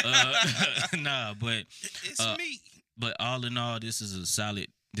 Nah, but It's me. But all in all, this is a solid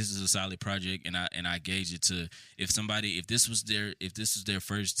project, and I gauge it to, if this was their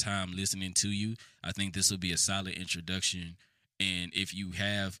first time listening to you, I think this will be a solid introduction. And if you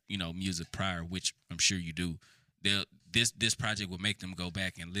have, music prior, which I'm sure you do, this project will make them go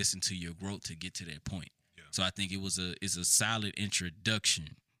back and listen to your growth to get to that point. Yeah. So I think it's a solid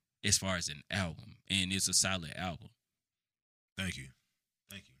introduction as far as an album, and it's a solid album. Thank you.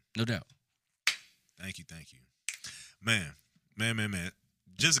 No doubt. Thank you. Man.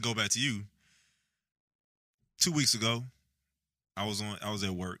 Just to go back to you, 2 weeks ago, I was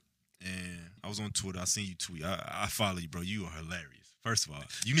at work and I was on Twitter. I seen you tweet. I follow you, bro. You are hilarious. First of all,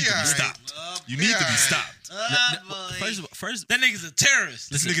 you need to be stopped. You need to be stopped. First, that nigga's a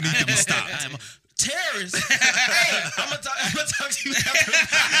terrorist. This nigga need to be stopped. Terrorist. Hey, I'm gonna talk to you after.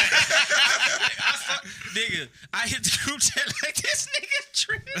 Nigga, I hit the group chat like this nigga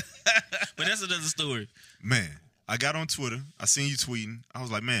tripping. But that's another story. Man, I got on Twitter. I seen you tweeting. I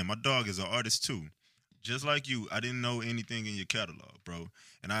was like, man, my dog is an artist too. Just like you, I didn't know anything in your catalog, bro.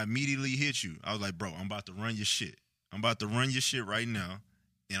 And I immediately hit you. I was like, bro, I'm about to run your shit. I'm about to run your shit right now,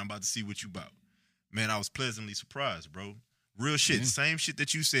 and I'm about to see what you about. Man, I was pleasantly surprised, bro. Real shit. Same shit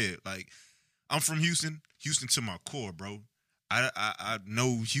that you said. Like, I'm from Houston to my core, bro. I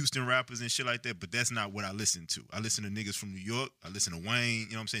know Houston rappers and shit like that, but that's not what I listen to. I listen to niggas from New York. I listen to Wayne, you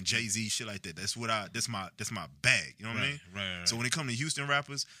know what I'm saying, Jay-Z, shit like that. That's my bag, you know what I mean? Right. So when it comes to Houston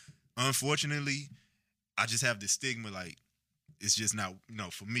rappers, unfortunately, I just have this stigma like it's just not,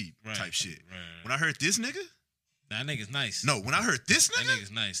 for me type shit. Right. When I heard this nigga, that nigga's nice. No, when I heard this nigga, that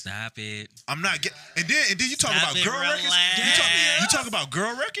nigga's nice. Stop it. I'm not getting. And then you talk about girl records. You talk about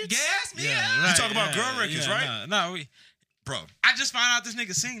girl records. Gas me up. You talk about girl records, right? No, bro. I just found out this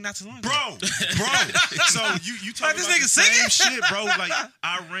nigga sing not too long ago. Bro. So you talk this about nigga the singing same shit, bro. Like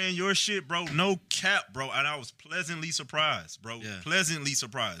I ran your shit, bro. No cap, bro. And I was pleasantly surprised, bro. Yeah. Pleasantly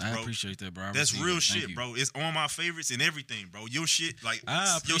surprised, bro. I appreciate that, bro. That's real shit, bro. It's on my favorites and everything, bro. Your shit, like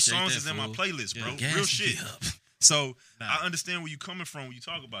your songs is in my playlist, bro. Real shit. So I understand where you coming from when you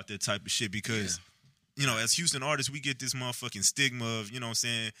talk about that type of shit because, as Houston artists, we get this motherfucking stigma of, you know what I'm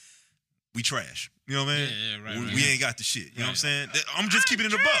saying, we trash. You know what I mean? Yeah, right. We ain't got the shit. You know what I'm saying? I'm just keeping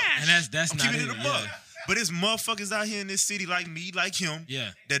it a buck. And that's I'm not keeping it. it a buck. But it's motherfuckers out here in this city like me, like him,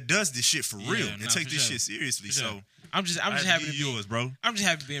 that does this shit for real and take this shit seriously. So I'm just happy to be yours, bro. I'm just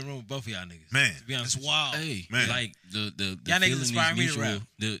happy to be in a room with both of y'all niggas. Man, to be honest, it's wild. Hey, man, like the y'all niggas feeling inspire is me to mutual.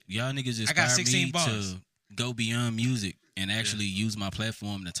 rap. Y'all niggas I got inspire 16 me bars. to go beyond music and actually use my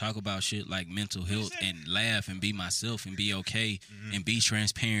platform to talk about shit like mental health and laugh and be myself and be okay and be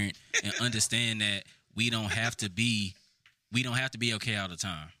transparent and understand that we don't have to be okay all the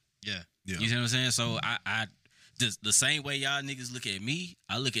time. Yeah. You see what I'm saying? So I just the same way y'all niggas look at me,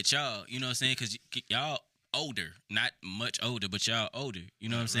 I look at y'all. You know what I'm saying? Because y'all older, not much older, but y'all older. You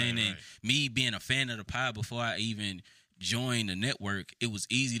know what I'm saying? And me being a fan of the pod before I even joined the network, it was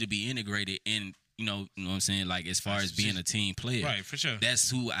easy to be integrated in. You know what I'm saying? Like as far as being a team player, right? For sure. That's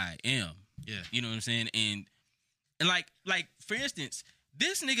who I am. Yeah. You know what I'm saying? And like for instance,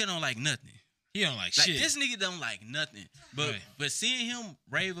 this nigga don't like nothing. He don't like shit. This nigga don't like nothing. But seeing him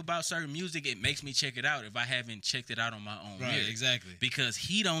rave about certain music, it makes me check it out if I haven't checked it out on my own. Right, exactly. Because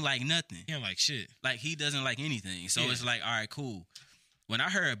he don't like nothing. He don't like shit. Like he doesn't like anything. So it's like, all right, cool. When I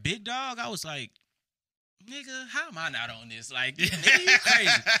heard Big Dog, I was like, nigga, how am I not on this? Like, nigga, you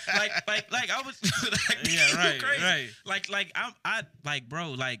crazy. like I was like, crazy. Like I like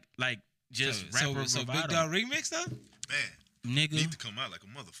bro, like just rapper so Big Dog remix though? Man, nigga need to come out like a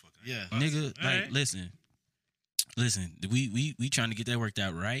motherfucker. Yeah, nigga, like listen, we trying to get that worked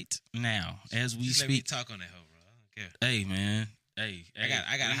out right now as we just speak. Let me talk on that hoe, bro. I don't care. Hey man, hey, I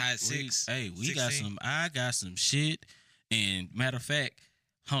got a high 6. We 16. got some. I got some shit. And matter of fact,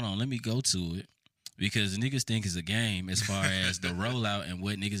 hold on, let me go to it. Because niggas think it's a game as far as the rollout and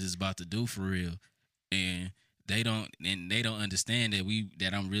what niggas is about to do for real. And they don't understand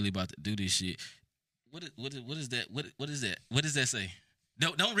that I'm really about to do this shit. What is that? What is that? What does that say?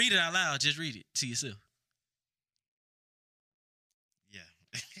 Don't read it out loud, just read it to yourself. Yeah.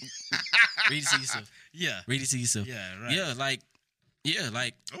 Read it to yourself. Yeah. Read it to yourself. Yeah, right. Yeah, like yeah,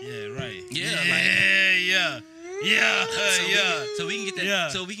 right. So we can get that. Yeah.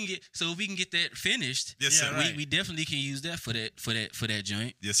 So we can get that finished. Yes, sir. right. We definitely can use that for that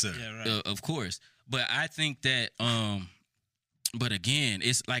joint. Yes, sir. Yeah, right. Of course. But I think that but again,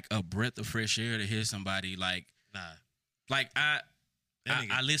 it's like a breath of fresh air to hear somebody like I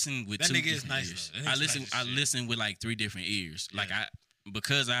listen with that two nigga is different nice, ears. though. That nigga's nice as I shit. listen with like 3 different ears. Yeah. Like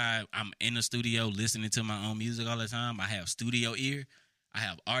because I'm in the studio listening to my own music all the time. I have studio ear. I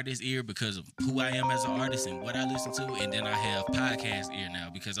have artist ear because of who I am as an artist and what I listen to, and then I have podcast ear now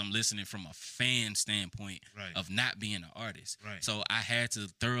because I'm listening from a fan standpoint of not being an artist. Right. So I had to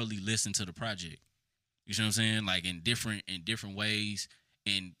thoroughly listen to the project. You know what I'm saying? Like in different ways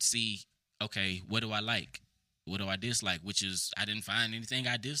and see, okay, what do I like? What do I dislike? Which is I didn't find anything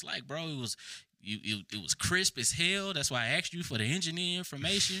I disliked, bro. It was crisp as hell. That's why I asked you for the engineer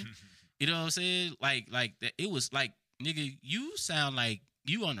information. You know what I'm saying? Like it was like, nigga, you sound like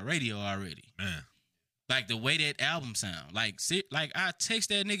you on the radio already. Man. Like the way that album sound. Like I text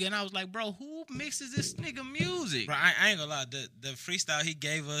that nigga and I was like, bro, who mixes this nigga music? Bro, I ain't gonna lie. The freestyle he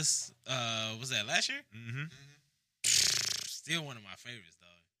gave us, was that last year? Mm-hmm. Still one of my favorites, dog.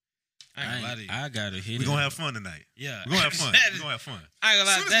 I ain't gonna lie to you. I gotta hit it. We're gonna have fun tonight. Yeah. We're gonna have fun. We're gonna have fun. I ain't gonna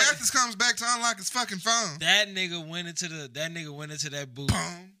lie. As soon as Mathis comes back to unlock his fucking phone. That nigga went into that booth.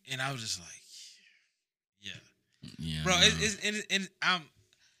 Boom. And I was just like, Yeah, bro,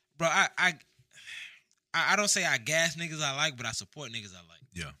 I don't say I gas niggas I like, but I support niggas I like.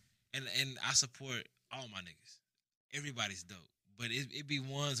 Yeah. And I support all my niggas. Everybody's dope. But it be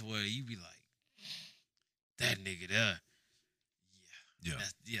ones where you be like, that nigga there. Yeah.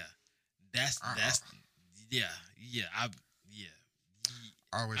 That's I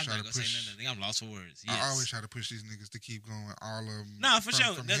always I'm try not to gonna say push. nothing. I'm lost for words. I Yes. always try to push these niggas to keep going. All of them. Nah, for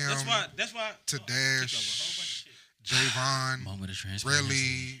sure. From That's him why. to Kick over a whole bunch of Dash, shit. Javon, Moment of transparency.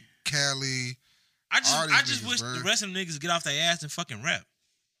 Relly, Cali. I all just these niggas, wish bro. the rest of them niggas get off their ass and fucking rap.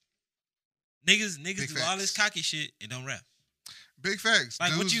 Niggas Big do all facts. this cocky shit and don't rap. Big facts.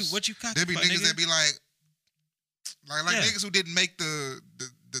 Like Dudes, what you cocky there be for, niggas nigga? that be like Yeah. niggas who didn't make the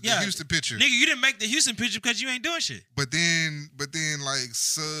Yeah. Houston picture. Nigga, you didn't make the Houston picture because you ain't doing shit. But then like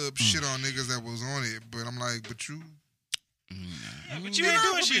sub shit on niggas that was on it. But I'm like, but you. But you ain't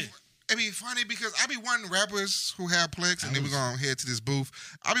doing shit. It'd be funny because I be wanting rappers who have Plex, and then we're gonna head to this booth.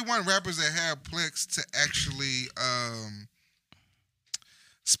 I be wanting rappers that have Plex to actually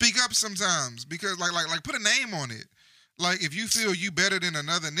speak up sometimes because like put a name on it. Like if you feel you better than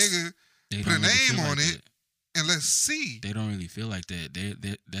another nigga, They put a don't really feel name on like it, and let's see. They don't really feel like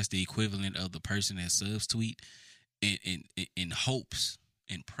that. That's the equivalent of the person that subs tweet in hopes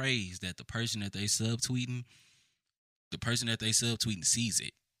and praise that the person that they subtweeting sees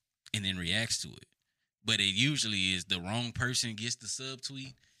it and then reacts to it. But it usually is the wrong person gets the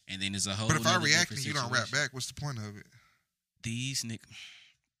subtweet, and then it's a whole. But if I nother react and different you don't rap situation. back, what's the point of it? These niggas.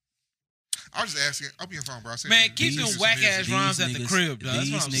 I was just asking. Open your phone, bro. Man, keep them whack ass rhymes at the crib, dog. That's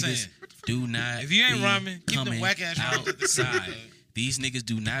These what I'm niggas saying. do not. If you ain't be rhyming, keep them coming whack ass rhymes at the crib. outside. These niggas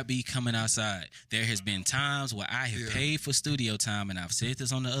do not be coming outside. There has been times where I have paid for studio time, and I've said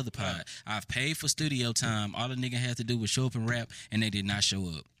this on the other pod. I've paid for studio time. All the nigga had to do was show up and rap, and they did not show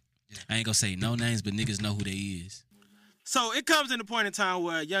up. I ain't gonna say no names, but niggas know who they is. So it comes in a point in time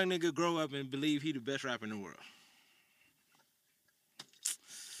where a young nigga grow up and believe he the best rapper in the world.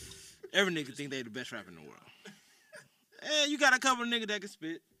 Every nigga think they the best rapper in the world. And you got a couple of niggas that can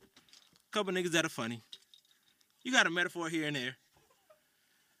spit. A couple of niggas that are funny. You got a metaphor here and there.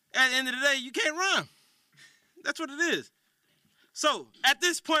 At the end of the day, you can't rhyme. That's what it is. So, at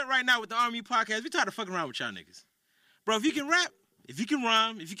this point right now with the RMU podcast, we tired of fucking around with y'all niggas. Bro, if you can rap, if you can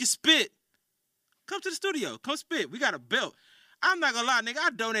rhyme, if you can spit, come to the studio. Come spit. We got a belt. I'm not gonna lie, nigga. I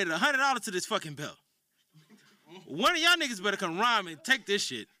donated $100 to this fucking belt. One of y'all niggas better come rhyme and take this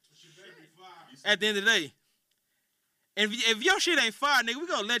shit. At the end of the day. And if your shit ain't fire, nigga, we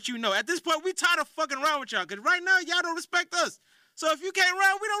gonna let you know. At this point, we tired of fucking around with y'all. Because right now, y'all don't respect us. So if you can't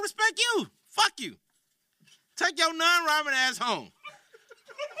rhyme, we don't respect you. Fuck you. Take your non-rhyming ass home.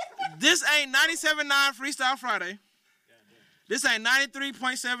 This ain't 97.9 Freestyle Friday. This ain't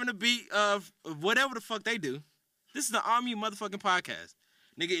 93.7 The Beat of whatever the fuck they do. This is the RMU motherfucking podcast.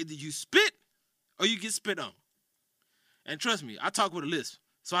 Nigga, either you spit or you get spit on. And trust me, I talk with a lisp,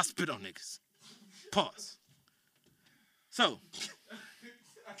 so I spit on niggas. Pause. So,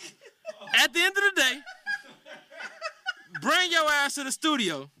 at the end of the day, bring your ass to the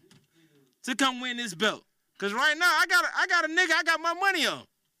studio to come win this belt. Cause right now, I got a nigga I got my money on.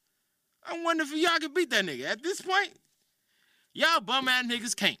 I'm wondering if y'all can beat that nigga. At this point, y'all bum ass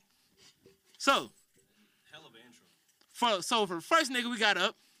niggas can't. So, Hell of an intro. for the first nigga we got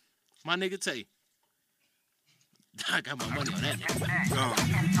up, my nigga Tay. I got my money on that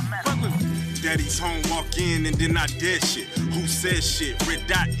nigga. Fuck with me. Daddy's home, walk in, and then I dead shit. Who says shit? Red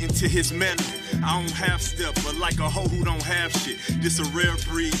dot into his melon. I don't have step, but like a hoe who don't have shit. This a rare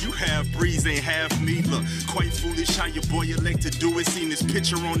breed, you have breeze, ain't half me. Look, quite foolish how your boy elect to do it. Seen his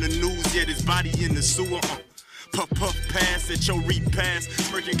picture on the news, yet his body in the sewer. Puff, puff, pass at your repass.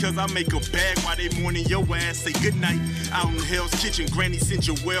 Smirking cause I make a bag while they mourning your ass. Say goodnight. Out in Hell's Kitchen, Granny sent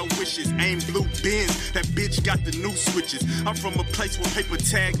your well wishes. Aim blue bins, that bitch got the new switches. I'm from a place where paper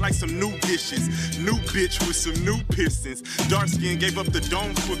tag like some new dishes. New bitch with some new pistons. Dark skin gave up the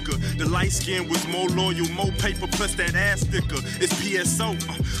dome quicker. The light skin was more loyal, more paper plus that ass thicker. It's PSO,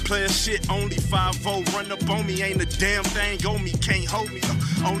 player shit only 5-0. Run up on me, ain't a damn thing on me, can't hold me.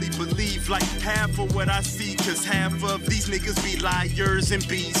 Only believe like half of what I see, cause half of these niggas be liars and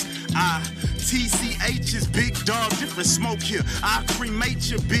beasts. TCH is big dog, different smoke here. I cremate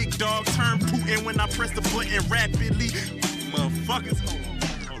your big dog, turn Putin when I press the button rapidly. Motherfuckers,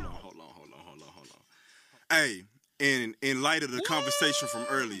 hold on. Hey, in light of the conversation from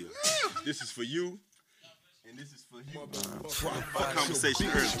earlier, this is for you, and this is for him. Conversation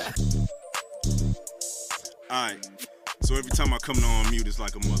earlier. All right. So every time I come on mute, it's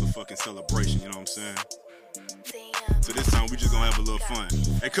like a motherfucking celebration. You know what I'm saying? So this time we just gonna have a little fun.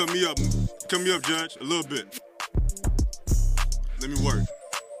 Hey, cut me up, Judge, a little bit. Let me work.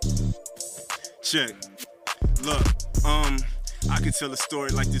 Check. Look, I could tell a story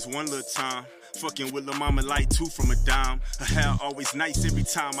like this one little time. Fucking with Lil' Mama like 2 from a dime. Her hair always nice every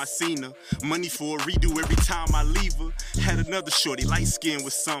time I seen her. Money for a redo every time I leave her. Had another shorty, light skin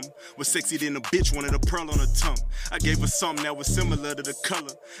with something. Was sexy than a bitch, wanted a pearl on her tongue. I gave her something that was similar to the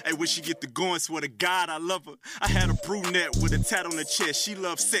color. Hey, when she get the going, swear to God I love her. I had a brunette with a tat on her chest. She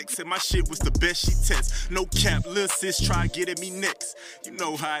loved sex and my shit was the best she tests. No cap, lil' sis try getting me next. You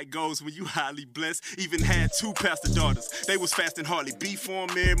know how it goes when you highly blessed. Even had 2 pastor daughters. They was fasting hardly. Beef for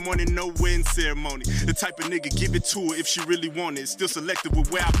 'em every morning, no wedding ceremony. The type of nigga give it to her if she really want it. Still selective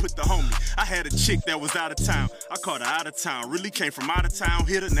with where I put the homie. I had a chick that was out of town. I called her out of town. Really came from out of town.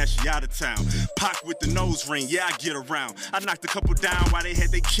 Hit her, now she out of town. Pac with the nose ring, yeah, I get around. I knocked a couple down while they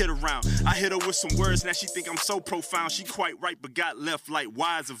had their kid around. I hit her with some words, now she think I'm so profound. She quite right, but got left like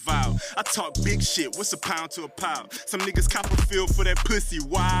wise a vow. I talk big shit, what's a pound to a pound? Some niggas cop a feel for that pussy,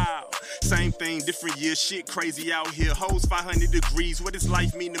 wow. Same thing, different year, shit crazy out here. Hoes 500 degrees, what does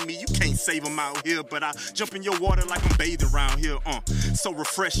life mean to me? You can't save them out here, but I jump in your water like I'm bathing around here, so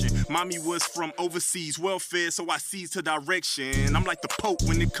refreshing. Mommy was from overseas, welfare, so I seized her direction. I'm like the Pope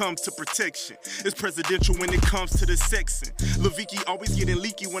when it comes to protection. It's presidential when it comes to the sexing. Lil Vicky always getting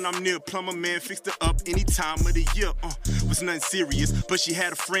leaky when I'm near. Plumber man fixed her up any time of the year, was nothing serious, but she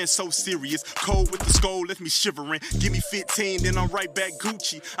had a friend so serious. Cold with the skull left me shivering. Give me 15, then I'm right back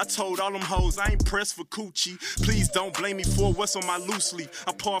Gucci. I told all them hoes I ain't pressed for coochie. Please don't blame me for what's on my loose leaf.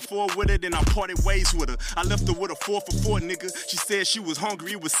 I part 4 with her, then I parted ways with her. I left her with a 4 for 4, nigga. She said she was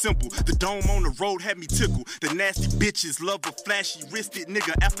hungry, it was simple. The dome on the road had me tickled. The nasty bitches love a flashy wristed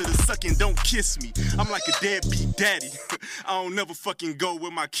nigga. After the sucking, don't kiss me. I'm like a deadbeat daddy. I don't never fucking go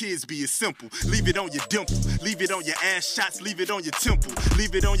where my kids be. It's simple. Leave it on your dimple. Leave it on your ass shots. Leave it on your temple.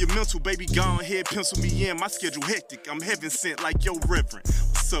 Leave it on your mental, baby. Go ahead, pencil me in. My schedule hectic. I'm heaven sent like your reverend.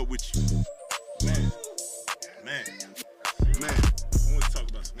 What's up with you? Man. I want to talk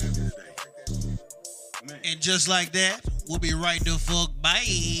about some shit today. Man. And just like that, we'll be right the fuck.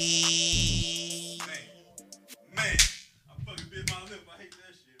 Bye.